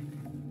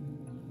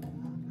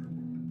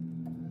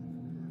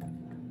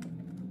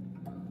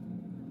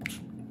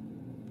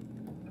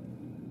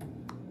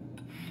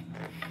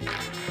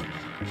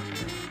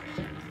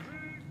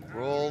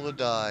 Roll the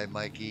die,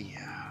 Mikey.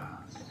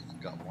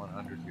 Got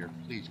 100 here.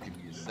 Please give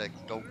me a 6.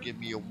 Don't give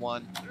me a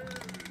 1.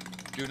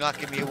 Do not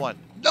give me a 1.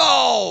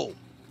 No!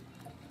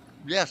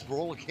 Yes,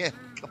 roll again.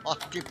 Come on,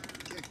 give me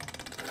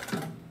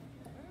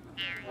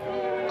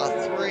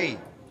a 3.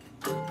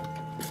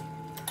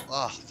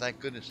 Oh, thank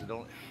goodness it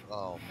don't.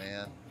 Oh,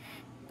 man.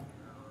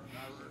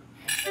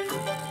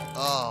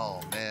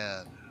 Oh,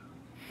 man.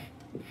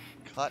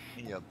 Cut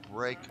me a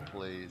break,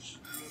 please.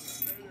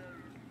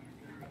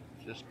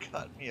 Just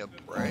cut me a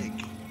break.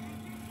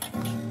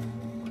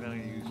 We're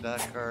going to use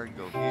that card,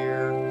 go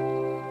here.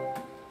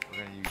 We're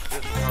going to use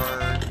this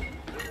card.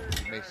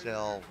 You may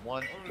sell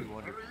 1 to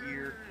 200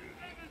 here.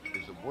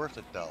 Is it worth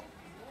it, though?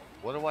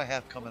 What do I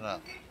have coming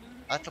up?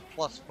 That's a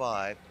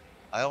 +5.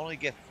 I only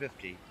get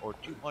 50 or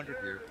 200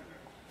 here.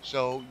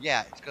 So,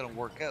 yeah, it's going to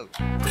work out.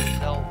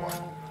 Sell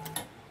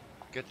 1.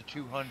 Get the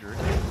 200.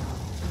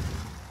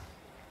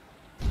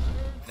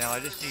 Now I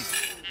just need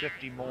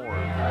 50 more.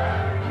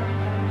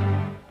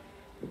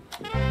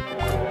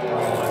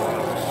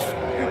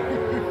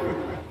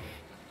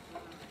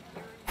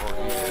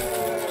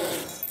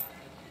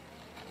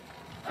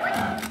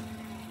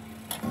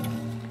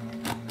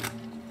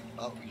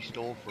 Oh, he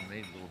stole from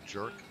me, little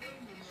jerk.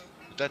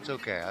 But that's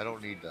okay, I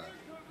don't need that.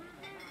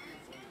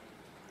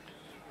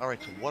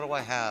 Alright, so what do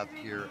I have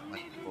here at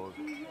my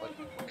disposal?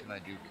 What can I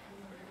do?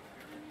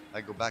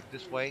 I go back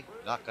this way,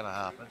 not gonna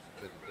happen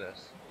because of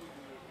this.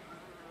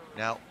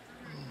 Now,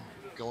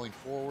 going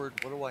forward,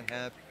 what do I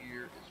have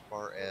here as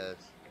far as...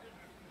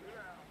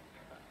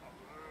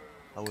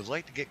 I would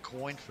like to get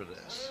coin for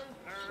this,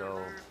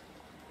 so...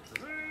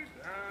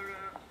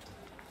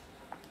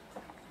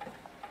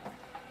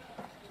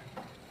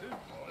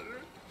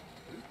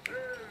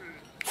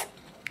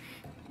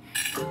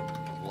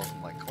 Bluff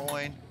my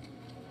coin.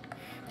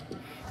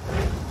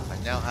 I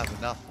now have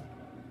enough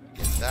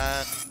to get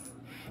that.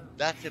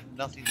 That's if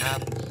nothing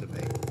happens to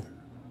me.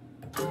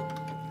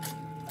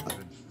 I've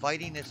been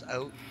fighting this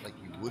out like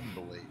you wouldn't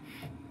believe.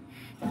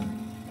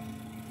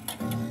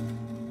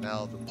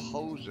 Now the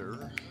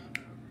poser,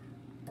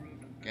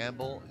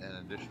 gamble and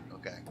addition,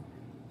 okay.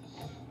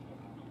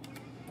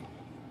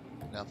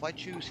 Now if I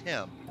choose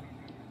him,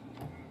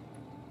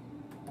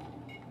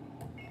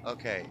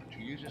 okay, to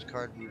use this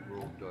card, we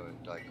roll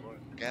die coin,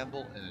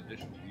 gamble in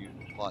addition to use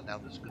the spot. Now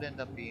this could end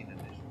up being an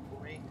issue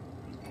for me.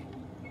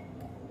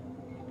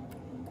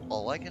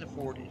 All I can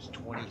afford is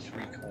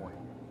 23 coin,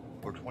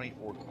 or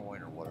 24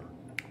 coin, or whatever,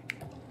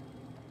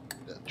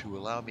 to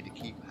allow me to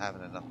keep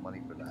having enough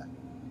money for that.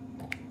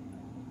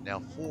 Now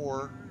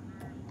 4,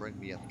 bring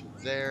me up to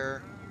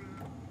there.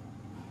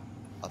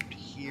 up to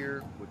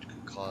here, which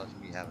could cause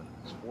me having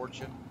a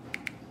misfortune.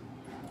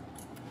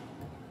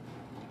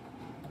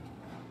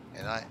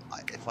 And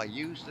if I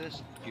use this,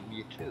 it could give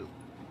me a 2,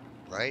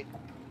 right?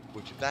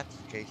 Which, if that's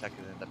the case, I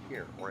could end up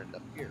here, or end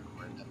up here,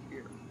 or end up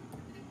here.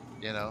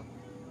 You know?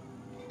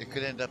 It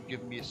could end up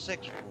giving me a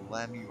 6, which will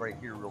land me right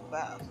here real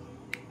fast.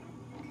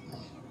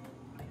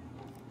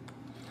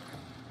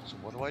 So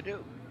what do I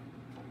do?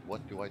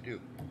 What do I do?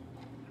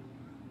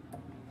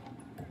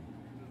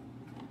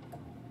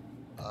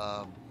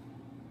 I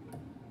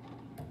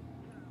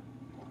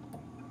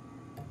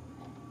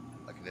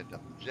could end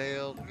up in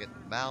jail, get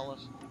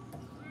malice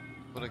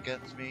put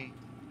against me.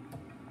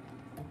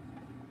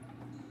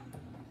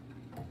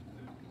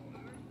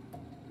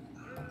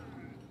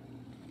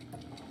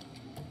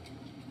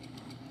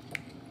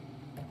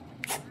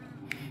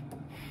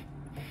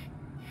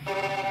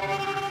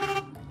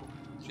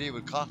 See, it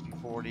would cost me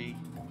 40,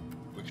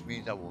 which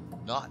means I will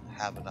not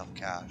have enough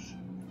cash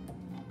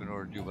in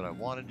order to do what I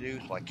want to do,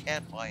 so I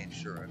can't buy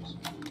insurance.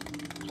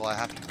 So I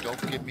have to,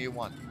 don't give me a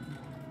 1.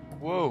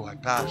 Whoa, I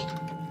passed.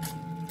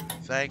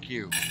 Thank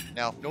you.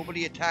 Now, if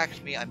nobody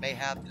attacks me, I may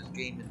have this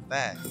game in the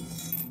bag.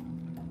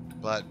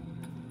 But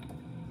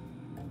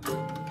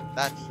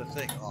that's the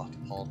thing. Oh, the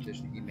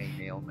politician, he may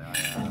nail me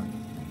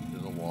to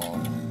the wall.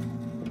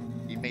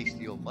 He may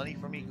steal money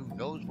from me. Who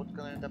knows what's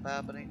going to end up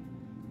happening?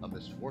 A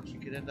misfortune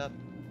could end up.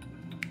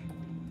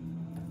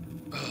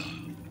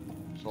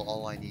 So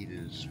all I need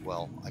is,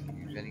 well, I can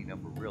use any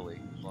number really,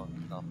 as long as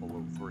it's not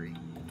below 3.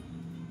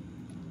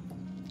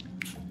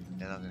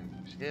 And I'm going to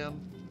use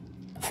him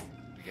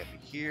to get me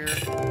here.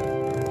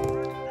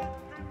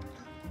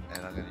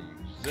 And I'm going to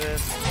use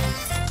this.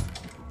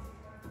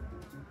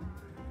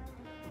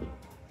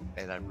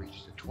 And I've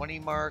reached the 20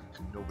 mark.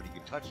 Nobody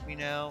can touch me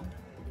now.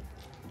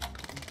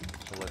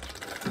 So let's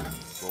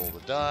roll the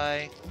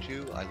die.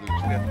 2, I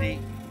lose 50.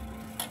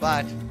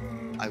 But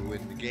I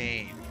win the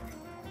game.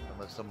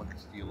 Unless someone can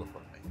steal it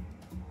from me.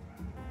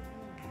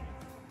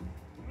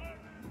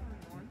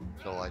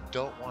 So I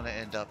don't want to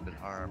end up in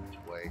harm's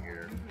way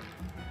here.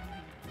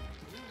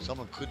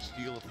 Someone could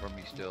steal it from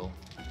me still.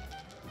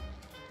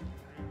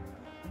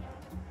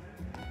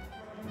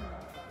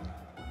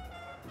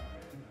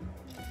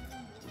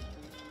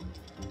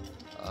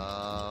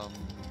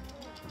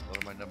 What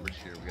are my numbers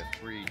here? We got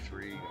 3,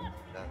 3,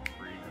 that's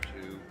 3,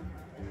 2.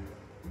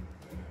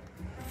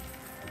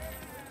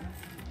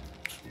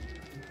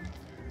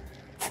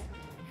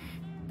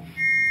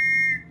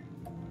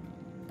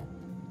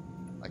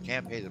 I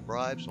can't pay the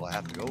bribe, so I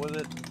have to go with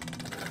it.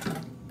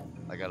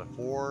 I got a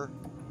 4.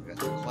 I got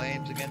some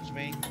claims against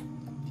me.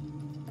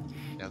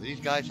 Now these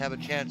guys have a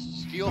chance to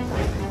steal from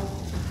me.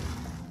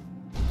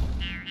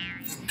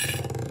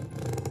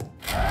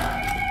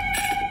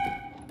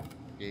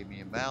 Gave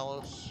me a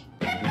malice.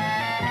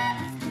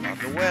 I'm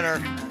the winner.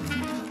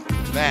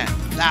 Man,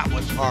 that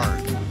was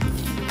hard.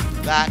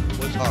 That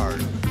was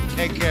hard.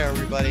 Take care,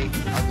 everybody.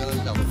 I'm gonna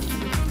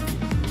celebrate.